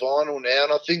down with the vinyl now,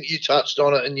 and I think you touched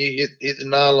on it and you hit the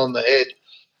nail on the head,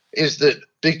 is that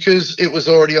because it was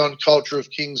already on Culture of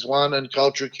Kings 1 and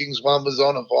Culture of Kings 1 was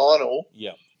on a vinyl.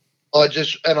 Yeah. I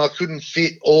couldn't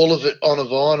fit all of it on a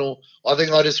vinyl. I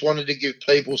think I just wanted to give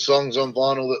people songs on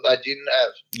vinyl that they didn't have.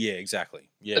 Yeah, exactly.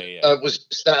 Yeah.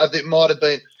 It might have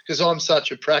been, because I'm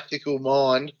such a practical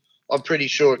mind, I'm pretty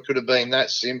sure it could have been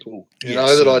that simple. You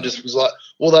know, that I just was like,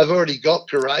 well, they've already got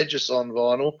Courageous on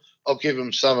vinyl. I'll give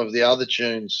them some of the other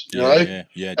tunes, you know? Yeah,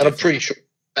 and definitely. I'm pretty sure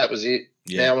that was it.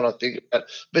 Yeah. Now when I think about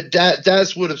it. But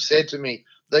Daz would have said to me,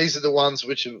 these are the ones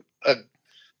which are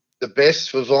the best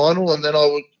for vinyl, and then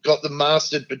I got them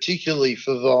mastered particularly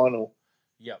for vinyl.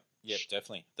 Yep,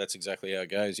 definitely. That's exactly how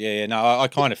it goes. Yeah. No, I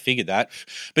kind of figured that.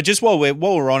 But just while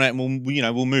we're on it, and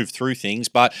we'll move through things.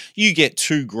 But you get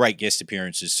 2 great guest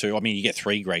appearances too. I mean, you get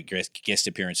 3 great guest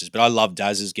appearances. But I love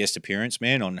Daz's guest appearance,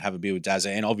 man, on Have a Beer with Daz,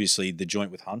 and obviously the joint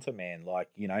with Hunter, man. Like,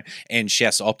 you know, and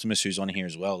shouts to Optimus, who's on here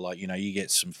as well. Like, you know, you got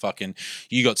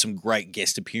some great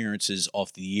guest appearances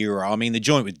off the era. I mean, the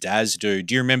joint with Daz, dude.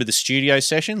 Do you remember the studio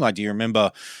session? Like, do you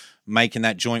remember making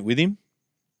that joint with him?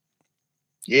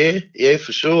 Yeah,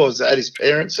 for sure. I was at his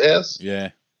parents' house. Yeah.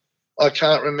 I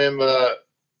can't remember,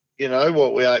 you know,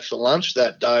 what we ate for lunch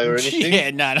that day or anything.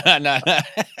 Yeah, no.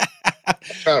 I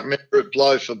can't remember it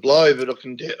blow for blow, but I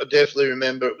can definitely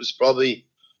remember it was probably,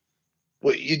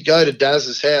 well, you'd go to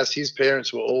Daz's house. His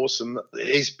parents were awesome.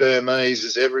 He's Burmese,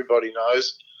 as everybody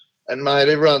knows. And, mate,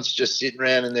 everyone's just sitting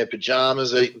around in their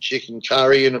pajamas eating chicken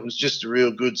curry, and it was just a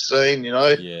real good scene, you know.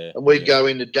 Yeah. And we'd go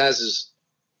into Daz's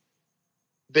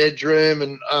bedroom,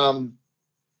 and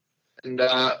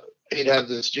he'd have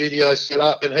the studio set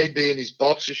up, and he'd be in his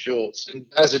boxer shorts, and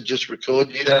Daz had just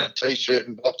recorded. He'd have a t-shirt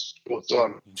and boxer shorts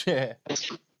on. Yeah,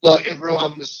 like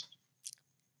everyone was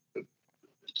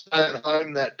staying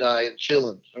home that day and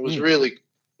chilling. It was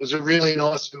a really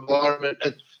nice environment.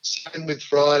 And same with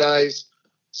Fridays.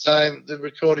 The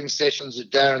recording sessions at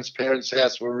Darren's parents'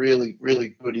 house were really, really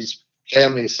good. His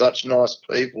family are such nice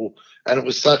people, and it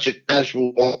was such a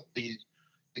casual.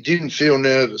 He didn't feel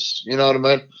nervous, you know what I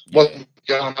mean? Wasn't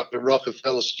going up to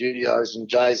Rockefeller Studios and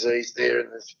Jay-Z's there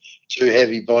and there's 2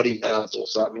 heavy bodyguards or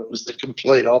something. It was the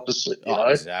complete opposite, you know?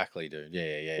 Exactly, dude. Yeah.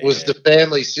 It was the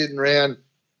family sitting around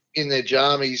in their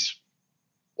jammies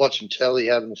watching telly,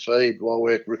 having a feed while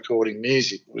we're recording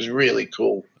music. It was really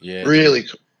cool. Yeah. Really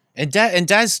cool. And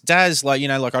Daz, like, you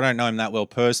know, like I don't know him that well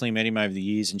personally, met him over the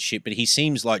years and shit, but he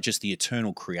seems like just the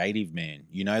eternal creative man,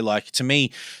 you know, like to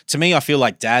me, I feel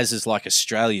like Daz is like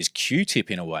Australia's Q-tip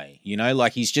in a way, you know,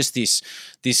 like he's just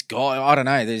this guy, I don't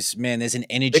know, there's an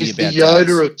energy he's about the Yoda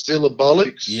Daz. of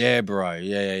syllabolics. Yeah, bro.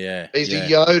 Yeah. He's a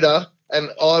Yoda, and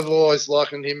I've always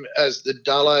likened him as the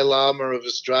Dalai Lama of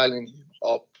Australian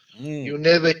hip-hop. You'll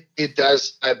never hear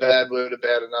Daz say a bad word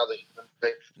about another human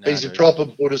being. He's a proper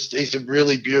Buddhist. He's a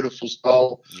really beautiful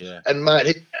soul. Yeah. And, mate,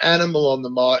 he's an animal on the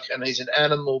mic, and he's an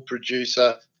animal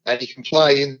producer, and he can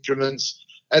play instruments.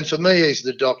 And for me, he's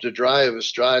the Dr. Dre of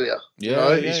Australia. He's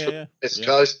from the West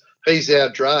Coast. He's our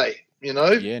Dre, you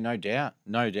know? Yeah, no doubt.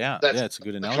 That's a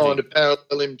good analogy. I kind of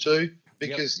parallel him too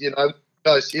because, you know,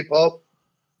 Coast hip-hop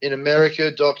in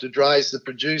America, Dr. Dre's the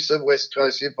producer. West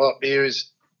Coast hip-hop here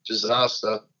is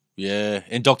disaster. Yeah,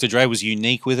 and Dr. Dre was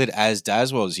unique with it as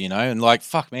Daz was, you know, and like,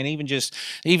 fuck, man, even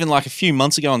like a few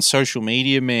months ago on social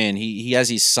media, man, he has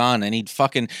his son and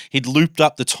he'd looped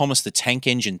up the Thomas the Tank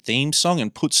Engine theme song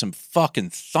and put some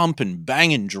fucking thumping,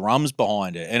 banging drums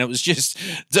behind it, and it was just,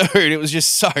 dude, it was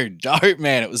just so dope,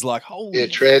 man. It was like, holy,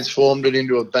 transformed it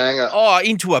into a banger. Oh,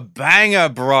 into a banger,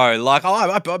 bro. Like, I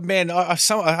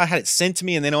had it sent to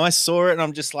me and then I saw it and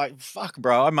I'm just like, fuck,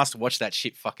 bro, I must have watched that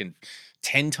shit fucking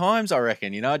 10 times, I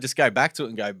reckon, you know. I just go back to it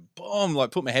and go, boom,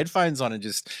 like put my headphones on and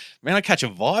just, man, I catch a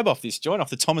vibe off this joint, off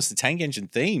the Thomas the Tank Engine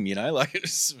theme, you know, like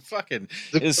it's fucking,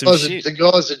 the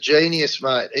guy's a genius,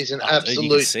 mate. He's an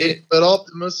absolute hit. But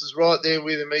Optimus is right there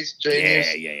with him. He's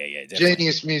genius. Yeah, definitely.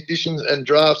 Genius musicians, and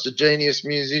Draft's a genius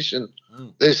musician.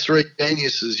 There's 3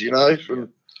 geniuses, you know,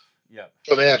 from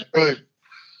our crew.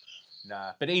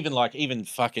 Nah, but even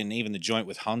the joint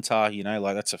with Hunter, you know,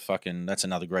 like that's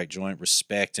another great joint.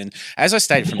 Respect, and as I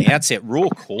stated from the outset, Raw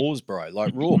Cause, bro,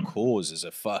 like Raw Cause is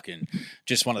a fucking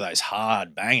just one of those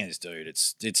hard bangers, dude.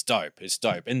 It's dope,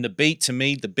 and the beat, to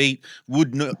me,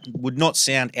 would not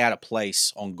sound out of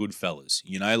place on Goodfellas,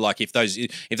 you know, like if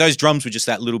those drums were just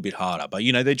that little bit harder, but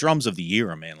you know they're drums of the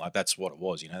era, man. Like that's what it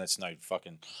was, you know. It's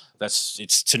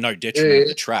to no detriment of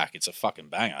the track. It's a fucking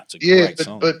banger. It's a great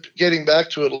song. But getting back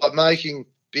to it, like making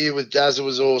beer with Dazza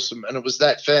was awesome, and it was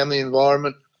that family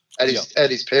environment at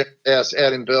his parents' house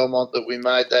out in Belmont that we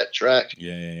made that track.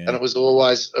 Yeah. And it was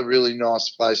always a really nice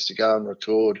place to go and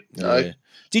record. You know?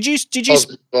 Did you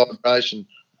vibration?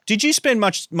 Did you spend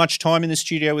much time in the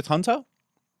studio with Hunter?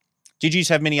 Did you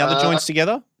have many other joints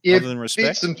together? Yeah, other than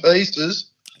Respect?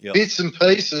 bits and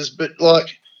pieces, but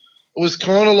like it was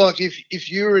kind of like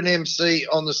if you were an MC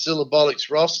on the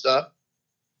Syllabolics roster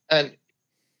and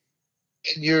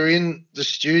you're in the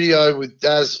studio with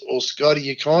Daz or Scotty,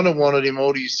 you kind of wanted him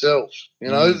all to yourself, you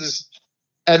know.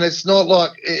 And it's not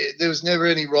like there was never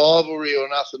any rivalry or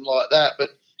nothing like that. But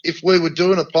if we were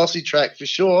doing a posse track, for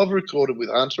sure, I've recorded with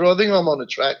Hunter. I think I'm on a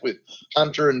track with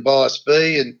Hunter and Bias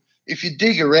B. And if you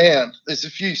dig around, there's a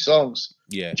few songs.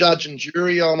 Yeah. Judge and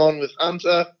Jury, I'm on with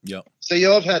Hunter. Yep. So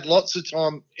yeah, I've had lots of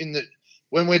time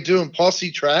when we're doing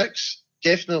posse tracks,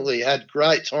 definitely had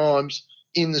great times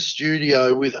in the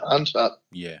studio with Hunter.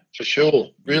 Yeah. For sure.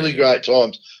 Really great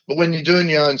times. But when you're doing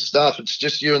your own stuff, it's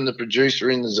just you and the producer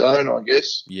in the zone, I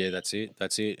guess. Yeah, that's it.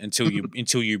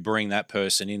 Until you bring that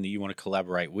person in that you want to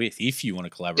collaborate with, if you want to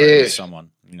collaborate with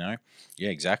someone, you know. Yeah,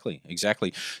 exactly.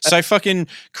 So fucking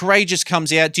Courageous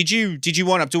comes out. Did you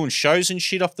wind up doing shows and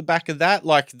shit off the back of that?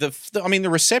 Like the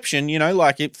reception, you know,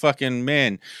 like it fucking,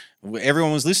 man,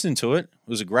 everyone was listening to it. It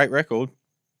was a great record.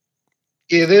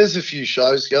 Yeah, there's a few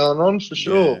shows going on for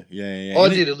sure. Yeah. I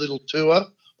did a little tour.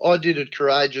 I did a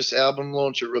Courageous album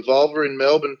launch at Revolver in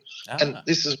Melbourne. And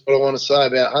this is what I want to say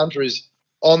about Hunter is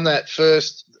on that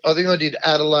first, I think I did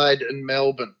Adelaide and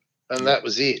Melbourne, and that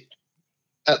was it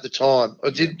at the time. I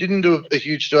didn't do a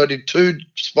huge tour. I did 2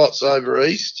 spots over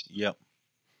East. Yep.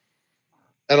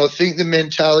 And I think the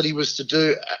mentality was to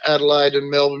do Adelaide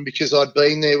and Melbourne because I'd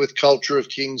been there with Culture of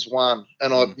Kings 1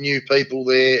 and I knew people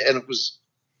there and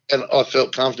I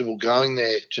felt comfortable going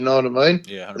there. Do you know what I mean?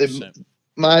 Yeah, 100%. There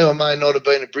may or may not have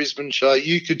been a Brisbane show.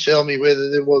 You could tell me whether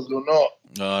there was or not.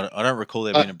 No, I don't recall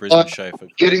there being a Brisbane show.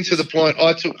 Getting to the point,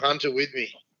 I took Hunter with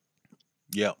me.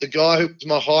 Yeah. The guy who was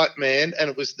my hype man, and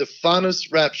it was the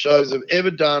funnest rap shows I've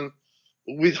ever done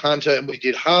with Hunter, and we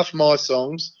did half my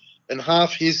songs and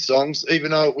half his songs,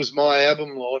 even though it was my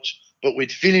album launch, but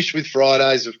we'd finish with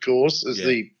Fridays, of course, as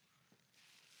the,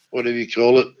 whatever you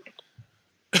call it,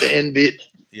 the end bit.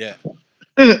 Yeah.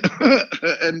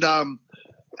 and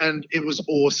it was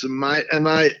awesome, mate. And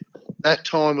that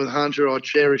time with Hunter, I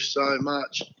cherished so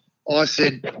much. I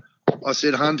said,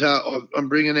 Hunter, I'm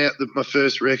bringing out my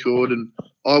first record, and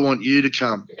I want you to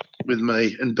come with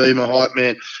me and be my hype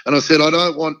man. And I said, I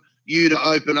don't want you to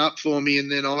open up for me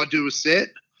and then I do a set.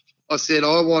 I said,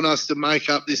 I want us to make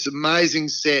up this amazing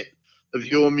set of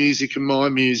your music and my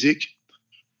music.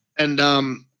 And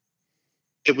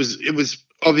it was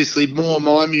obviously more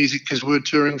my music because we were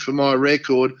touring for my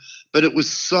record, but it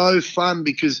was so fun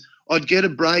because I'd get a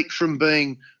break from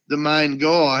being the main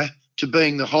guy to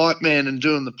being the hype man and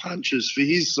doing the punches for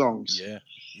his songs. Yeah,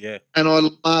 yeah. And I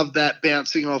love that,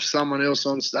 bouncing off someone else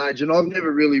on stage. And I've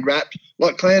never really rapped.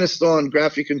 Like Clandestine,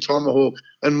 Graphic and Tomahawk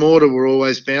and Mortar were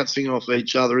always bouncing off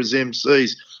each other as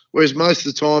MCs, whereas most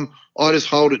of the time I just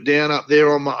hold it down up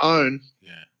there on my own.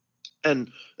 Yeah.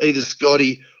 And either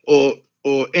Scotty or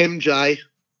MJ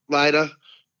later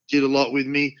did a lot with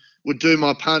me, would do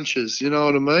my punches, you know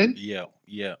what I mean? Yeah,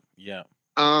 yeah, yeah.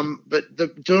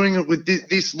 But doing it with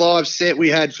this live set we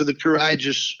had for the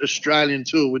Courageous Australian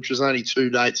tour, which was only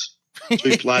 2 dates,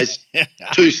 2 places,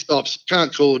 2 stops.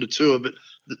 Can't call it a tour, but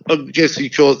I guess you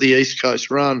call it the East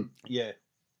Coast run. Yeah.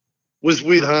 Was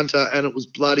with Hunter, and it was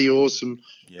bloody awesome.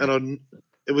 Yeah. And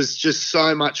it was just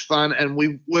so much fun, and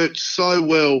we worked so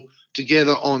well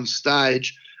together on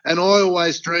stage. And I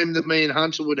always dreamed that me and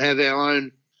Hunter would have our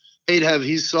own. He'd have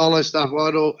his solo stuff,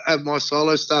 I'd have my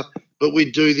solo stuff, but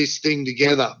we'd do this thing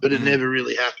together. But it never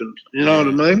really happened. You know what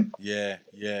I mean? Yeah,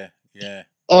 yeah, yeah.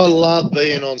 I love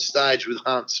being on stage with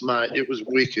Hunts, mate. It was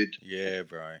wicked. Yeah,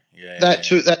 bro. Yeah. That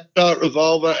show at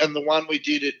Revolver and the one we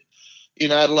did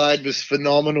in Adelaide was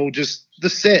phenomenal. Just the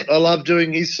set. I love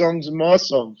doing his songs and my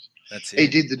songs. That's it. He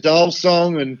did the Dole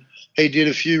song and he did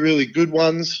a few really good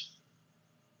ones.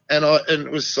 And it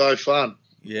was so fun.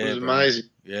 Yeah, it was bro. amazing.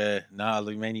 Yeah, no,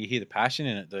 look, man, you hear the passion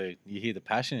in it, dude. You hear the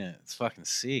passion in it. It's fucking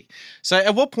sick. So,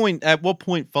 at what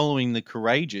point following the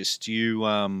Courageous do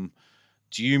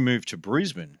you move to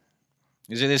Brisbane?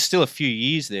 There's still a few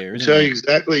years there, isn't there?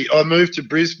 Exactly. I moved to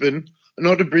Brisbane,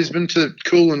 not to Brisbane, to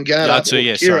Coolangatta.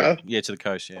 To the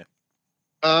coast, yeah.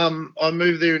 I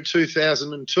moved there in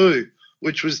 2002,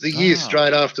 which was the year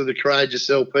straight after the Courageous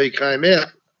LP came out.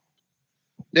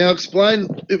 Now,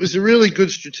 it was a really good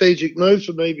strategic move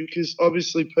for me because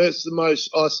obviously Perth's the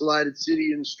most isolated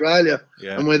city in Australia,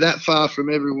 and we're that far from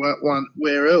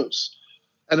everywhere else.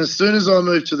 And as soon as I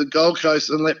moved to the Gold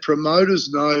Coast and let promoters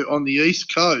know on the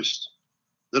East Coast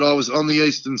that I was on the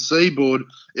Eastern Seaboard,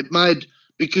 it made,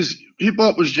 because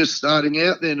hip-hop was just starting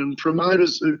out then, and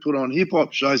promoters who put on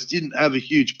hip-hop shows didn't have a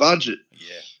huge budget.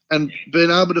 Yeah. And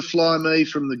being able to fly me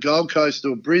from the Gold Coast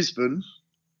or Brisbane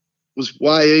was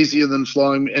way easier than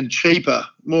flying, and cheaper,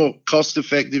 more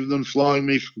cost-effective than flying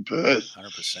me from Perth.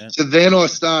 100%. So then I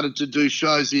started to do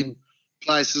shows in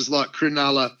places like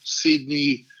Cronulla,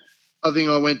 Sydney. I think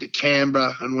I went to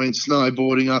Canberra and went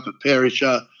snowboarding up at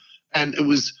Perisher, and it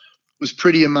was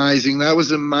pretty amazing. That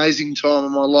was an amazing time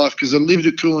of my life because I lived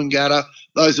at Coolangatta.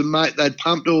 They'd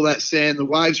pumped all that sand. The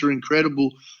waves were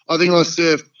incredible. I think I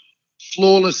surfed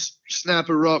flawless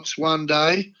snapper rocks one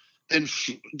day, then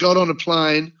got on a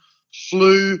plane,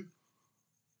 flew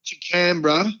to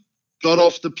Canberra, got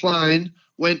off the plane,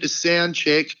 went to sound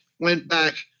check, went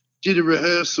back, did a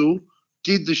rehearsal,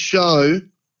 did the show,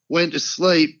 went to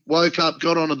sleep, woke up,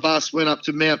 got on a bus, went up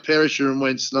to Mount Perisher and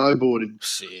went snowboarding.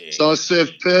 Sick. So I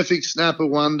surfed perfect snapper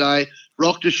one day,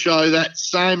 rocked a show that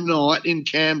same night in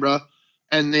Canberra,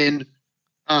 and then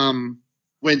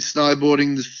went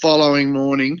snowboarding the following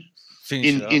morning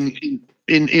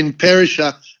in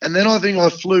Perisher. And then I think I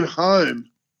flew home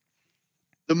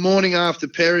the morning after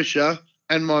Perisher,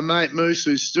 and my mate Moose,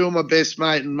 who's still my best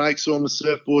mate and makes all my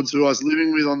surfboards, who I was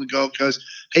living with on the Gold Coast,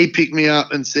 he picked me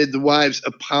up and said the waves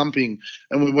are pumping.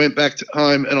 And we went back to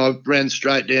home and I ran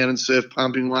straight down and surfed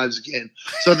pumping waves again.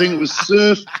 So I think it was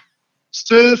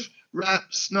surf, rap,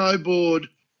 snowboard,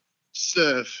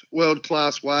 surf,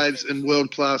 world-class waves and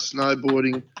world-class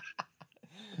snowboarding.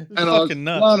 And fucking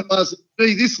nuts. I was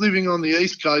like, this living on the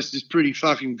East Coast is pretty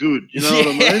fucking good. You know what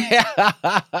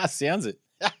I mean? Sounds it.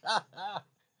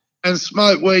 And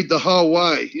smoke weed the whole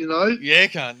way, you know? Yeah,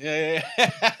 cunt. Yeah.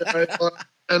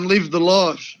 And live the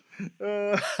life.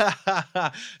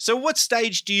 So what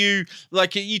stage do you,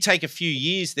 like, you take a few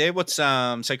years there? What's,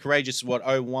 so Courageous is what,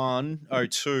 01,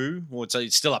 02? Or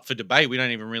it's still up for debate. We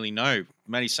don't even really know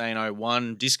Matty's saying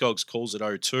 01. Discogs calls it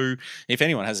 02. If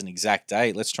anyone has an exact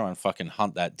date, let's try and fucking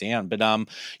hunt that down. But,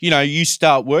 you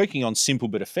start working on Simple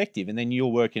But Effective, and then you're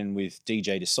working with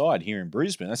DJ Decide here in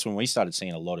Brisbane. That's when we started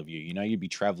seeing a lot of you. You'd be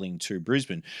traveling to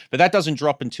Brisbane. But that doesn't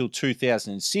drop until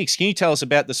 2006. Can you tell us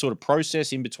about the sort of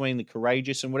process in between the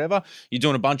Courageous and whatever? You're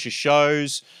doing a bunch of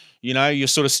shows. You're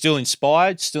sort of still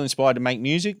inspired to make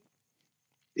music?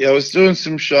 Yeah, I was doing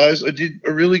some shows. I did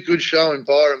a really good show in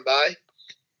Byron Bay,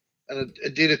 and I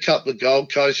did a couple of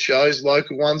Gold Coast shows,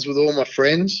 local ones with all my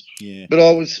friends. Yeah. But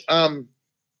I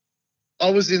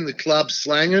was in the club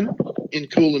slanging in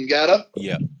Coolangatta.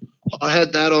 Yeah. I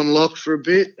had that on lock for a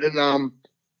bit, and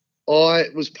I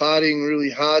was partying really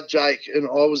hard, Jake, and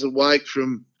I was awake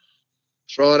from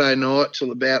Friday night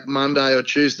till about Monday or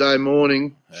Tuesday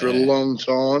morning for a long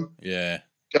time. Yeah.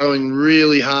 Going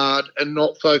really hard and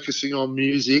not focusing on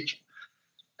music.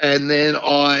 And then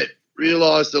I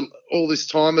realised that all this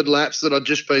time had lapsed, that I'd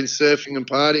just been surfing and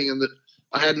partying, and that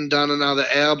I hadn't done another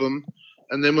album.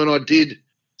 And then when I did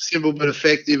Simple But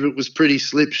Effective, it was pretty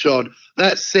slipshod.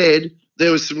 That said,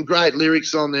 there was some great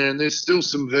lyrics on there, and there's still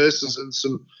some verses and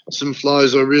some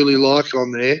flows I really like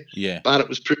on there. Yeah. But it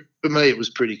was for me, it was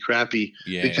pretty crappy.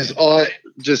 Yeah. Because I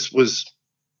just was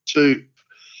too.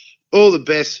 All the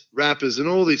best rappers and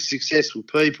all these successful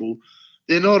people,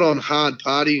 they're not on hard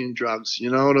partying drugs. You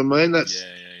know what I mean? That's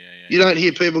you don't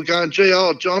hear people going, "Gee,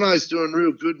 Jono's doing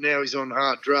real good now. He's on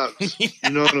hard drugs." You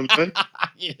know what I mean?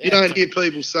 You don't hear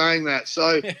people saying that.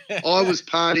 So I was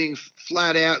partying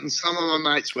flat out, and some of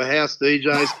my mates were house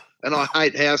DJs, and I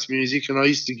hate house music, and I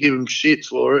used to give them shit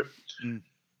for it.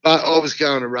 But I was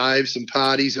going to raves and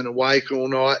parties and awake all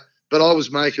night. But I was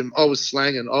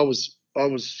slanging, I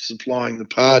was supplying the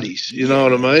parties. You know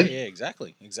what I mean? Yeah,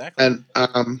 exactly. And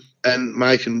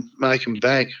making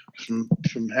bank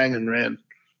from hanging around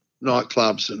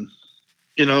nightclubs, and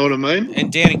you know what I mean?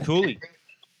 And down in Cooley.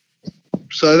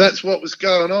 So that's what was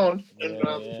going on.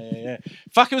 Yeah.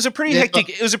 Fuck, it was a pretty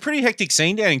hectic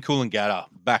scene down in Coolangatta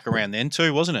back around then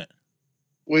too, wasn't it?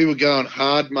 We were going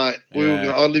hard, mate. We were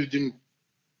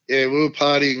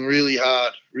partying really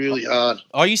hard.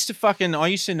 I used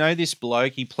to know this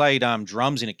bloke. He played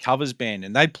drums in a covers band,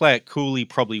 and they'd play at Cooley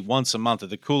probably once a month at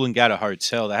the Coolangatta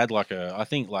Hotel. They had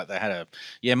they had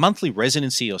a monthly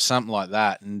residency or something like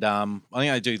that. And I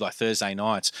think they do like Thursday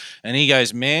nights. And he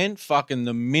goes, "Man, fucking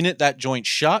the minute that joint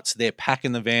shuts, they're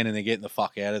packing the van and they're getting the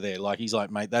fuck out of there." Like, he's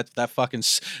like, "Mate, that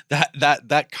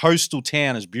coastal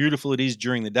town, as beautiful it is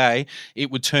during the day,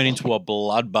 it would turn into a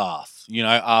bloodbath,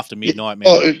 after midnight, man."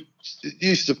 Oh, it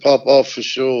used to pop off for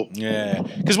sure. Yeah.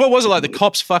 Because what was it like? The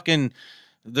cops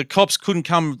couldn't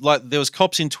come. Like, there was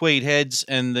cops in Tweed Heads,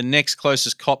 and the next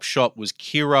closest cop shop was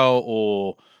Kiro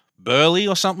or Burleigh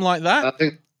or something like that. I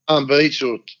think Palm Beach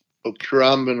or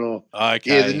Currumbin or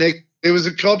okay. Yeah, there was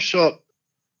a cop shop.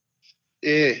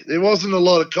 Yeah, there wasn't a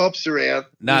lot of cops around.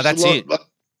 No, that's it.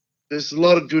 There's a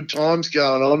lot of good times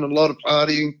going on, a lot of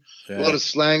partying, a lot of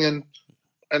slanging,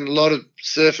 and a lot of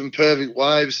surfing perfect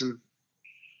waves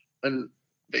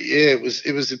but yeah, it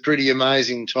was a pretty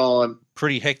amazing time.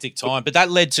 Pretty hectic time. But that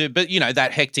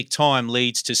that hectic time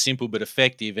leads to Simple But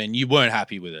Effective, and you weren't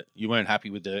happy with it. You weren't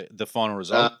happy with the final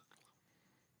result.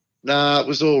 Nah, it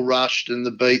was all rushed and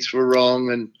the beats were wrong,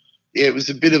 and yeah, it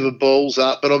was a bit of a balls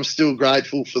up, but I'm still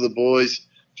grateful for the boys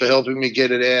for helping me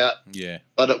get it out. Yeah.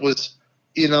 But it was,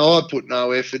 I put no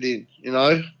effort in,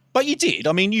 But you did.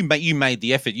 I mean, you made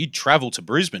the effort. You'd travel to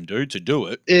Brisbane, dude, to do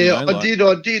it. Yeah, I did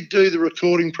do the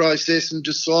recording process, and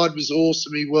Decide was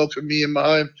awesome. He welcomed me in my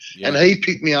home, and he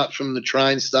picked me up from the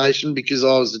train station because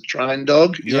I was a train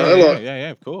dog. Yeah,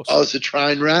 of course. I was a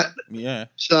train rat. Yeah.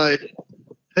 So,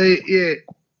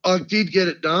 I did get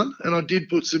it done, and I did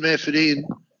put some effort in.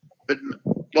 But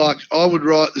like, I would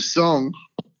write the song,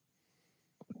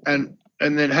 and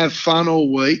then have fun all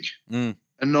week, and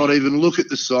not even look at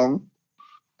the song.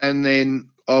 And then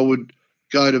I would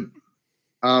go to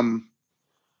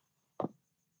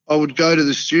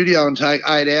the studio and take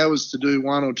 8 hours to do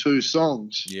one or two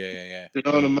songs. Yeah. You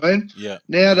know what I mean? Yeah.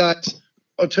 Nowadays,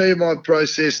 I'll tell you my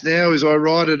process now is I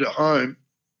write it at home,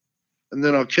 and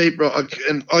then I keep writing.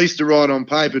 And I used to write on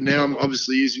paper. Now I'm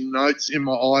obviously using notes in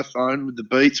my iPhone with the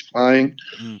beats playing.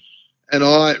 And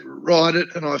I write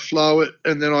it and I flow it,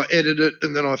 and then I edit it,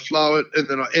 and then I flow it, and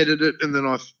then I edit it, and then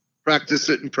I practice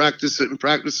it and practice it and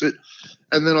practice it,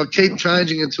 and then I keep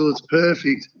changing until it's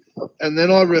perfect, and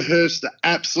then I rehearse the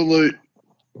absolute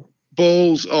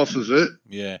balls off of it.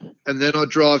 Yeah. And then I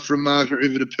drive from Margaret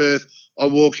River to Perth. I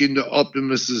walk into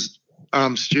Optimus's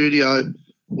studio.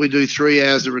 We do 3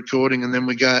 hours of recording, and then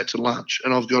we go out to lunch,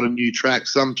 and I've got a new track,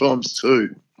 sometimes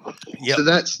two. Yep. So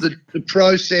that's the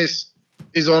process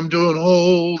is I'm doing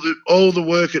all the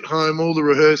work at home, all the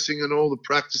rehearsing and all the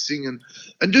practicing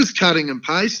and just cutting and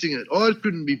pasting it. I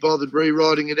couldn't be bothered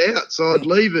rewriting it out, so I'd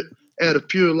leave it out of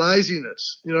pure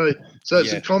laziness, you know. So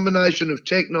it's a combination of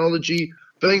technology,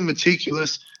 being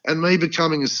meticulous, and me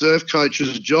becoming a surf coach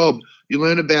as a job. You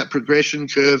learn about progression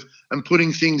curve and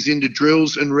putting things into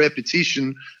drills and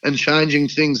repetition and changing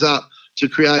things up to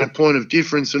create a point of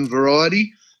difference and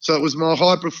variety. So it was my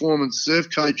high performance surf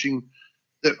coaching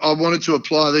that I wanted to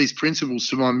apply these principles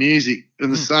to my music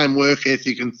and the same work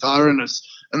ethic and thoroughness.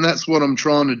 And that's what I'm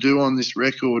trying to do on this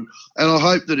record. And I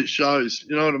hope that it shows,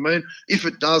 you know what I mean? If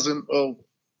it doesn't, well,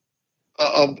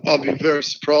 I'll be very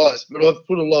surprised. But I've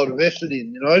put a lot of effort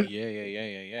in, you know?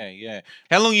 Yeah.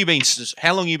 How long you been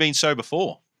sober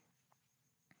for?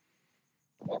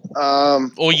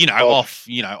 Or,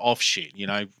 off shit, you're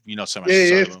not so much sober.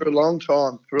 Yeah, for a long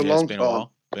time. It's been a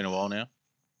while. Been a while now.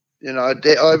 You know,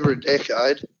 over a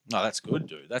decade. No, that's good,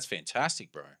 dude. That's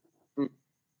fantastic, bro.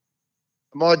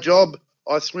 My job,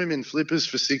 I swim in flippers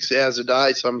for 6 hours a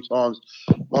day sometimes.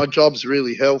 My job's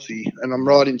really healthy, and I'm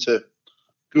right into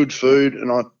good food,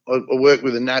 and I work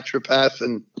with a naturopath,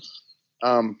 and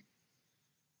I've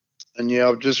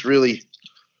just really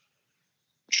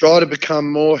try to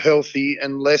become more healthy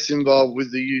and less involved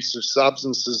with the use of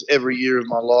substances every year of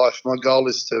my life. My goal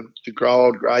is to grow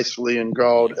old gracefully and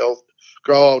grow old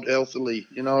healthily.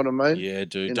 You know what I mean? Yeah,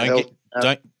 dude.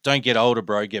 Don't get older,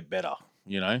 bro. Get better.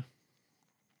 You know.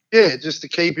 Yeah, just to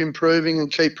keep improving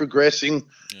and keep progressing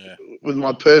with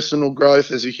my personal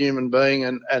growth as a human being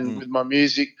and with my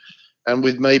music and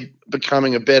with me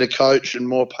becoming a better coach and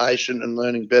more patient and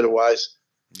learning better ways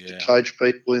to coach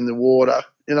people in the water.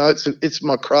 You know, it's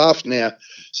my craft now.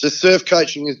 So surf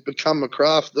coaching has become my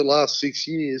craft the last 6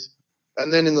 years.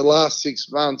 And then in the last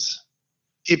 6 months,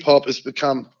 hip-hop has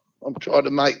become – I'm trying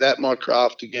to make that my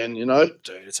craft again, you know?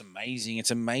 Dude, it's amazing.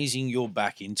 It's amazing you're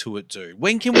back into it, dude.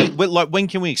 When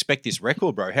can we expect this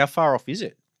record, bro? How far off is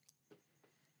it?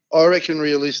 I reckon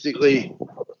realistically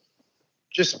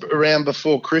just around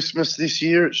before Christmas this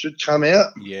year it should come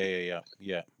out. Yeah.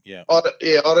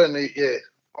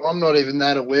 I'm not even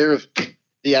that aware of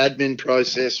the admin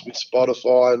process with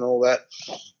Spotify and all that.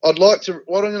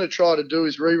 What I'm going to try to do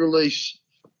is re-release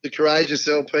the Courageous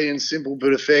LP and Simple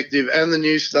But Effective and the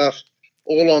new stuff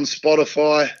all on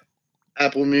Spotify,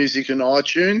 Apple Music and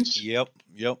iTunes.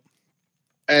 Yep.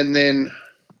 And then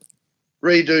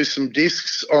redo some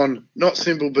discs on not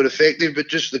Simple But Effective, but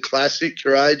just the classic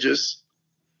Courageous.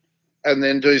 And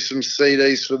then do some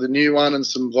CDs for the new one and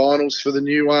some vinyls for the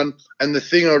new one. And the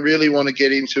thing I really want to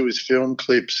get into is film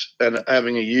clips and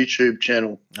having a YouTube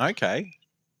channel. Okay.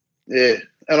 Yeah.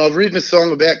 And I've written a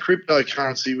song about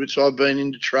cryptocurrency, which I've been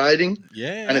into trading.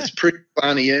 Yeah. And it's pretty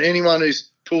funny. And anyone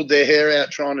who's pulled their hair out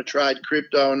trying to trade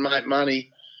crypto and make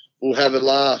money will have a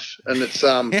laugh. And it's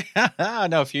I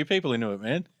know a few people into it,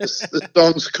 man. the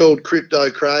song's called Crypto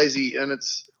Crazy, and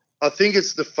I think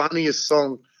it's the funniest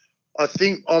song. I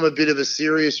think I'm a bit of a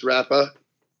serious rapper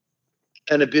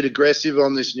and a bit aggressive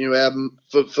on this new album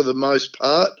for the most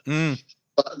part.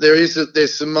 But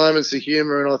there's some moments of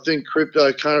humour, and I think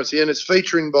cryptocurrency, and it's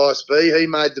featuring Vice B. He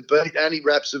made the beat and he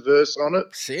raps a verse on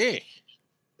it. Sick.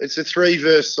 It's a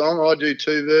 3-verse song. I do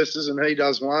 2 verses and he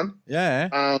does 1.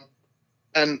 Yeah.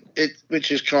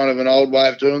 Which is kind of an old way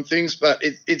of doing things, but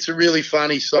it's a really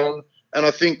funny song, and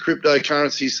I think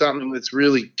cryptocurrency is something that's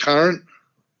really current.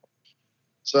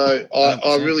 So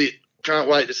I really can't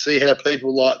wait to see how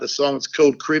people like the song. It's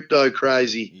called Crypto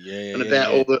Crazy,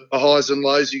 about all the highs and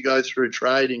lows you go through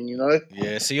trading, you know.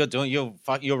 Yeah, so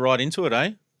you're right into it,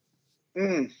 eh?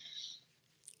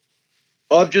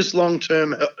 I've just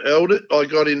long-term held it. I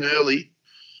got in early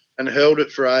and held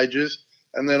it for ages,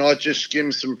 and then I just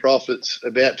skimmed some profits,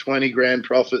 about 20 grand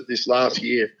profit this last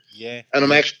year. Yeah. And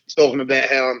I'm actually talking about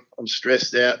how I'm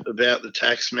stressed out about the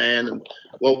tax man and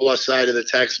what will I say to the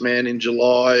tax man in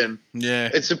July. And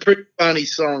it's a pretty funny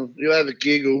song. You'll have a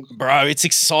giggle. Bro, it's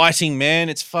exciting, man.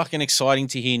 It's fucking exciting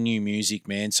to hear new music,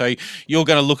 man. So you're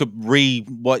going to look at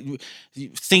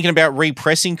thinking about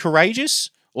repressing Courageous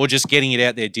or just getting it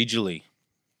out there digitally?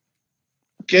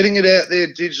 Getting it out there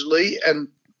digitally and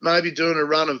maybe doing a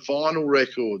run of vinyl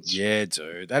records. Yeah,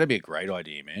 dude. That'd be a great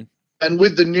idea, man. And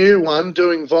with the new one,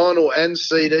 doing vinyl and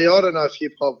CD, I don't know if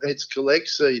hip-hop heads collect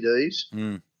CDs,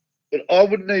 but I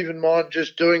wouldn't even mind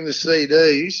just doing the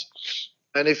CDs.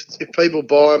 And if people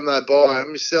buy them, they buy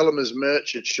them. You sell them as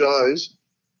merch at shows.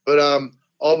 But I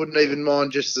wouldn't even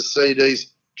mind just the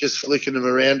CDs, just flicking them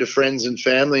around to friends and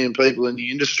family and people in the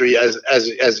industry as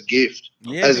a gift,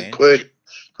 as a quirky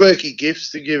quirky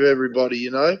gifts to give everybody, you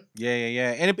know.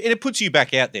 Yeah. And it puts you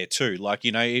back out there too. Like,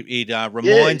 you know, it Yeah,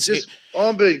 reminds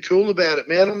I'm being cool about it,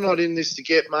 man. I'm not in this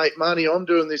to make money. I'm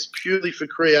doing this purely for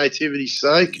creativity's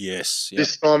sake. Yes. Yep.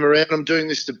 This time around, I'm doing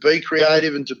this to be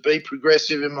creative and to be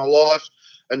progressive in my life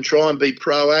and try and be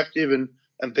proactive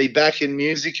and be back in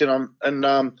music. And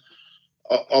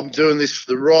I'm doing this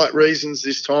for the right reasons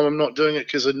this time. I'm not doing it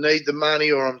because I need the money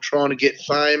or I'm trying to get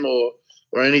fame or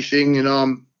anything. You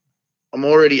know, I'm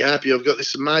already happy. I've got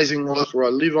this amazing life where I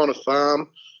live on a farm.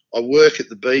 I work at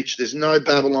the beach. There's no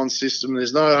Babylon system.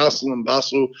 There's no hustle and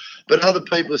bustle. But other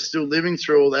people are still living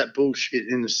through all that bullshit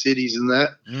in the cities and that.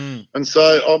 And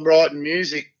so I'm writing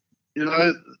music, you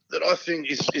know, that I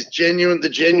think is genuine, the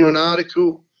genuine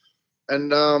article.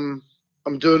 And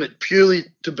I'm doing it purely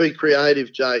to be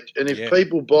creative, Jake. And if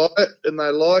people buy it and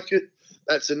they like it,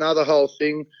 that's another whole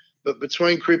thing. But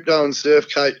between crypto and surf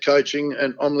coaching,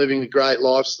 and I'm living a great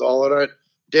lifestyle.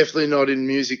 Definitely not in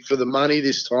music for the money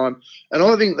this time. And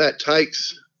I think that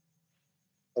takes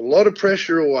a lot of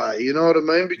pressure away, you know what I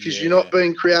mean? Because you're not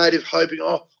being creative, hoping,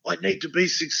 I need to be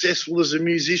successful as a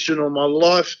musician or my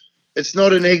life. It's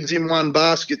not an eggs in one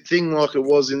basket thing like it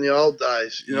was in the old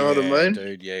days. You know what I mean?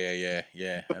 Dude, yeah.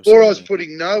 Before Absolutely. I was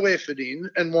putting no effort in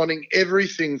and wanting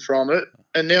everything from it,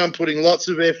 and now I'm putting lots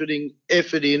of effort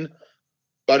in,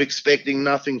 but expecting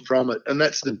nothing from it. And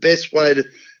that's the best way to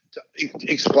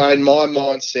explain my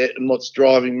mindset and what's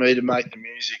driving me to make the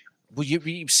music. Well,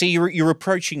 you see, you're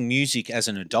approaching music as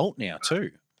an adult now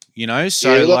too, you know?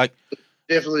 So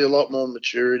definitely a lot more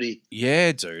maturity.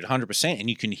 Yeah, dude, 100%. And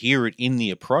you can hear it in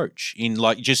the approach, in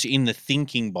just in the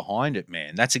thinking behind it,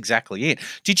 man. That's exactly it.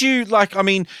 Did you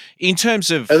in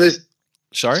terms of...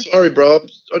 Sorry, bro.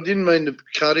 I didn't mean to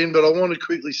cut in, but I want to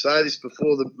quickly say this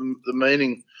before the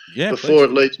meaning, before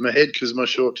it leaves my head, because my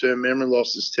short-term memory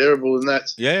loss is terrible. And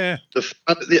that's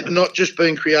not just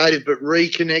being creative, but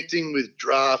reconnecting with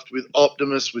Draft, with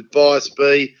Optimus, with Bias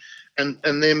B, and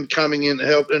them coming in to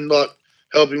help and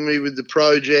helping me with the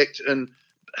project and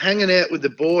hanging out with the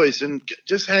boys and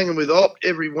just hanging with Op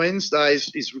every Wednesday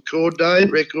is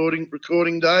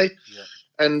recording day,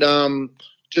 and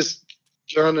just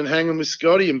going and hanging with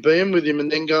Scotty and being with him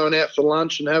and then going out for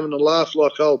lunch and having a laugh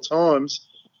like old times.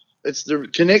 It's the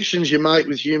connections you make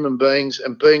with human beings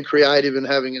and being creative and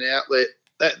having an outlet.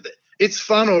 That it's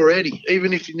fun already,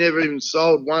 even if you never even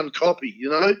sold one copy, you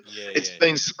know? It's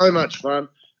been so much fun.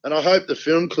 And I hope the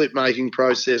film clip making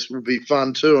process will be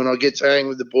fun too. And I get to hang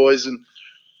with the boys and,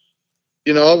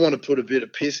 you know, I want to put a bit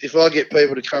of piss. If I get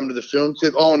people to come to the film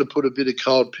clip, I want to put a bit of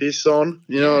cold piss on.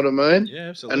 You know what I mean? Yeah,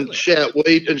 absolutely.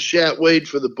 And shout weed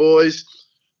for the boys,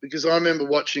 because I remember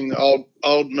watching the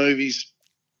old movies,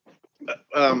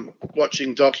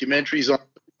 watching documentaries on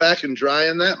back and Dre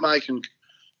and that,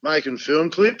 making film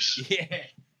clips. Yeah.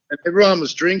 And everyone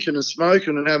was drinking and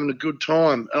smoking and having a good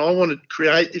time. And I want to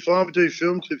create, if I do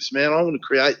film clips, man, I want to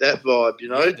create that vibe, you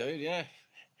know? Yeah, dude, yeah.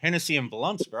 Hennessy and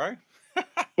blunts, bro.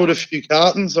 Put a few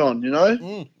cartons on, you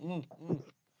know?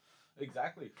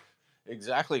 Exactly.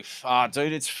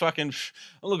 Dude, it's fucking...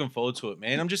 I'm looking forward to it,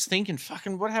 man. I'm just thinking,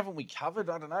 fucking, what haven't we covered?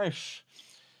 I don't know.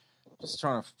 Just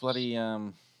trying to bloody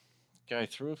go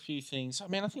through a few things. I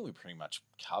mean, I think we pretty much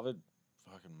covered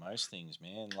fucking most things,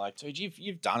 man. Like, dude,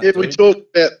 you've done it. Yeah, we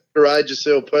talked about Courageous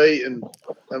LP and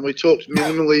we talked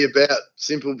minimally about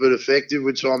Simple But Effective,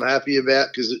 which I'm happy about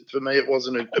because for me it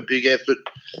wasn't a big effort.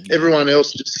 Yeah. Everyone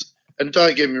else just, and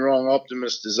don't get me wrong,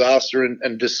 Optimus, Disaster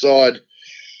and Decide,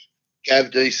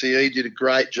 Gav DCE did a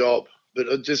great job,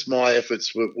 but just my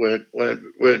efforts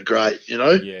weren't great, you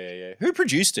know? Yeah. Who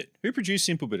produced it? Who produced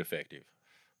Simple But Effective?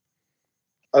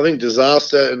 I think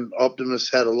Disaster and Optimus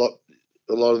had a lot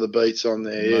of the beats on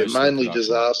there, mainly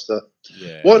Disaster.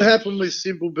 Yeah. What happened with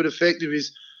Simple But Effective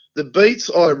is the beats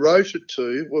I wrote it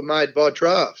to were made by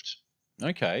Draft.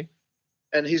 Okay.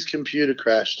 And his computer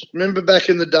crashed. Remember back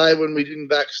in the day when we didn't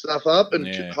back stuff up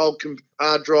and whole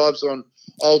hard drives on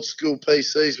old school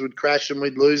PCs would crash and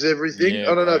we'd lose everything? Yeah,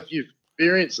 I don't know if you've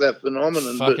experienced that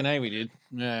phenomenon. Fucking A, we did.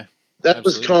 Yeah. That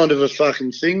absolutely was kind of a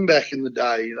fucking thing back in the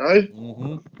day, you know?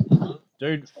 Mm-hmm.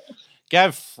 Dude,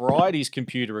 Gav fried his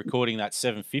computer recording that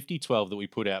 75012 that we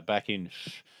put out back in,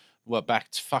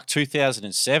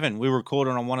 2007. We were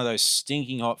recording on one of those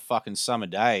stinking hot fucking summer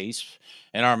days.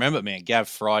 And I remember, man, Gav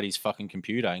fried his fucking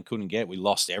computer and we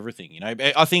lost everything, you know?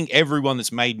 I think everyone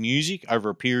that's made music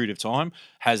over a period of time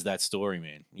has that story,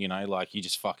 man. You know, like you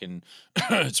just fucking,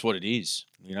 it's what it is.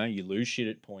 You know, you lose shit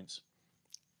at points.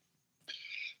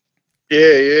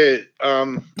 Yeah.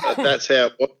 That's how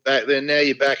it was back then. Now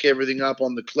you back everything up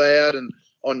on the cloud and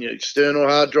on your external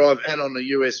hard drive and on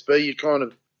the USB. You kind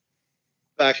of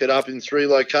back it up in 3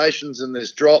 locations, and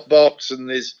there's Dropbox, and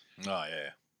there's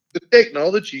the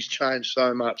technology's changed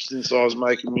so much since I was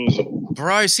making music.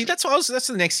 Bro, see, that's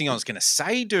the next thing I was gonna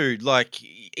say, dude. Like,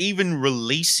 even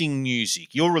releasing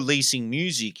music, you're releasing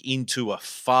music into a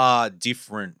far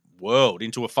different world,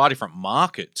 into a far different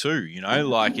market too. You know,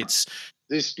 like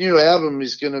this new album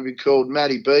is going to be called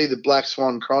Matty B, the Black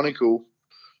Swan Chronicle,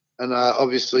 and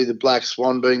obviously the Black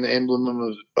Swan being the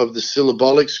emblem of the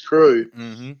Syllabolics crew.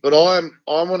 Mm-hmm. But I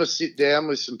want to sit down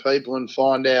with some people and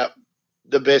find out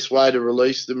the best way to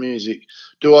release the music.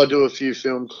 Do I do a few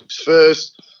film clips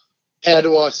first? How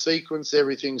do I sequence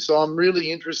everything? So I'm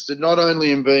really interested not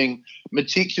only in being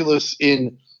meticulous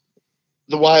in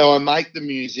the way I make the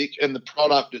music and the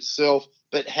product itself,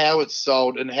 but how it's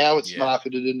sold and how it's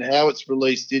marketed and how it's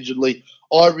released digitally.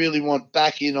 I really want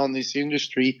back in on this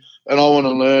industry, and I want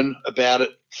to learn about it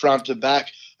front to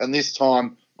back. And this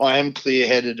time I am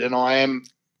clear-headed and I am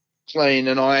clean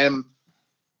and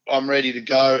I'm ready to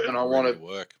go, and I want to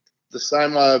work the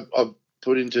same way I've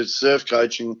put into surf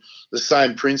coaching, the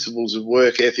same principles of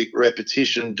work ethic,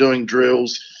 repetition, doing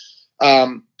drills,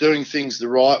 doing things the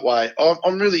right way.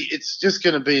 I'm really, it's just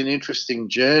going to be an interesting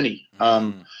journey.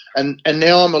 And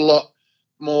now I'm a lot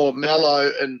more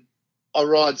mellow, and I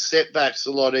ride setbacks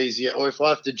a lot easier. Or if I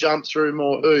have to jump through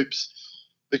more hoops,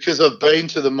 because I've been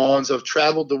to the mines, I've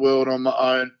travelled the world on my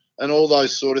own, and all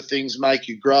those sort of things make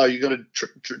you grow. You got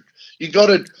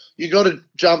to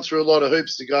jump through a lot of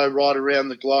hoops to go right around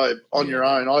the globe on your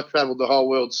own. I travelled the whole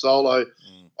world solo.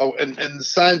 Oh, and the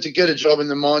same, to get a job in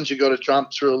the mines, you got to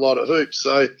jump through a lot of hoops.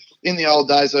 So in the old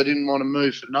days, I didn't want to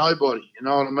move for nobody. You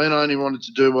know what I mean? I only wanted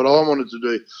to do what I wanted to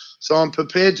do. So I'm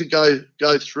prepared to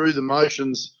go through the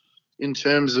motions in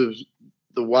terms of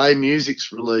the way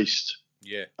music's released.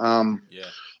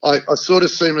 I sort of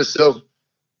see myself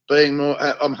being more.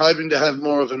 I'm hoping to have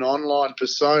more of an online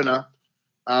persona.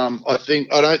 I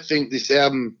don't think this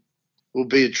album will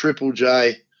be a Triple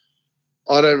J.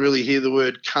 I don't really hear the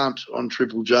word cunt on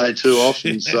Triple J too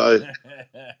often, so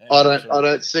I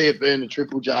don't see it being a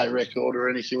Triple J record or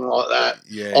anything like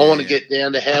that. I want to get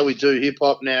down to how we do hip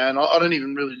hop now, and I don't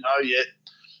even really know yet.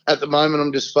 At the moment,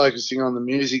 I'm just focusing on the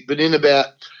music. But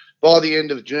by the end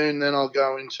of June, then I'll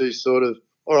go into sort of,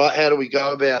 all right, how do we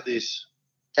go about this?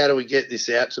 How do we get this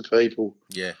out to people?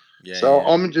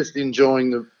 I'm just enjoying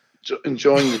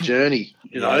the journey,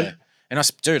 you know. And I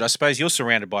suppose you're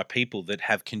surrounded by people that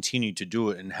have continued to do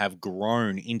it and have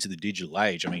grown into the digital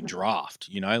age. I mean, Draft,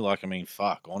 you know, like, I mean,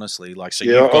 fuck, honestly. Like,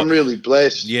 so I'm really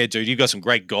blessed. Yeah, dude, you've got some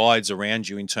great guides around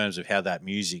you in terms of how that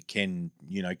music can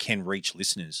reach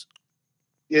listeners.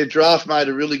 Yeah, Draft made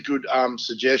a really good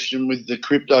suggestion with the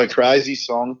Crypto Crazy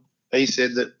song. He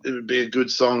said that it would be a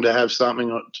good song to have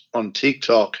something on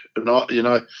TikTok. And I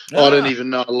don't even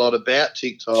know a lot about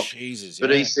TikTok. Jesus, but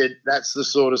he said that's the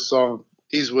sort of song.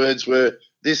 His words were,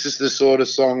 this is the sort of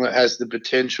song that has the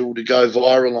potential to go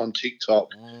viral on TikTok,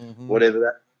 whatever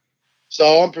that.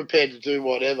 So I'm prepared to do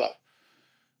whatever,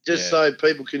 just so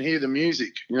people can hear the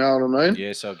music. You know what I mean?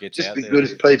 Yeah, so it gets just out be there. good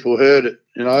if people heard it.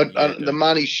 You know, the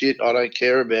money shit I don't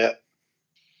care about.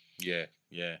 Yeah.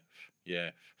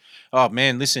 Oh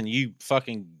man, listen, you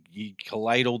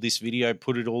collate all this video,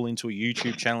 put it all into a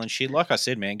YouTube channel and shit. Like I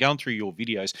said, man, going through your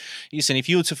videos, listen, if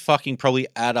you were to fucking probably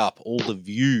add up all the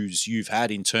views you've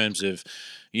had in terms of,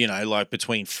 you know, like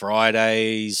between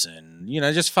Fridays and, you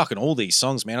know, just fucking all these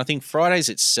songs, man. I think Fridays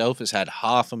itself has had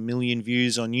 500,000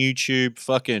 views on YouTube.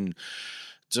 Fucking,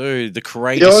 dude, the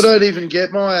courageous. Yeah, I don't even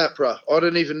get my APRA. I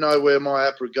don't even know where my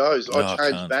APRA goes. I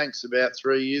changed banks about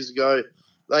 3 years ago.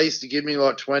 They used to give me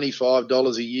like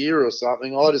 $25 a year or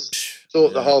something. I just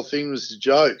thought the whole thing was a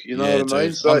joke. You know what I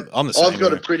mean? So I'm the same, I've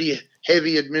got a pretty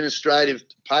heavy administrative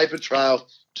paper trail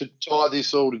to tie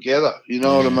this all together. You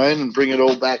know what I mean? And bring it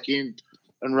all back in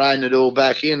and rein it all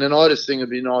back in. And I just think it'd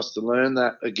be nice to learn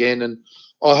that again. And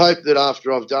I hope that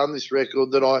after I've done this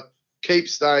record that I keep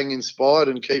staying inspired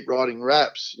and keep writing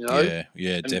raps, you know?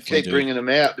 Yeah, and definitely. keep bringing them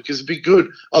out because it'd be good.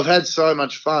 I've had so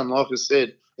much fun, like I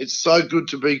said. It's so good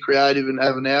to be creative and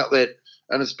have an outlet,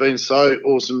 and it's been so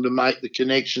awesome to make the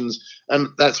connections. And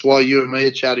that's why you and me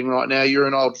are chatting right now. You're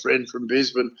an old friend from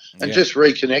Brisbane, and just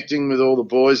reconnecting with all the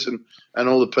boys and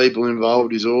all the people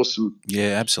involved is awesome.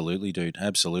 Yeah, absolutely, dude.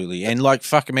 Absolutely. And like,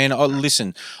 fuck, man,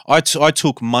 listen, I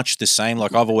took much the same.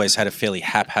 Like, I've always had a fairly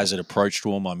haphazard approach to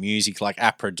all my music. Like,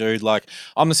 APRA, dude, like,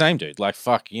 I'm the same, dude. Like,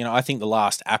 fuck, you know, I think the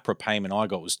last APRA payment I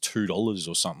got was $2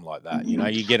 or something like that. You know,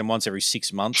 you get them once every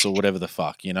 6 months or whatever the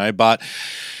fuck, you know, but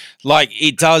Like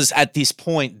it does at this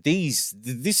point. These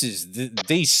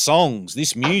songs,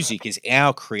 this music is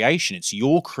our creation. It's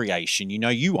your creation. You know,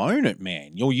 you own it,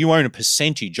 man. You own a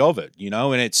percentage of it. You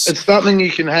know, and it's something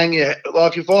you can hang your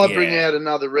like. If I bring Yeah. out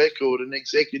another record and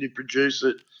executive produce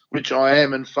it, which I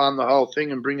am, and fund the whole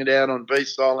thing and bring it out on B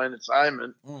Style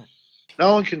Entertainment,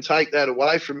 no one can take that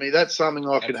away from me. That's something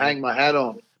I can hang my hat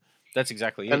on. That's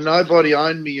exactly it. And nobody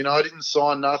owned me. You know, I didn't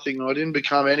sign nothing. I didn't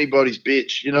become anybody's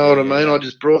bitch. You know what I mean? I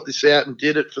just brought this out and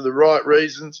did it for the right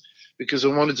reasons because I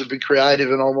wanted to be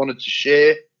creative and I wanted to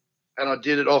share. And I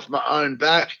did it off my own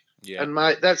back. Yeah. And,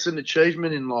 mate, that's an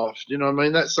achievement in life. You know what I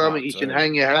mean? That's something you can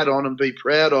hang your hat on and be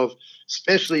proud of,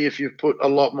 especially if you've put a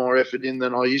lot more effort in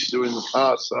than I used to in the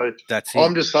past. So That's it.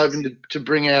 I'm just hoping to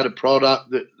bring out a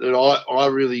product that I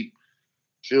really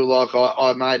feel like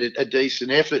I made a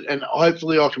decent effort, and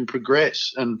hopefully I can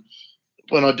progress. And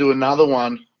when I do another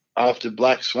one after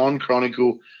Black Swan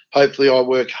Chronicle, hopefully I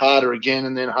work harder again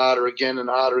and then harder again and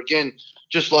harder again,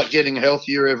 just like getting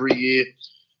healthier every year.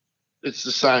 It's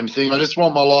the same thing. I just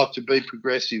want my life to be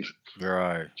progressive.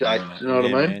 Bro, Jake, you know what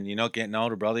I mean? Man, you're not getting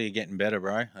older, brother. You're getting better,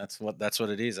 bro. That's what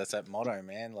it is. That's that motto,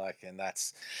 man. Like, and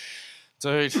that's,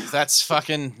 dude. That's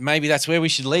fucking. Maybe that's where we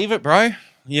should leave it, bro.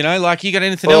 You know, like, you got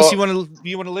anything else you want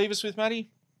to leave us with, Matty?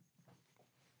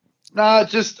 No,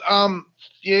 just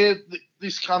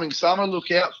this coming summer,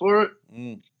 look out for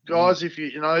it, guys. If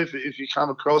you come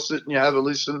across it and you have a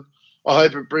listen, I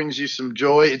hope it brings you some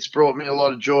joy. It's brought me a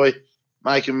lot of joy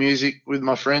making music with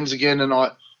my friends again, and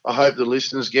I hope the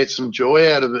listeners get some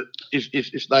joy out of it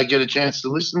if they get a chance to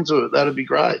listen to it. That'd be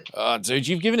great. Oh, dude,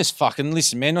 you've given us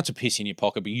listen, man, not to piss in your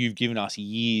pocket, but you've given us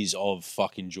years of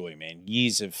fucking joy, man.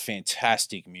 Years of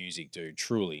fantastic music, dude,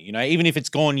 truly. You know, even if it's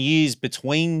gone years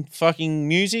between fucking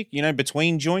music, you know,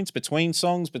 between joints, between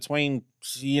songs, between,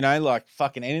 you know, like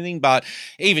fucking anything. But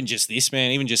even just this, man,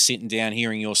 even just sitting down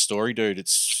hearing your story, dude,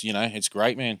 it's, you know, it's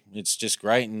great, man. It's just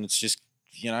great, and it's just,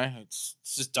 you know, it's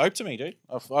just dope to me, dude.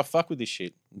 I fuck with this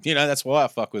shit. You know, that's why I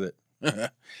fuck with it.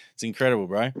 It's incredible,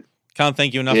 bro. Can't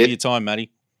thank you enough for your time,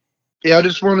 Matty. Yeah, I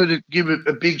just wanted to give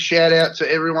a big shout out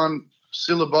to everyone,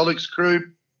 Syllabolics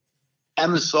crew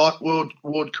and the Psych Ward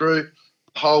crew,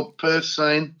 the whole Perth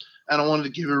scene. And I wanted to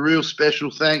give a real special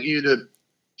thank you to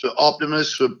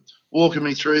Optimus for walking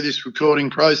me through this recording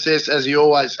process, as he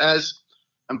always has,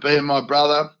 and being my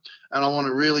brother. And I want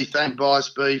to really thank Vice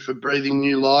B for breathing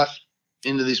new life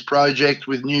into this project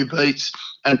with new beats,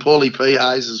 and Paulie P.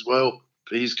 Hayes as well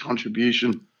for his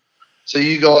contribution. So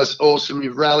you guys awesome.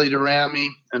 You've rallied around me,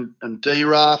 and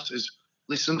D-Raft has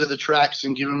listened to the tracks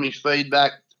and given me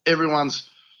feedback.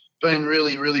 Everyone's been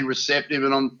really, really receptive,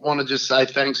 and I want to just say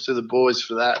thanks to the boys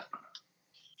for that.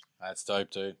 That's dope,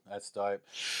 dude. That's dope.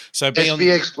 So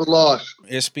SBX for life.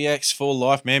 SBX for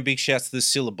life, man. Big shouts to the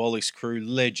Syllabolics crew.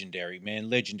 Legendary,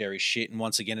 man. Legendary shit. And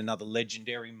once again, another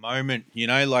legendary moment, you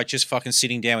know, like just fucking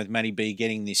sitting down with Matty B,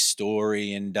 getting this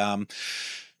story, and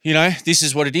you know, this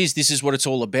is what it is. This is what it's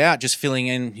all about. Just filling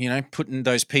in, you know, putting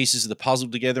those pieces of the puzzle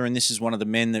together. And this is one of the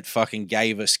men that fucking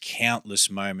gave us countless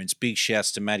moments. Big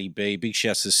shouts to Matty B. Big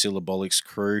shouts to the Syllabolics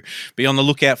crew. Be on the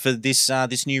lookout for this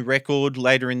new record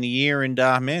later in the year. And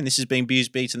man, this has been Beers,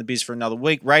 Beats, and the Biz for another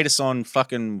week. Rate us on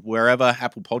fucking wherever,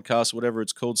 Apple Podcasts, whatever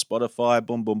it's called, Spotify.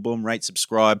 Boom, boom, boom. Rate,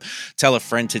 subscribe. Tell a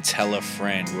friend to tell a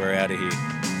friend. We're out of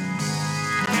here.